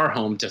VR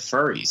home to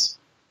furries.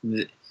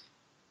 They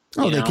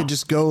could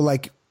just go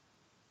like...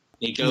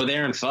 They go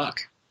there and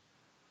fuck.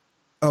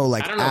 Oh,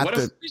 like I don't know. What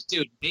do furries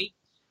do?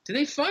 Do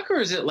they fuck, or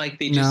is it like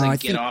they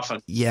just get off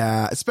on...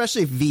 Yeah,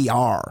 especially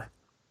VR.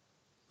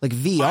 Like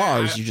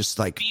VR is you just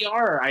like...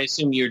 VR, I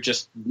assume you're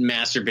just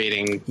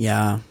masturbating.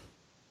 Yeah.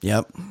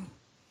 Yep.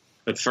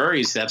 But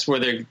furries, that's where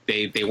they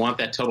want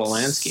that total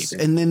landscape.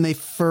 And then the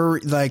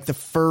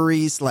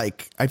furries,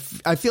 like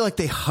I feel like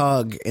they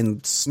hug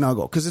and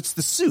snuggle because it's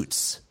the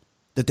suits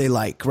that they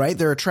like, right?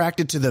 They're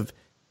attracted to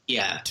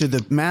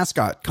the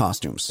mascot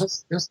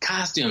costumes. Those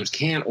costumes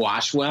can't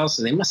wash well,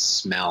 so they must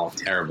smell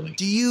terribly.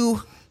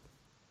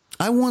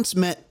 I once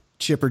met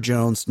Chipper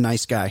Jones,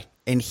 nice guy,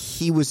 and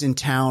he was in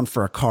town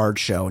for a card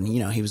show, and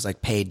he was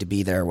like paid to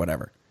be there or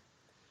whatever.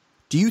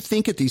 Do you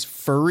think at these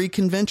furry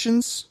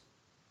conventions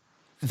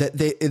that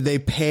they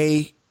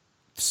pay,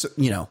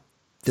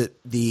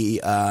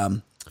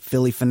 the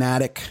Philly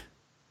Fanatic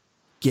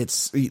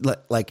gets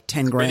like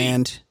 10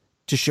 grand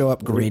to show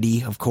up?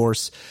 Gritty, of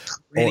course.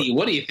 Gritty,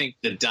 what do you think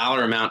the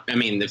dollar amount? I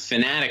mean, the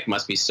Fanatic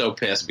must be so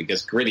pissed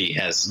because Gritty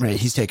has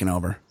he's taken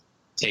over.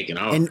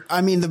 And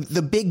I mean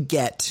the big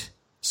get.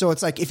 So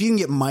it's like if you can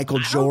get Michael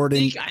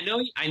Jordan.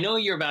 I know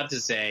you're about to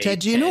say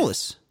Ted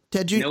Giannoulis.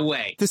 No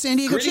way. The San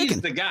Diego Gritty's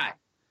Chicken. The guy.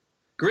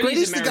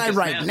 Gritty's the guy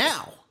right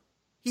now.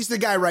 He's the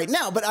guy right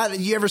now. But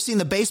you ever seen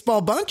the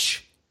Baseball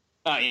Bunch?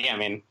 Yeah, I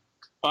mean,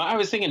 I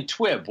was thinking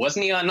Twib.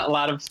 Wasn't he on a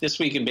lot of This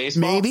Week in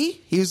Baseball? Maybe.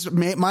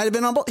 Might have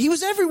been on. He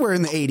was everywhere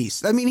in the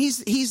 80s. I mean,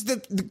 he's the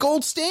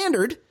gold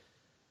standard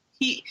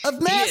of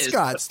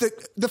mascots.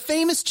 The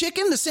famous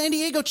chicken, the San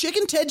Diego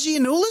Chicken, Ted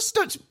Giannoulis.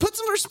 Put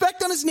some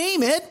respect on his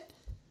name, Ed.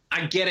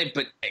 I get it,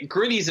 but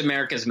Gritty's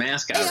America's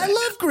mascot. Hey, I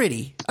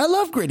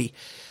love Gritty.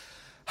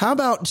 How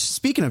about,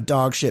 speaking of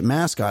dog shit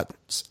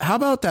mascots, how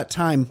about that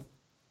time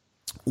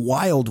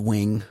Wild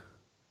Wing?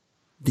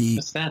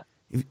 What's that?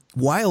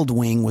 Wild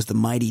Wing was the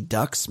Mighty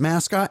Ducks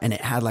mascot, and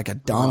it had like a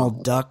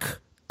Donald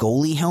Duck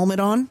goalie helmet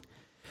on.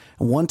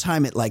 One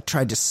time it like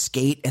tried to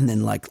skate and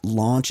then like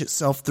launch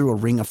itself through a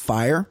ring of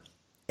fire,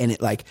 and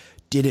it like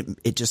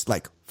it just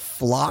like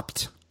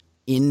flopped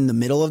in the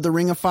middle of the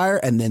ring of fire,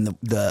 and then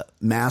the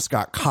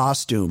mascot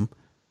costume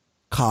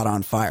caught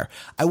on fire.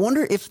 I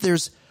wonder if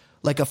there's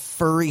like a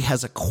furry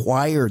has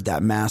acquired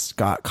that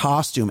mascot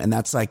costume, and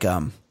that's like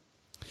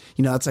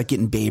that's like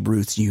getting Babe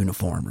Ruth's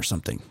uniform or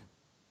something.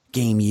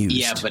 Game used.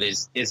 Yeah, but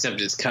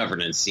it's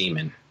covered in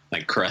semen,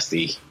 like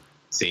crusty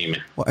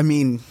semen. Well, I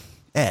mean,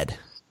 Ed,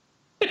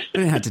 we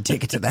didn't have to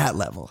take it to that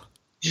level.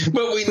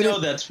 But we know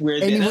that's where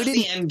that's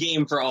the end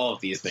game for all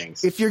of these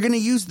things. If you're going to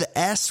use the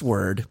S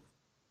word,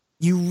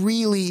 you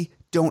really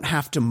don't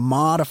have to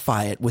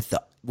modify it with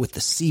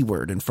the C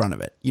word in front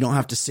of it. You don't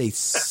have to say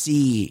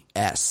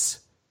CS.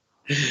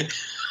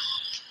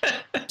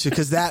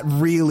 Because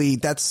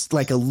that's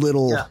like a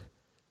little. Yeah.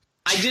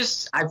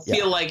 I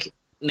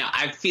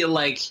feel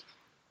like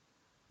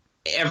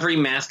every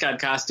mascot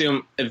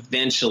costume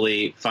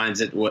eventually finds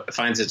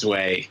its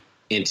way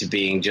into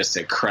being just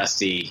a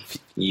crusty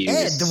use.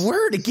 Ed, the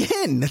word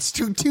again. That's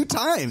two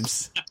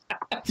times.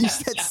 You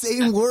said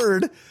same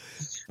word.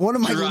 One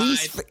of my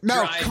least.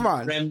 No, come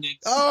on.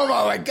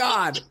 Oh my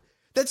God.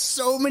 That's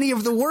so many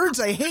of the words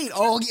I hate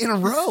all in a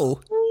row.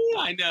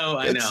 I know.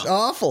 It's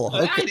awful.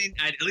 Okay.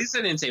 At least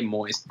I didn't say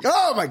moist.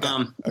 Oh my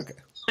God. Okay.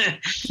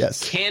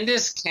 Yes.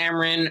 Candace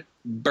Cameron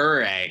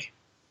Bure.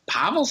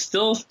 Pavel's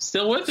still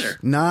with her.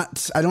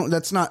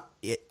 That's not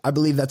it. I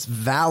believe that's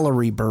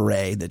Valerie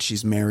Bure that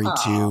she's married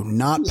to,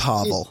 not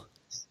Pavel.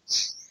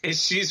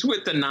 She's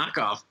with the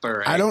knockoff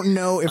Bure. I don't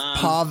know if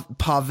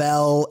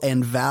Pavel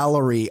and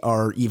Valerie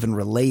are even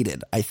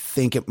related. I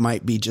think it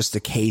might be just a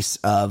case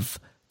of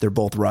they're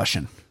both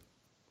Russian.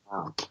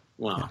 Oh,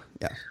 well.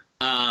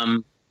 Yeah.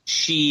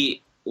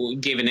 She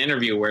gave an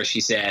interview where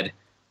she said,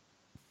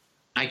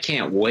 I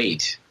can't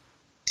wait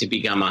to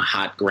become a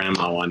hot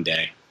grandma one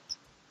day.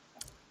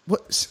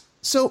 What?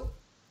 So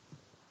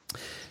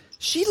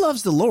she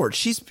loves the Lord.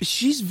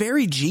 She's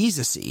very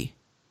Jesus-y.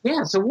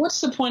 Yeah. So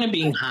what's the point of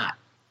being hot?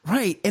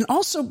 Right. And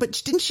also,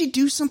 but didn't she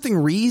do something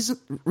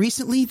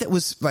recently that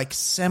was like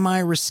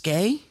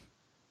semi-risque?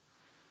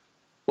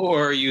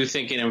 Or are you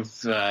thinking of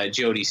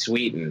Jodie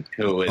Sweetin,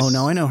 who was... Oh,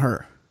 no, I know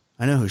her.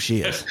 I know who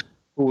she is.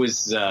 Who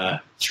was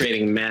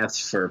trading meth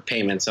for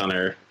payments on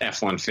her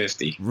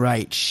F-150.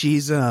 Right.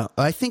 She's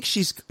I think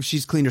she's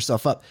cleaned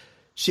herself up.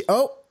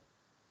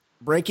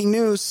 Breaking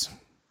news.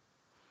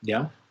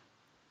 Yeah.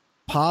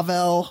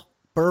 Pavel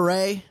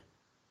Bure,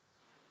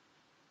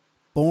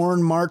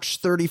 born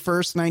March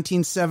 31st,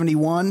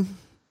 1971,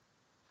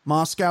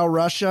 Moscow,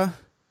 Russia,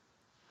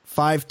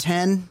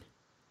 5'10".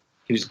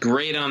 He was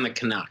great on the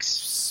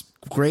Canucks.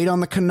 Great on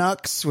the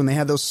Canucks when they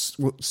had those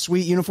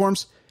sweet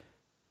uniforms.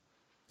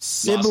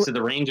 Lost to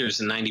the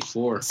Rangers in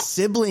 '94.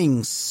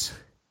 Siblings.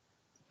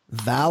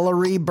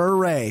 Valerie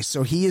Bure.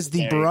 So he is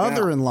the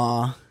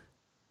brother-in-law.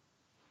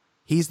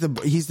 He's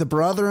the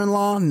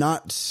brother-in-law,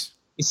 not...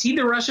 Is he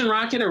the Russian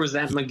Rocket or was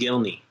that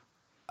McGillney?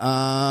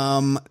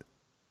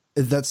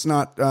 That's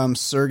not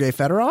Sergei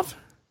Fedorov?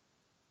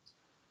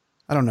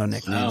 I don't know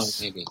nicknames.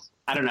 Oh, maybe.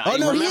 I don't know. Oh,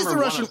 no, he's the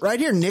Russian... Right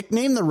here,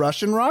 nicknamed the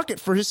Russian Rocket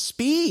for his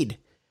speed.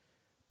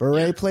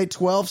 Bure played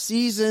 12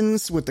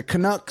 seasons with the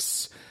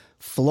Canucks,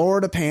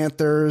 Florida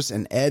Panthers,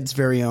 and Ed's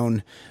very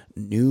own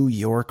New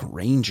York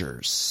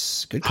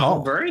Rangers. Good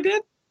call. Pavel Bure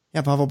did?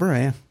 Yeah, Pavel Bure,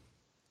 yeah.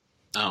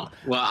 Oh,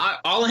 well,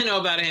 all I know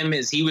about him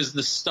is he was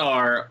the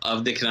star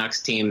of the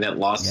Canucks team that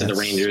lost to the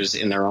Rangers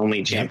in their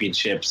only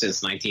championship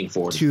since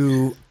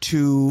 1940.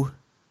 To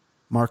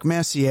Mark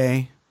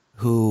Messier,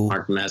 who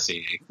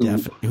definitely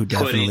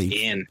put it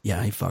in.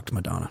 Yeah, he fucked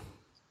Madonna.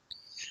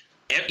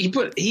 It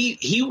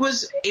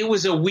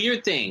was a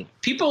weird thing.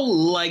 People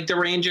like the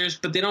Rangers,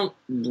 but they don't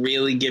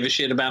really give a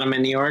shit about them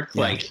in New York.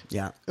 Well,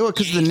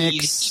 because the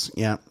Knicks.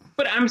 Yeah,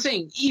 but I'm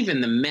saying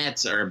even the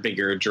Mets are a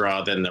bigger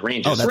draw than the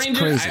Rangers. Oh, that's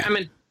Rangers, crazy. I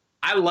mean,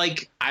 I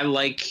like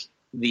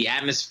the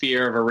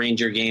atmosphere of a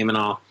Ranger game and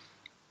all,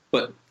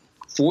 but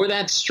for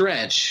that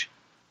stretch,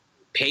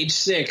 Page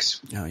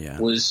 6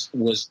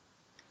 was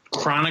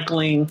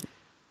chronicling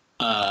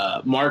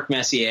Mark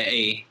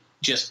Messier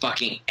just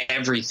fucking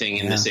everything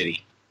in the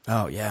city.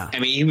 Oh, yeah. I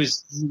mean, he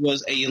was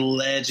a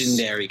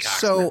legendary cocksman.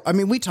 So, I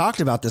mean, we talked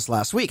about this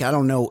last week. I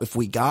don't know if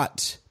we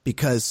got,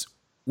 because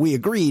we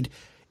agreed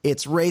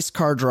it's race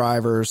car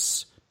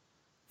drivers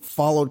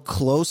followed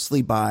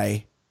closely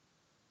by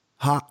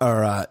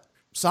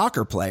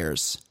soccer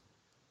players.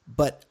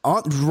 But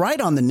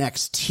right on the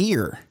next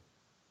tier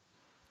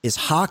is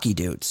hockey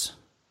dudes.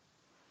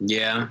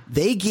 Yeah.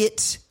 They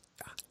get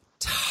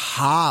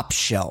top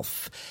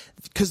shelf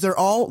because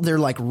they're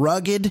like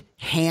rugged,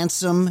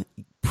 handsome,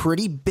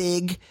 pretty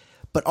big,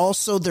 but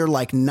also they're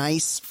like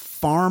nice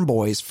farm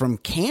boys from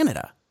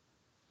Canada.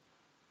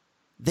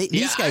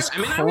 These guys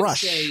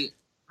crush.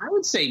 I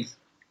would say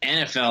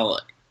NFL,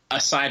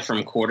 aside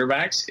from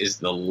quarterbacks, is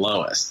the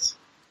lowest.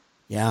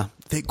 Yeah,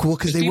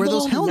 because they wear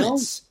those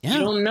helmets. You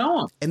don't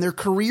know them, and their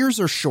careers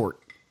are short.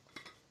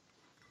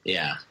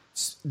 Yeah.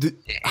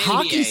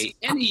 Hockey.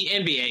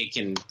 NBA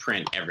can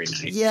print every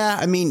night. Yeah,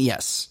 I mean,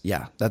 yes.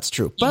 Yeah, that's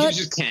true. You But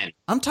just can.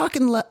 I'm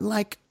talking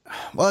like,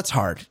 well, it's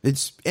hard.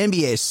 It's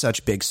NBA is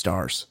such big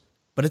stars,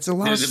 but it's a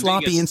lot They're of the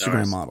sloppy biggest Instagram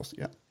stars. models.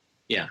 Yeah.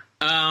 Yeah.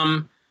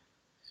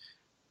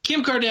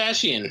 Kim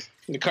Kardashian,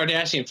 the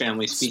Kardashian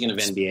family, speaking of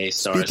NBA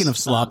stars. Speaking of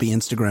sloppy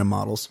Instagram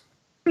models.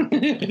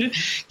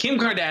 Kim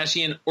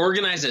Kardashian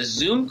organized a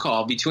Zoom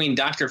call between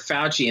Dr.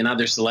 Fauci and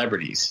other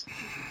celebrities.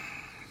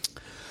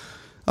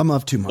 I'm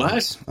of two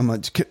minds.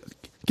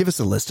 Give us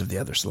a list of the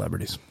other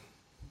celebrities.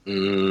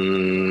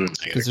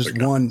 Because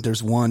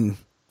there's one.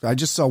 I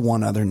just saw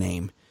one other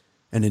name,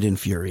 and it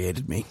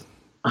infuriated me.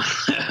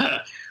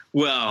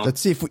 Well,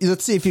 let's see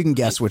if you can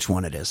guess which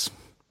one it is.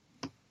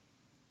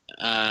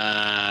 Well,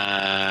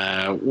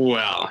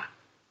 are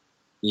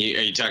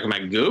you talking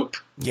about Goop?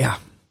 Yeah.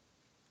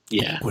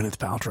 Yeah. Gwyneth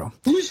Paltrow.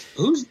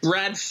 Who's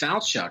Brad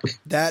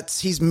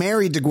Falchuk? He's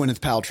married to Gwyneth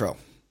Paltrow.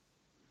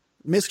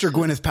 Mr.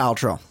 Gwyneth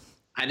Paltrow.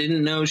 I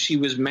didn't know she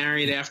was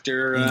married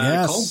after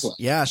yes. Coldplay.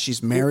 Yeah,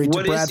 she's married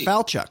to Brad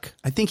Falchuk.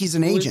 I think he's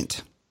an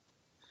agent.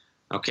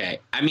 Okay.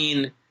 I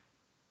mean,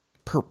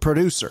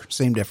 producer,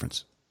 same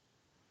difference.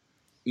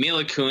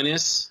 Mila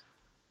Kunis.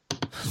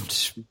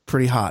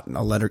 Pretty hot.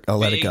 I'll let it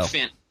go.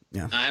 Fan.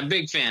 Yeah. I'm a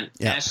big fan.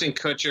 Yeah. Ashton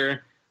Kutcher,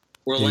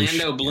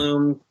 Orlando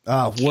Bloom.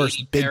 Oh, worst.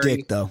 Katy Big Perry.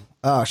 dick, though.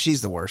 Oh,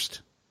 she's the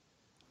worst.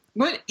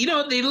 But,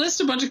 they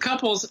list a bunch of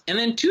couples and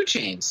then 2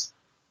 Chainz.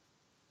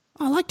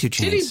 Oh, I like 2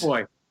 Chainz. Titty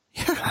Boy.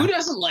 Yeah. Who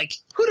doesn't like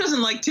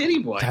Titty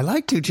Boy? I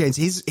like 2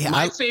 Chainz.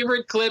 My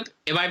favorite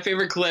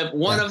clip,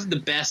 one of the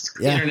best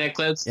internet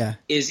clips,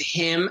 is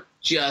him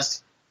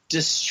just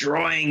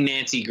destroying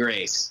Nancy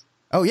Grace.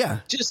 Oh, yeah.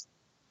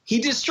 He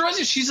destroys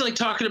it. She's like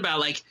talking about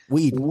like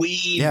weed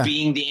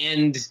being the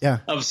end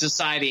of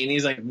society. And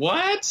he's like,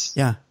 what?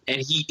 Yeah. And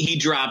he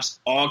drops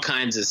all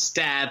kinds of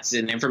stats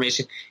and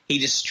information. He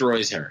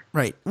destroys her.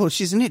 Right. Well,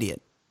 she's an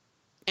idiot.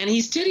 And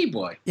he's Titty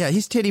Boy. Yeah,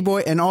 he's Titty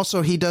Boy. And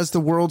also he does the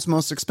world's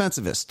most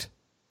expensivest.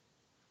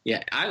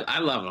 Yeah, I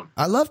love him.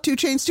 I love 2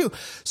 Chainz too.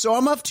 So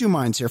I'm of two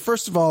minds here.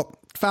 First of all,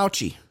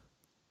 Fauci.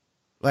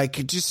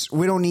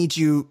 We don't need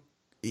you.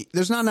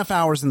 There's not enough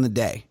hours in the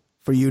day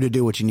for you to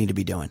do what you need to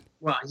be doing.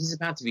 Well, he's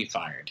about to be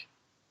fired.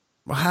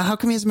 Well, how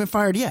come he hasn't been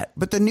fired yet?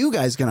 But the new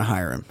guy's going to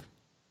hire him.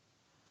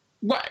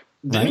 What?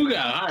 The new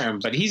guy will hire him,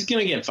 but he's going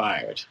to get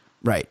fired.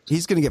 Right.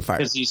 He's going to get fired.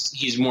 Because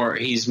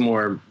he's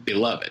more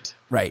beloved.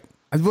 Right.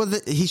 Well,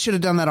 he should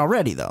have done that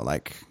already, though.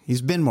 Like,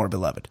 he's been more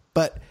beloved.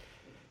 But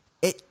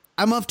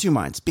I'm of two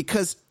minds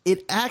because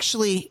it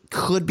actually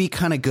could be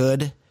kind of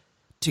good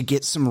to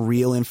get some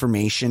real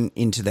information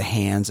into the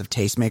hands of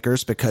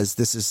tastemakers, because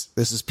this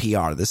is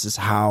PR. This is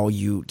how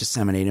you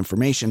disseminate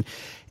information.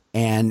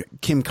 And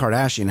Kim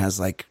Kardashian has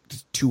like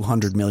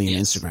 200 million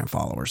Instagram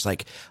followers.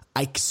 Like,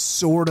 I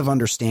sort of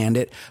understand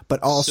it,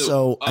 but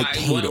also I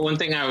hate it. One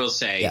thing I will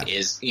say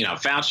is,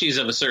 Fauci's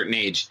of a certain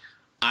age.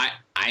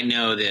 I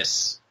know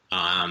this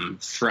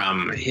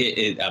from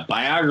a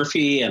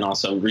biography and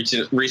also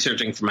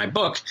researching for my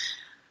book.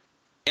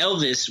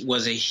 Elvis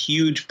was a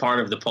huge part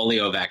of the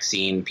polio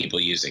vaccine, people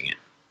using it.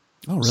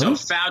 Oh, really?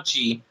 So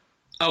Fauci,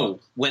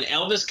 when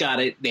Elvis got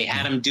it, they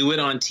had him do it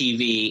on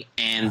TV,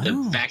 and the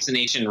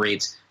vaccination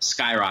rates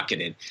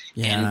skyrocketed.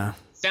 Yeah. And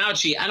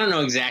Fauci, I don't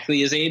know exactly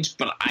his age,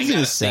 but He's in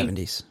his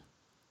 70s.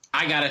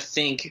 I got to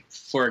think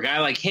for a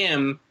guy like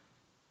him,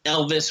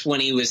 Elvis,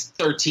 when he was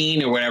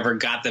 13 or whatever,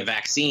 got the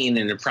vaccine,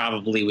 and it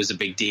probably was a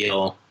big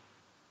deal.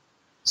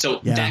 So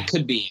that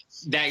could be.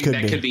 That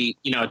could be,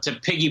 to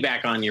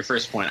piggyback on your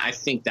first point. I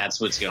think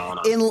that's what's going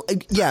on.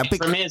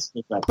 From his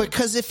perspective.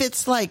 Because if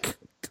it's like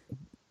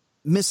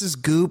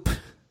Mrs. Goop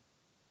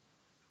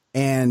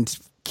and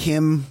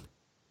Kim,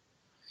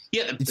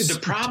 the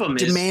problem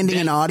is demanding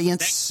an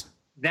audience.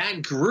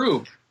 That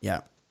group,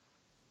 I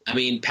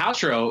mean,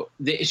 Paltrow,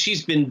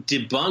 she's been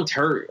debunked.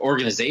 Her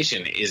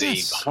organization is a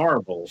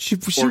horrible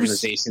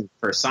organization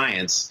for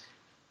science,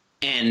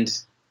 and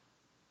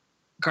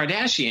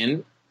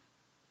Kardashian.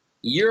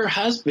 Your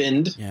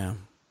husband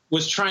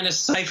was trying to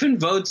siphon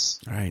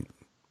votes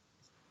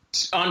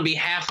on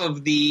behalf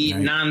of the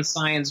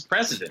non-science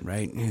president.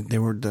 Right. They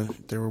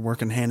were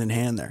working hand in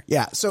hand there.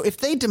 Yeah. So if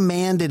they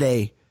demanded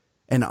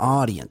an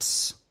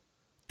audience,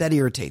 that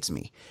irritates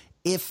me.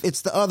 If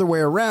it's the other way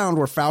around,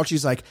 where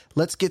Fauci's like,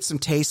 let's get some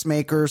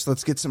tastemakers,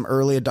 let's get some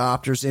early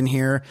adopters in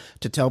here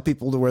to tell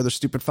people to wear their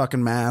stupid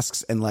fucking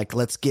masks, and like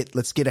let's get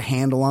a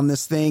handle on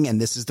this thing,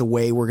 and this is the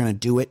way we're gonna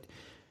do it.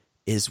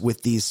 Is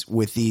with these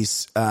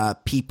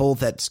people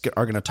that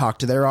are going to talk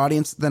to their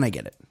audience, then I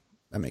get it.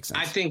 That makes sense.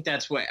 I think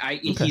that's what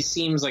he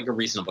seems like a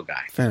reasonable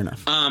guy. Fair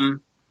enough.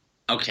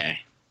 Okay.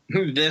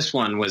 This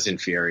one was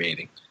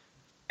infuriating.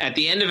 At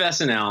the end of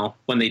SNL,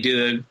 when they do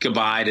the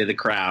goodbye to the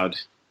crowd,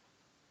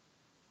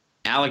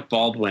 Alec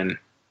Baldwin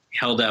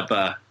held up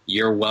a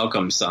 "You're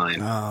welcome" sign.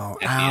 Oh,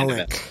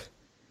 Alec.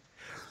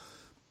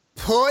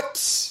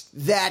 Put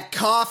that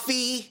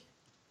coffee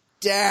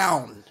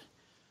down.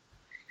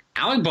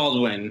 Alec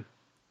Baldwin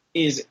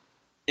is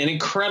An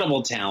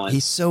incredible talent.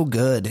 He's so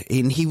good,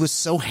 and he was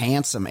so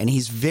handsome, and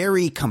he's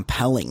very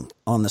compelling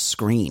on the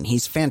screen.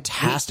 He's a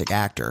fantastic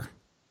actor.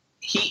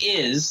 He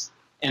is,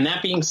 and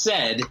that being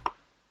said,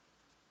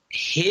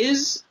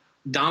 his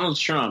Donald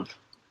Trump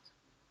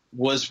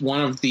was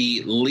one of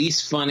the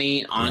least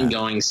funny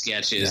ongoing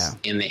sketches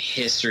in the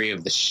history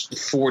of the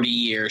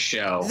 40-year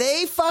show.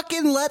 They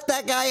fucking let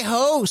that guy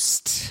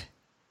host.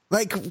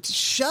 Like,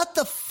 shut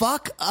the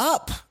fuck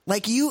up.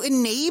 Like, you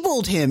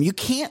enabled him. You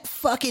can't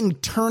fucking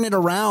turn it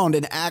around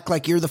and act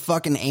like you're the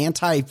fucking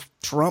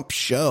anti-Trump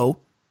show.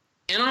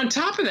 And on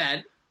top of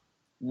that,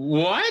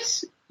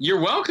 what?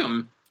 You're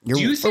welcome.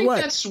 Do you think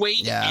that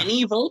swayed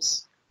any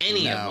votes?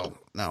 Any of them?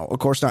 No, of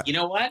course not. You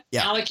know what,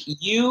 Alec?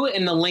 You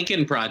and the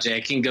Lincoln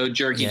Project can go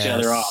jerk each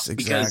other off.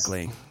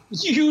 Exactly.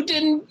 You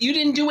didn't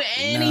do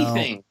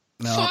anything.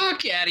 No.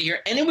 Fuck out of here.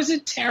 And it was a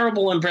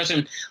terrible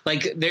impression.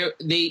 Like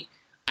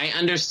I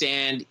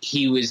understand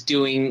he was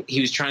trying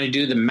to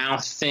do the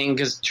mouth thing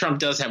because Trump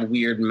does have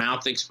weird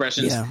mouth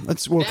expressions. Yeah,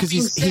 because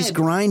he's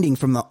grinding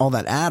from all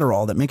that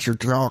Adderall that makes your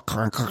jaw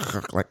kind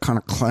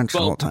of clench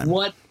all the time.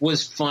 What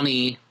was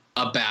funny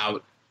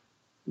about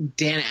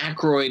Dan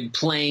Aykroyd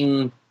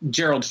playing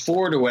Gerald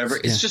Ford or whatever?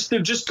 It's just they're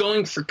just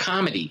going for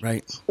comedy,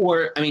 right?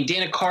 Or I mean,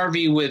 Dana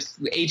Carvey with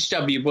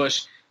H.W.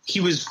 Bush, he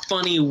was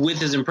funny with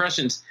his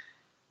impressions.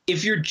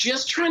 If you're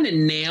just trying to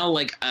nail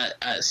like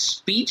a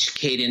speech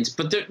cadence,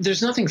 but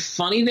there's nothing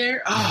funny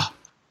there,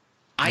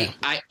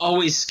 I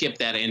always skip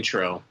that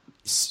intro.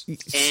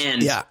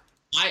 And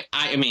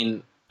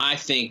I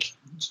think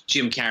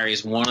Jim Carrey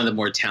is one of the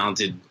more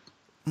talented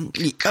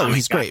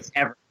he's great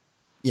ever.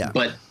 Yeah,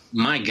 but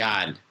my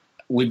God,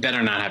 we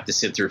better not have to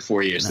sit through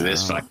 4 years of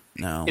this fuck.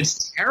 No,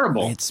 it's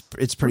terrible. It's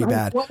pretty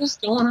bad. What is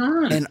going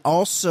on? And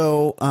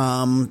also,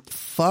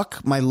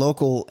 fuck my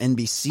local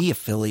NBC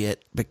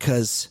affiliate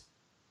because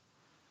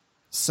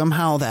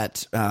somehow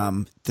that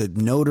the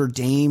Notre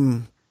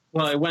Dame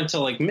it went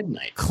till like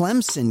midnight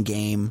Clemson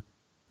game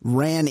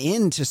ran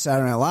into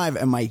Saturday Night Live,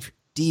 and my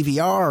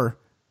DVR.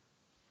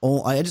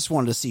 I just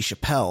wanted to see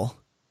Chappelle,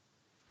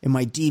 and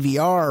my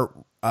DVR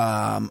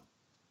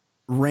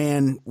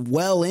ran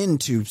well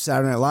into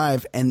Saturday Night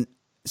Live, and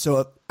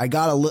so I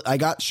got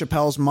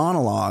Chappelle's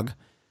monologue,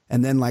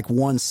 and then like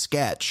one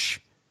sketch,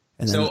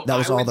 and then that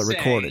was all that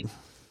recorded.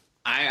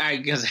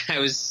 Because I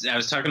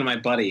was talking to my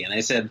buddy, and I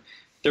said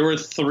there were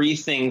 3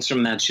 things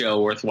from that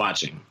show worth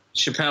watching: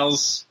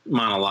 Chappelle's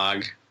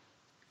monologue.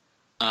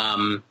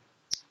 I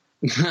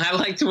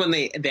liked when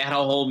they had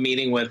a whole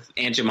meeting with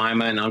Aunt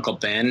Jemima and Uncle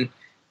Ben.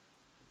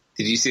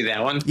 Did you see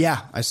that one?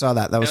 Yeah, I saw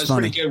that. That was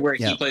funny. Pretty good. Where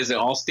he plays the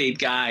Allstate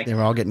guy. They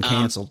were all getting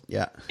canceled.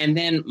 Yeah. And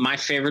then my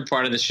favorite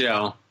part of the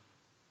show,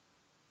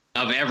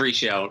 of every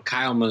show,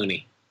 Kyle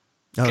Mooney.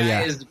 Oh,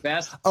 guy is the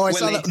best. Oh, I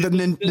saw the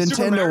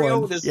Nintendo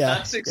one. With his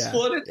nuts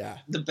exploded. Yeah.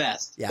 The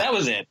best. Yeah. That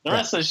was it. The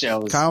rest of the show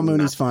was Kyle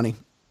Mooney's funny.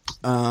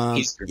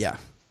 He's yeah,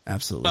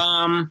 absolutely.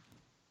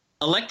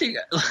 Elected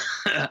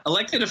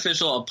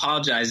official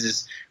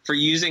apologizes for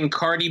using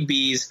Cardi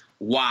B's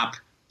WAP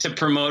to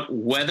promote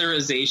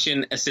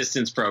weatherization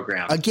assistance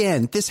program.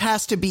 Again, this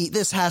has to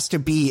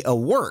be a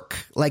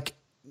work. Like,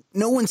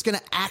 no one's going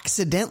to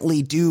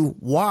accidentally do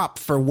WAP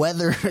for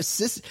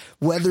weatherization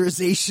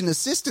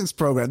assistance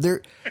program.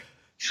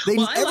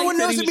 Everyone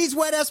knows it means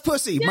wet ass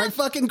pussy. Yeah, my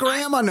fucking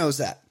grandma knows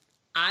that.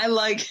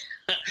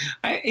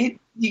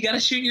 You got to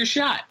shoot your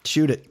shot.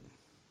 Shoot it.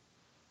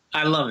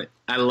 I love it.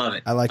 I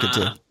like it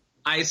too.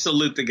 I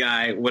salute the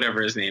guy,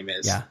 whatever his name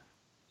is. Yeah.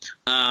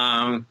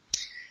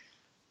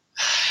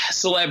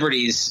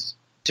 Celebrities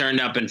turned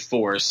up in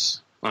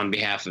force on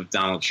behalf of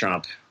Donald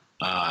Trump.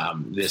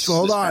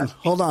 Hold on.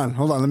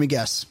 Let me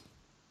guess.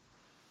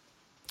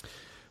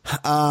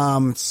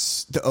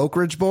 The Oak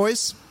Ridge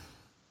Boys.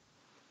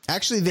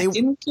 Actually, they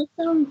didn't get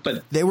them,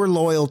 but they were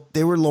loyal.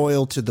 They were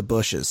loyal to the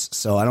Bushes,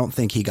 so I don't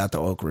think he got the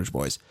Oak Ridge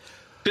Boys.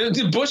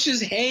 The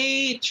Bushes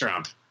hate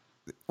Trump.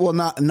 Well,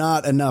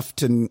 not enough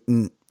to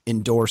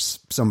endorse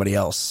somebody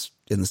else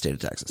in the state of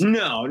Texas.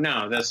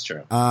 No, that's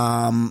true.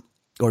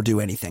 Or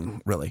do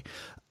anything really.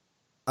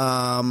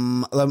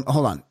 Hold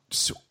on.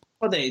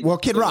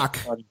 Kid Rock.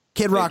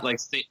 Kid Rock, like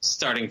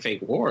starting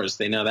fake wars.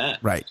 They know that,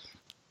 right?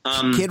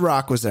 Kid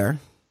Rock was there.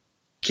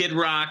 Kid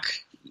Rock.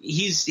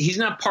 He's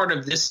not part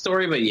of this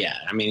story, but yeah,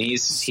 I mean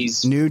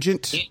he's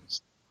Nugent.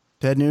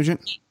 Ted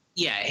Nugent.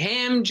 Yeah,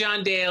 him,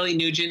 John Daly,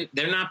 Nugent.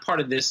 They're not part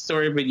of this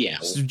story, but yeah,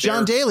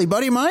 John Daly,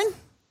 buddy of mine.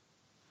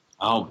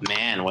 Oh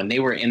man, when they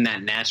were in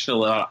that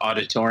Nashville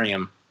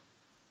auditorium,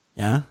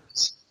 yeah,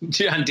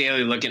 John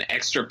Daly looking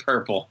extra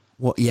purple.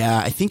 Well, yeah,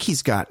 I think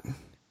he's got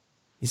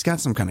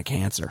some kind of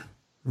cancer.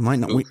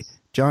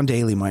 John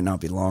Daly might not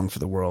be long for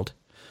the world.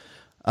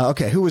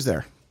 Okay, who was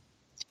there?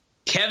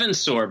 Kevin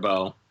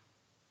Sorbo,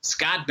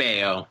 Scott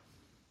Baio,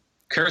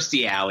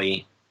 Kirstie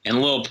Alley,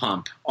 and Lil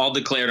Pump all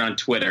declared on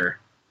Twitter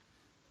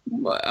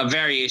a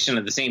variation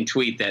of the same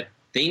tweet that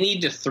they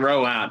need to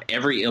throw out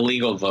every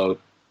illegal vote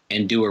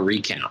and do a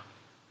recount.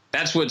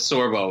 That's what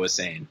Sorbo was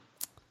saying.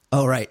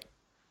 Oh, right.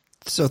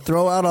 So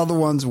throw out all the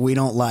ones we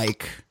don't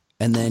like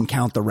and then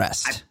count the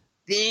rest.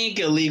 think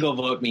a legal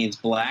vote means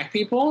black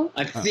people.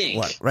 I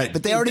think. Right,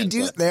 but they already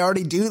do. They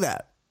already do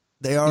that.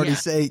 They already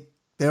say.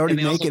 They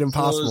already make it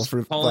impossible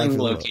for polling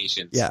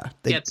locations. Yeah,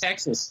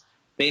 Texas.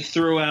 They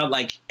threw out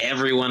like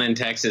everyone in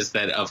Texas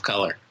that of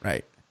color.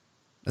 Right.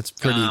 That's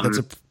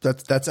pretty.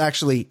 That's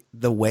actually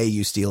the way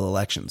you steal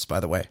elections. By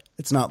the way,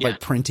 it's not like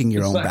printing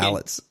your own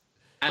ballots.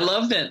 I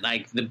love that.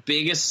 Like the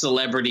biggest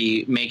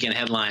celebrity making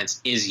headlines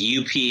is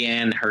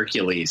UPN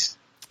Hercules.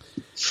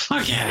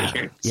 Fuck out of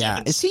here.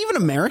 Yeah, is he even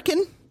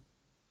American?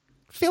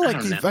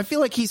 I feel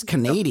like he's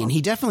Canadian.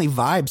 He definitely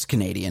vibes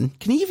Canadian.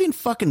 Can he even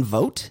fucking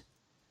vote?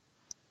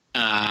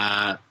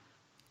 I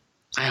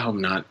hope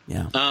not.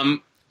 Yeah.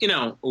 You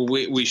know,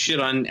 we shit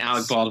on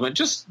Alec Baldwin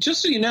just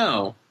so you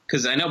know,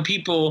 because I know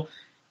people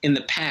in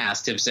the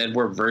past have said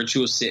we're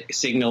virtue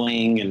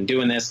signaling and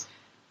doing this,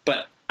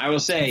 but I will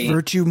say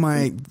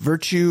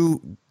virtue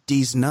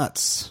these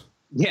nuts.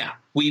 Yeah,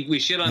 we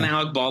shit on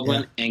Alec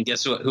Baldwin, and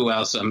guess what? Who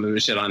else I'm going to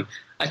shit on?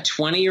 A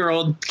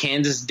 20-year-old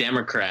Kansas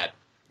Democrat.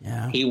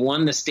 Yeah, he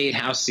won the state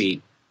house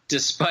seat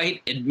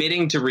despite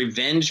admitting to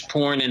revenge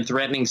porn and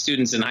threatening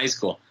students in high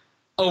school.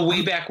 Oh,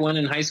 way back when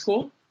in high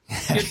school?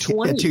 You're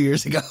 20. 2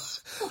 years ago.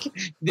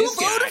 Who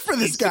voted for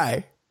this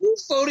guy?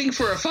 Who's voting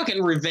for a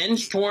fucking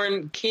revenge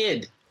porn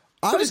kid?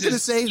 I was going to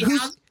say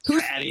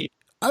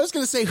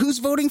who's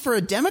voting for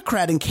a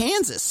Democrat in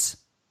Kansas?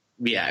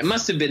 Yeah, it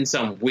must have been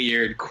some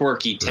weird,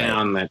 quirky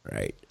town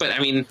Right. But I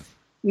mean,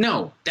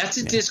 no, that's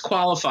a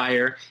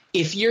disqualifier.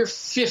 If you're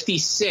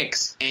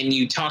 56 and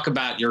you talk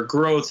about your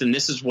growth and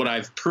this is what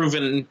I've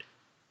proven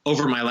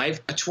over my life,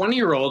 a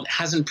 20-year-old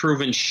hasn't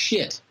proven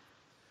shit.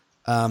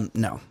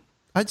 No.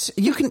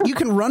 You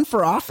can run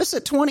for office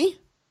at 20?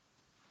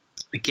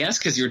 I guess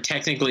because you're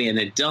technically an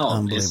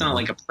adult. It's not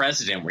like a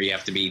president where you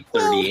have to be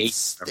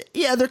 38.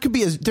 Yeah, there could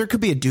be a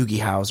Doogie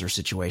Howser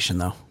situation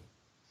though.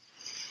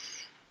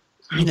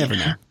 You never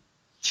know.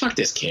 Fuck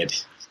this kid.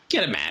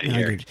 Get him out of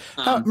here.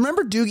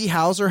 Remember Doogie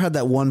Howser had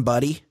that one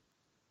buddy,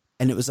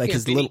 and it was like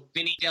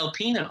Vinny Del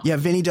Pino. Yeah,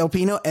 Vinny Del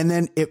Pino, and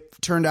then it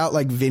turned out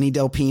like Vinny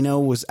Del Pino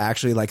was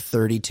actually like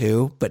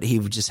 32, but he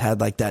just had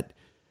like that.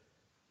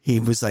 He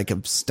was like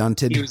a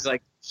stunted. He was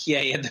like,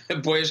 he had the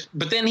boys,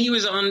 but then he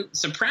was on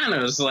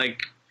Sopranos,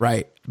 like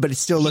right, but it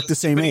still looked the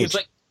same age.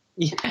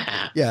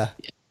 Yeah.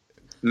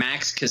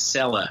 Max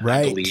Casella,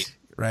 right, I believe.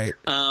 Right.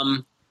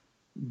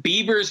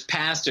 Bieber's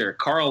pastor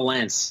Carl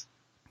Lentz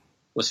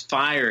was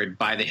fired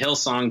by the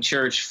Hillsong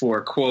Church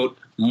for quote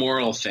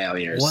moral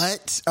failures.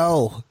 What?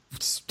 Oh,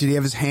 did he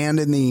have his hand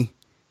in the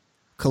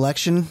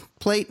collection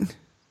plate?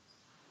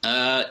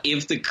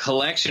 If the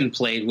collection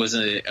plate was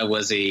a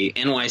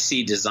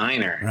NYC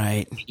designer,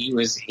 right? He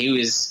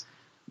was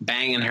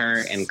banging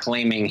her and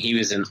claiming he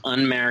was an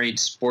unmarried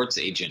sports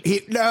agent.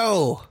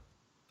 No.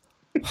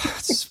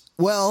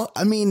 Well,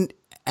 I mean,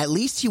 at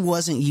least he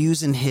wasn't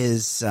using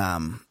his.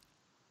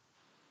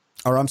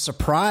 Or I'm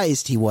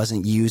surprised he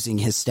wasn't using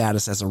his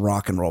status as a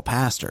rock and roll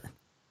pastor,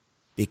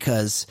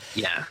 because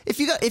if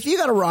you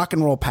got a rock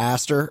and roll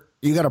pastor,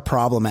 you got a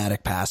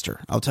problematic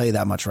pastor. I'll tell you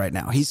that much right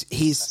now.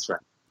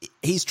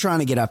 He's trying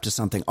to get up to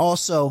something.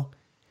 Also,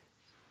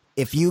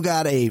 if you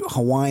got a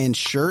Hawaiian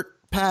shirt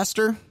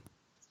pastor,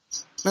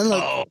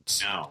 nope.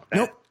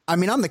 I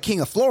mean, I'm the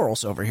king of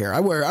florals over here. I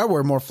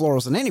wear more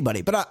florals than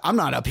anybody, but I'm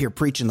not up here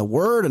preaching the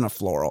word in a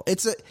floral.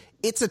 It's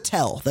a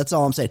tell. That's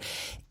all I'm saying.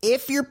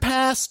 If your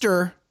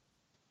pastor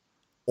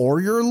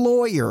or your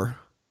lawyer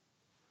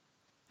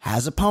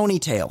has a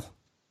ponytail,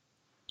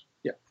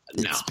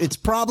 it's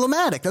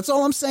problematic. That's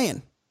all I'm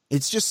saying.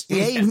 It's just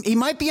he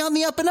might be on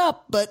the up and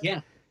up, but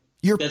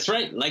that's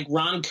right. Like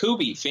Ron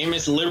Kuby,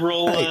 famous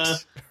liberal.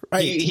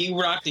 Right. He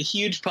rocked a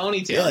huge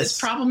ponytail. Yes. It's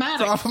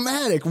problematic.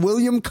 Problematic.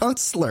 William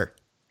Kunstler.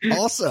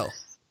 Also,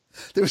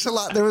 there was a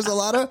lot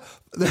of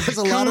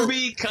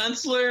Kuby,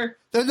 Kunstler.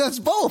 That's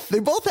both. They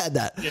both had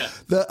that.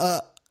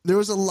 Yeah. There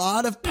was a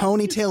lot of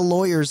ponytail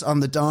lawyers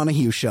on the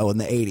Donahue show in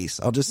the 80s.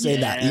 I'll just say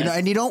that.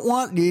 And you don't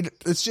want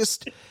it's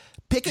just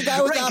pick a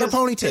guy without a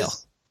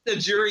ponytail. The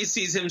jury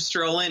sees him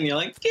stroll in, you're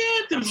like,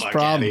 get the fuck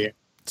out of here.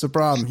 It's a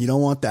problem. You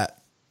don't want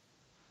that.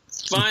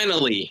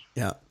 Finally.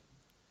 Yeah.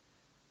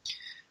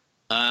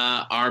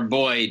 Our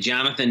boy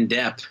Jonathan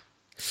Depp.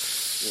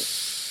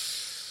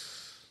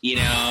 You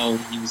know,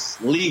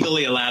 he's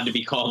legally allowed to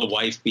be called a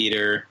wife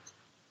beater.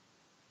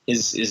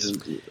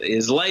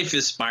 His life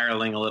is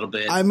spiraling a little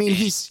bit. I mean,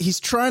 he's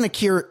trying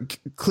to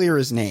clear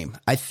his name.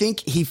 I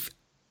think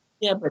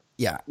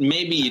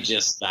maybe you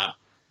just stop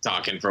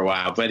talking for a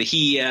while. But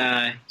he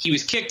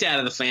was kicked out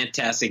of the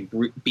Fantastic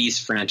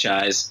Beasts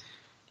franchise,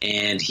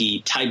 and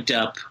he typed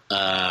up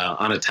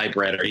on a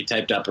typewriter. He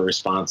typed up a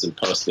response and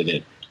posted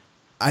it.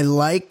 I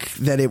like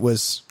that it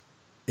was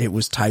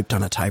typed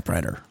on a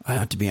typewriter. I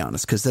have to be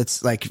honest, because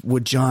that's like,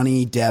 would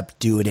Johnny Depp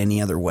do it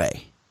any other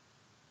way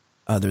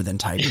other than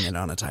typing it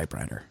on a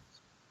typewriter?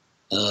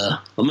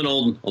 I'm an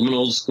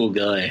old school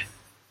guy.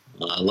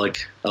 I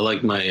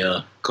like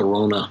my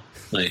Corona,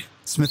 my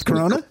Smith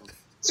Corona.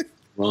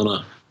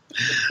 Corona.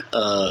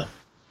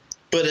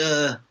 But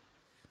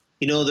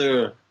you know,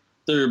 there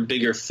are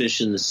bigger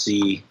fish in the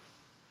sea.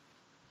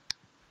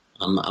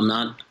 I'm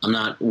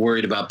not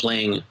worried about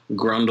playing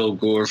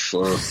Grundlegorf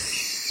or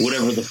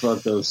whatever the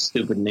fuck those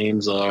stupid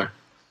names are.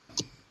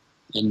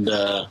 And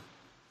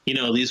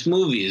these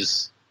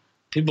movies,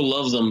 people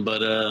love them,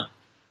 but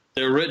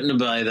they're written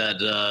by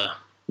that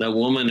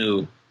woman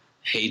who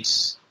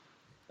hates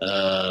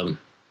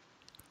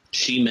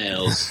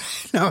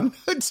she-males. No,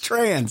 it's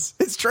trans.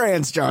 It's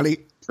trans, Johnny.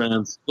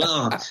 Trans.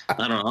 Well,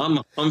 I don't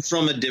know. I'm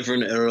from a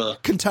different era.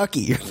 Kentucky.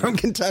 You're from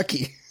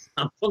Kentucky.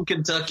 I'm from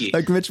Kentucky.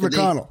 Like Mitch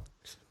McConnell.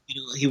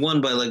 He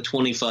won by like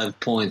 25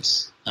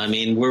 points. I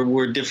mean,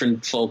 we're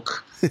different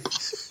folk.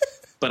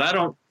 But I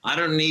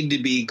don't need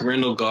to be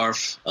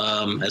Grindelgarf.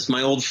 As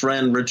my old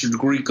friend Richard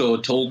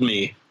Grieco told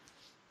me,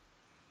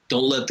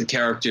 don't let the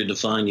character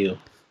define you.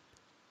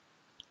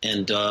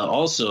 And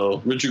also,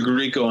 Richard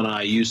Grieco and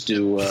I used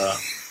to,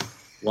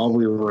 while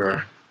we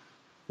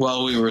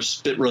were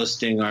spit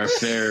roasting our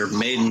fair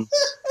maidens,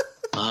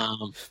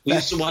 we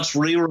used to watch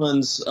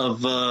reruns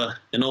of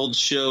an old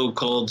show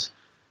called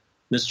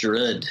Mr.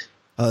 Ed.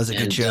 Oh, that was a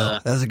good show.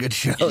 That was a good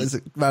show. It's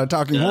about a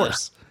talking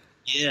horse.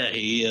 Yeah,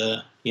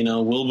 he,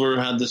 Wilbur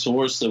had this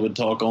horse that would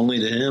talk only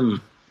to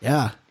him.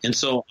 Yeah. And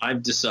so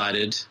I've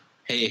decided,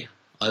 hey,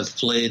 I've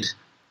played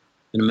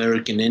an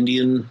American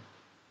Indian.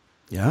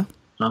 Yeah.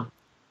 Huh?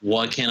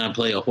 Why can't I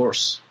play a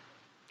horse?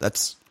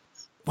 That's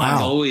wow.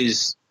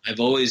 I've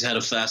always had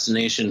a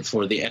fascination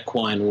for the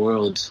equine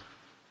world.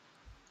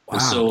 Wow.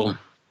 And so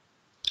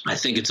I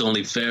think it's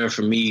only fair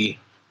for me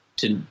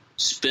to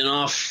spin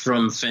off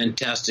from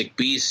Fantastic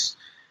Beasts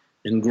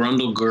and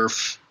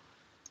Grundlegorf,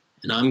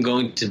 and I'm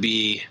going to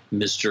be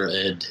Mr.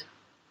 Ed.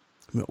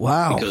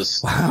 Wow.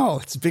 Wow,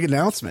 it's a big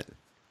announcement.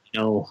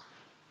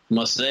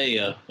 Must say,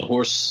 a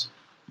horse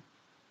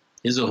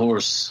is a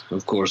horse,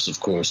 of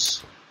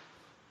course.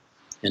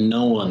 And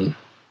no one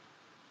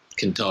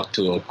can talk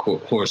to a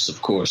horse,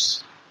 of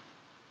course.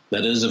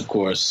 That is, of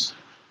course,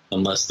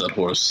 unless that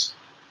horse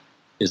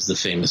is the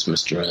famous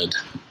Mr. Ed.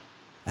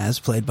 As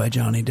played by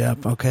Johnny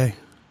Depp, okay.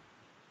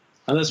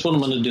 And that's what I'm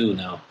going to do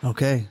now.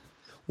 Okay.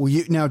 Well,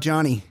 now,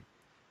 Johnny,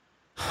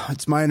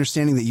 it's my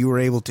understanding that you were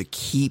able to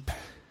keep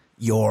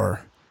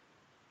your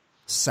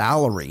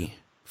salary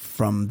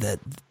from that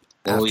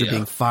after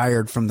being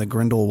fired from the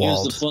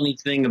Grindelwald. Here's the funny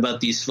thing about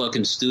these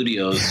fucking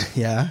studios.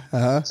 Yeah.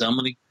 Uh-huh. So I'm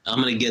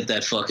gonna get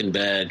that fucking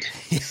bag.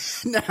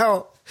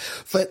 Now,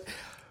 but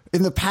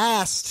in the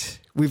past,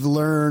 we've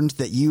learned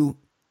that you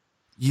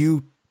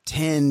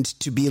tend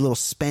to be a little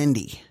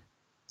spendy.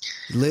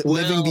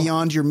 Living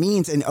beyond your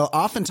means, and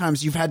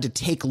oftentimes you've had to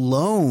take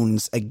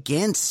loans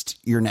against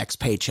your next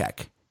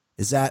paycheck.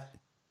 Is that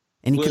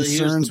any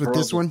concerns with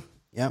this one?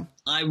 Yeah.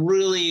 I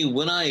really,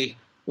 when I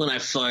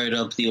fired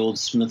up the old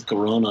Smith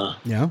Corona,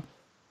 yeah,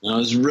 I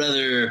was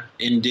rather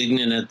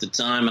indignant at the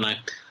time, and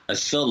I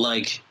felt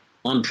like,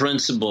 on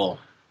principle,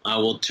 I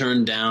will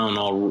turn down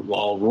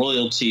all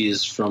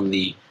royalties from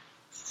the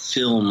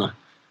film,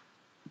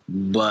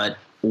 but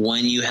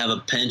when you have a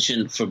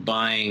penchant for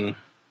buying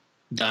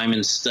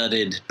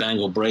diamond-studded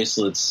bangle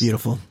bracelets,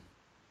 beautiful,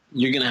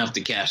 you're gonna have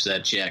to cash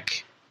that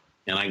check,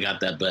 and I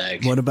got that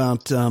bag. What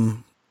about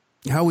how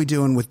are we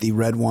doing with the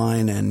red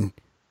wine and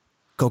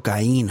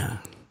cocaine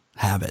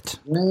habit?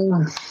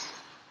 Well,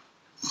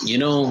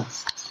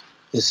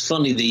 it's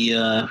funny.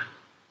 The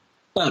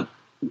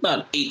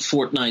about 8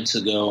 fortnights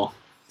ago,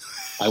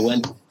 I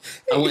went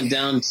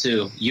down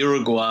to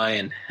Uruguay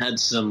and had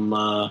some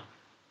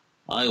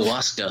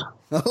ayahuasca.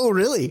 Oh,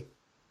 really?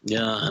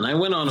 Yeah, and I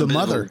went on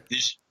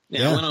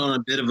I went on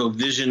a bit of a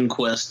vision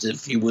quest,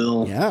 if you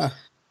will. Yeah.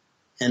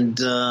 And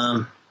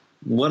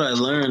what I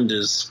learned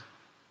is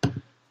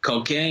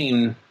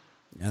cocaine,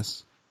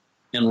 yes,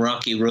 and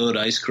Rocky Road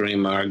ice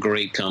cream are a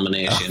great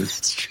combination.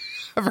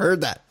 I've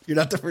heard that. You're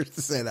not the first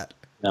to say that.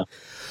 Yeah.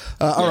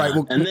 All right.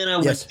 Well, and then I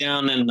went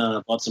down and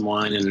bought some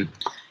wine, and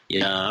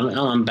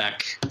I'm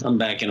back. I'm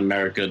back in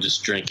America,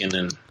 just drinking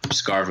and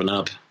scarving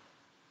up.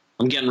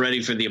 I'm getting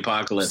ready for the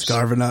apocalypse.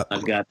 Scarving up.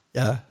 I'm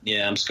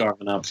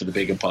scarving up for the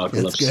big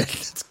apocalypse.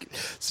 That's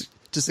good.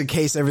 Just in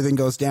case everything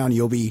goes down,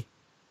 you'll be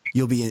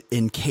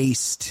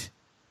encased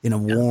in a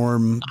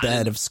warm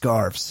bed of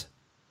scarves.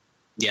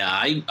 Yeah,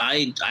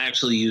 I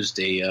actually used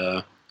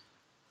a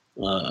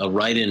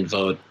write-in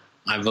vote.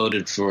 I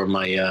voted for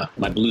my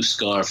blue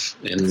scarf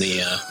in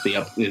the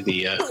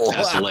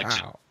past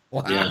election.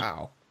 Wow.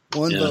 Yeah.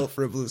 One vote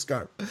for a blue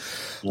scarf.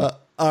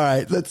 All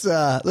right, let's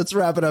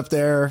wrap it up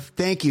there.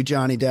 Thank you,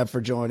 Johnny Depp,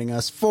 for joining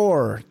us.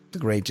 For the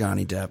great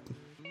Johnny Depp,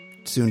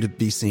 soon to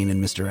be seen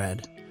in Mr.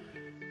 Ed.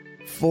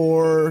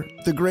 For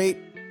the great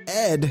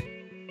Ed,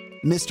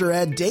 Mr.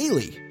 Ed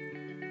Daly,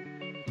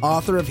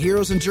 author of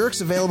Heroes and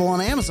Jerks, available on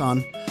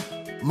Amazon.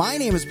 My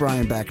name is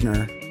Brian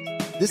Beckner.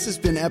 This has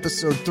been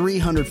episode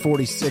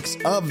 346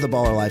 of the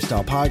Baller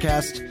Lifestyle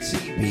Podcast.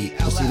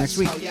 We'll see you next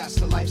week. Yes,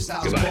 the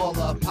Lifestyle's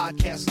Baller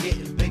Podcast,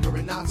 getting bigger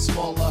and not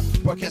smaller.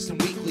 Broadcasting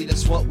weekly,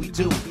 that's what we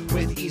do.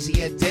 With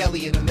Easy Ed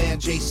Daily and the man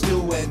Jay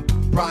Stu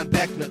and Brian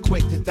Beckner,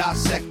 quick to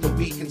dissect the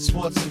week in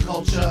sports and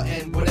culture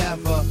and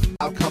whatever.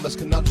 Outcomers,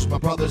 conundrums, my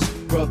brothers,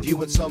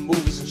 reviewing some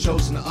movies and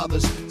shows and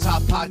others.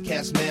 Top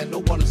podcast, man, no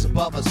one is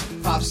above us.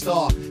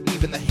 5-star, even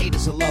even the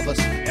haters will love us.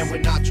 And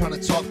we're not trying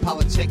to talk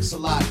politics a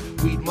lot.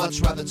 We'd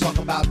much rather talk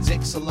about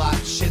dicks a lot.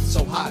 Shit's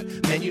so hot,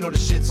 man, you know the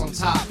shit's on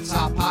top.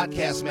 Top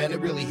podcast, man, it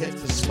really hit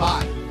the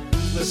spot.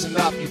 Listen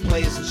up, you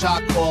players and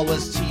shot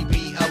callers.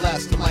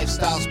 TBLS, the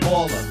lifestyle's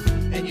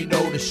baller. And you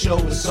know the show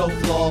is so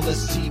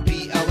flawless.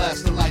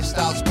 TBLS, the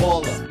lifestyle's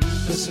baller.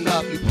 Listen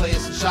up, you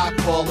players and shot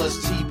callers.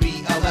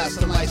 TBLS,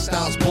 the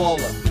lifestyle's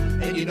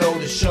baller. And you know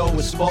the show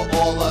is for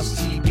all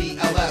us.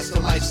 TBLS,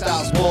 the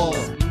lifestyle's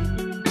baller.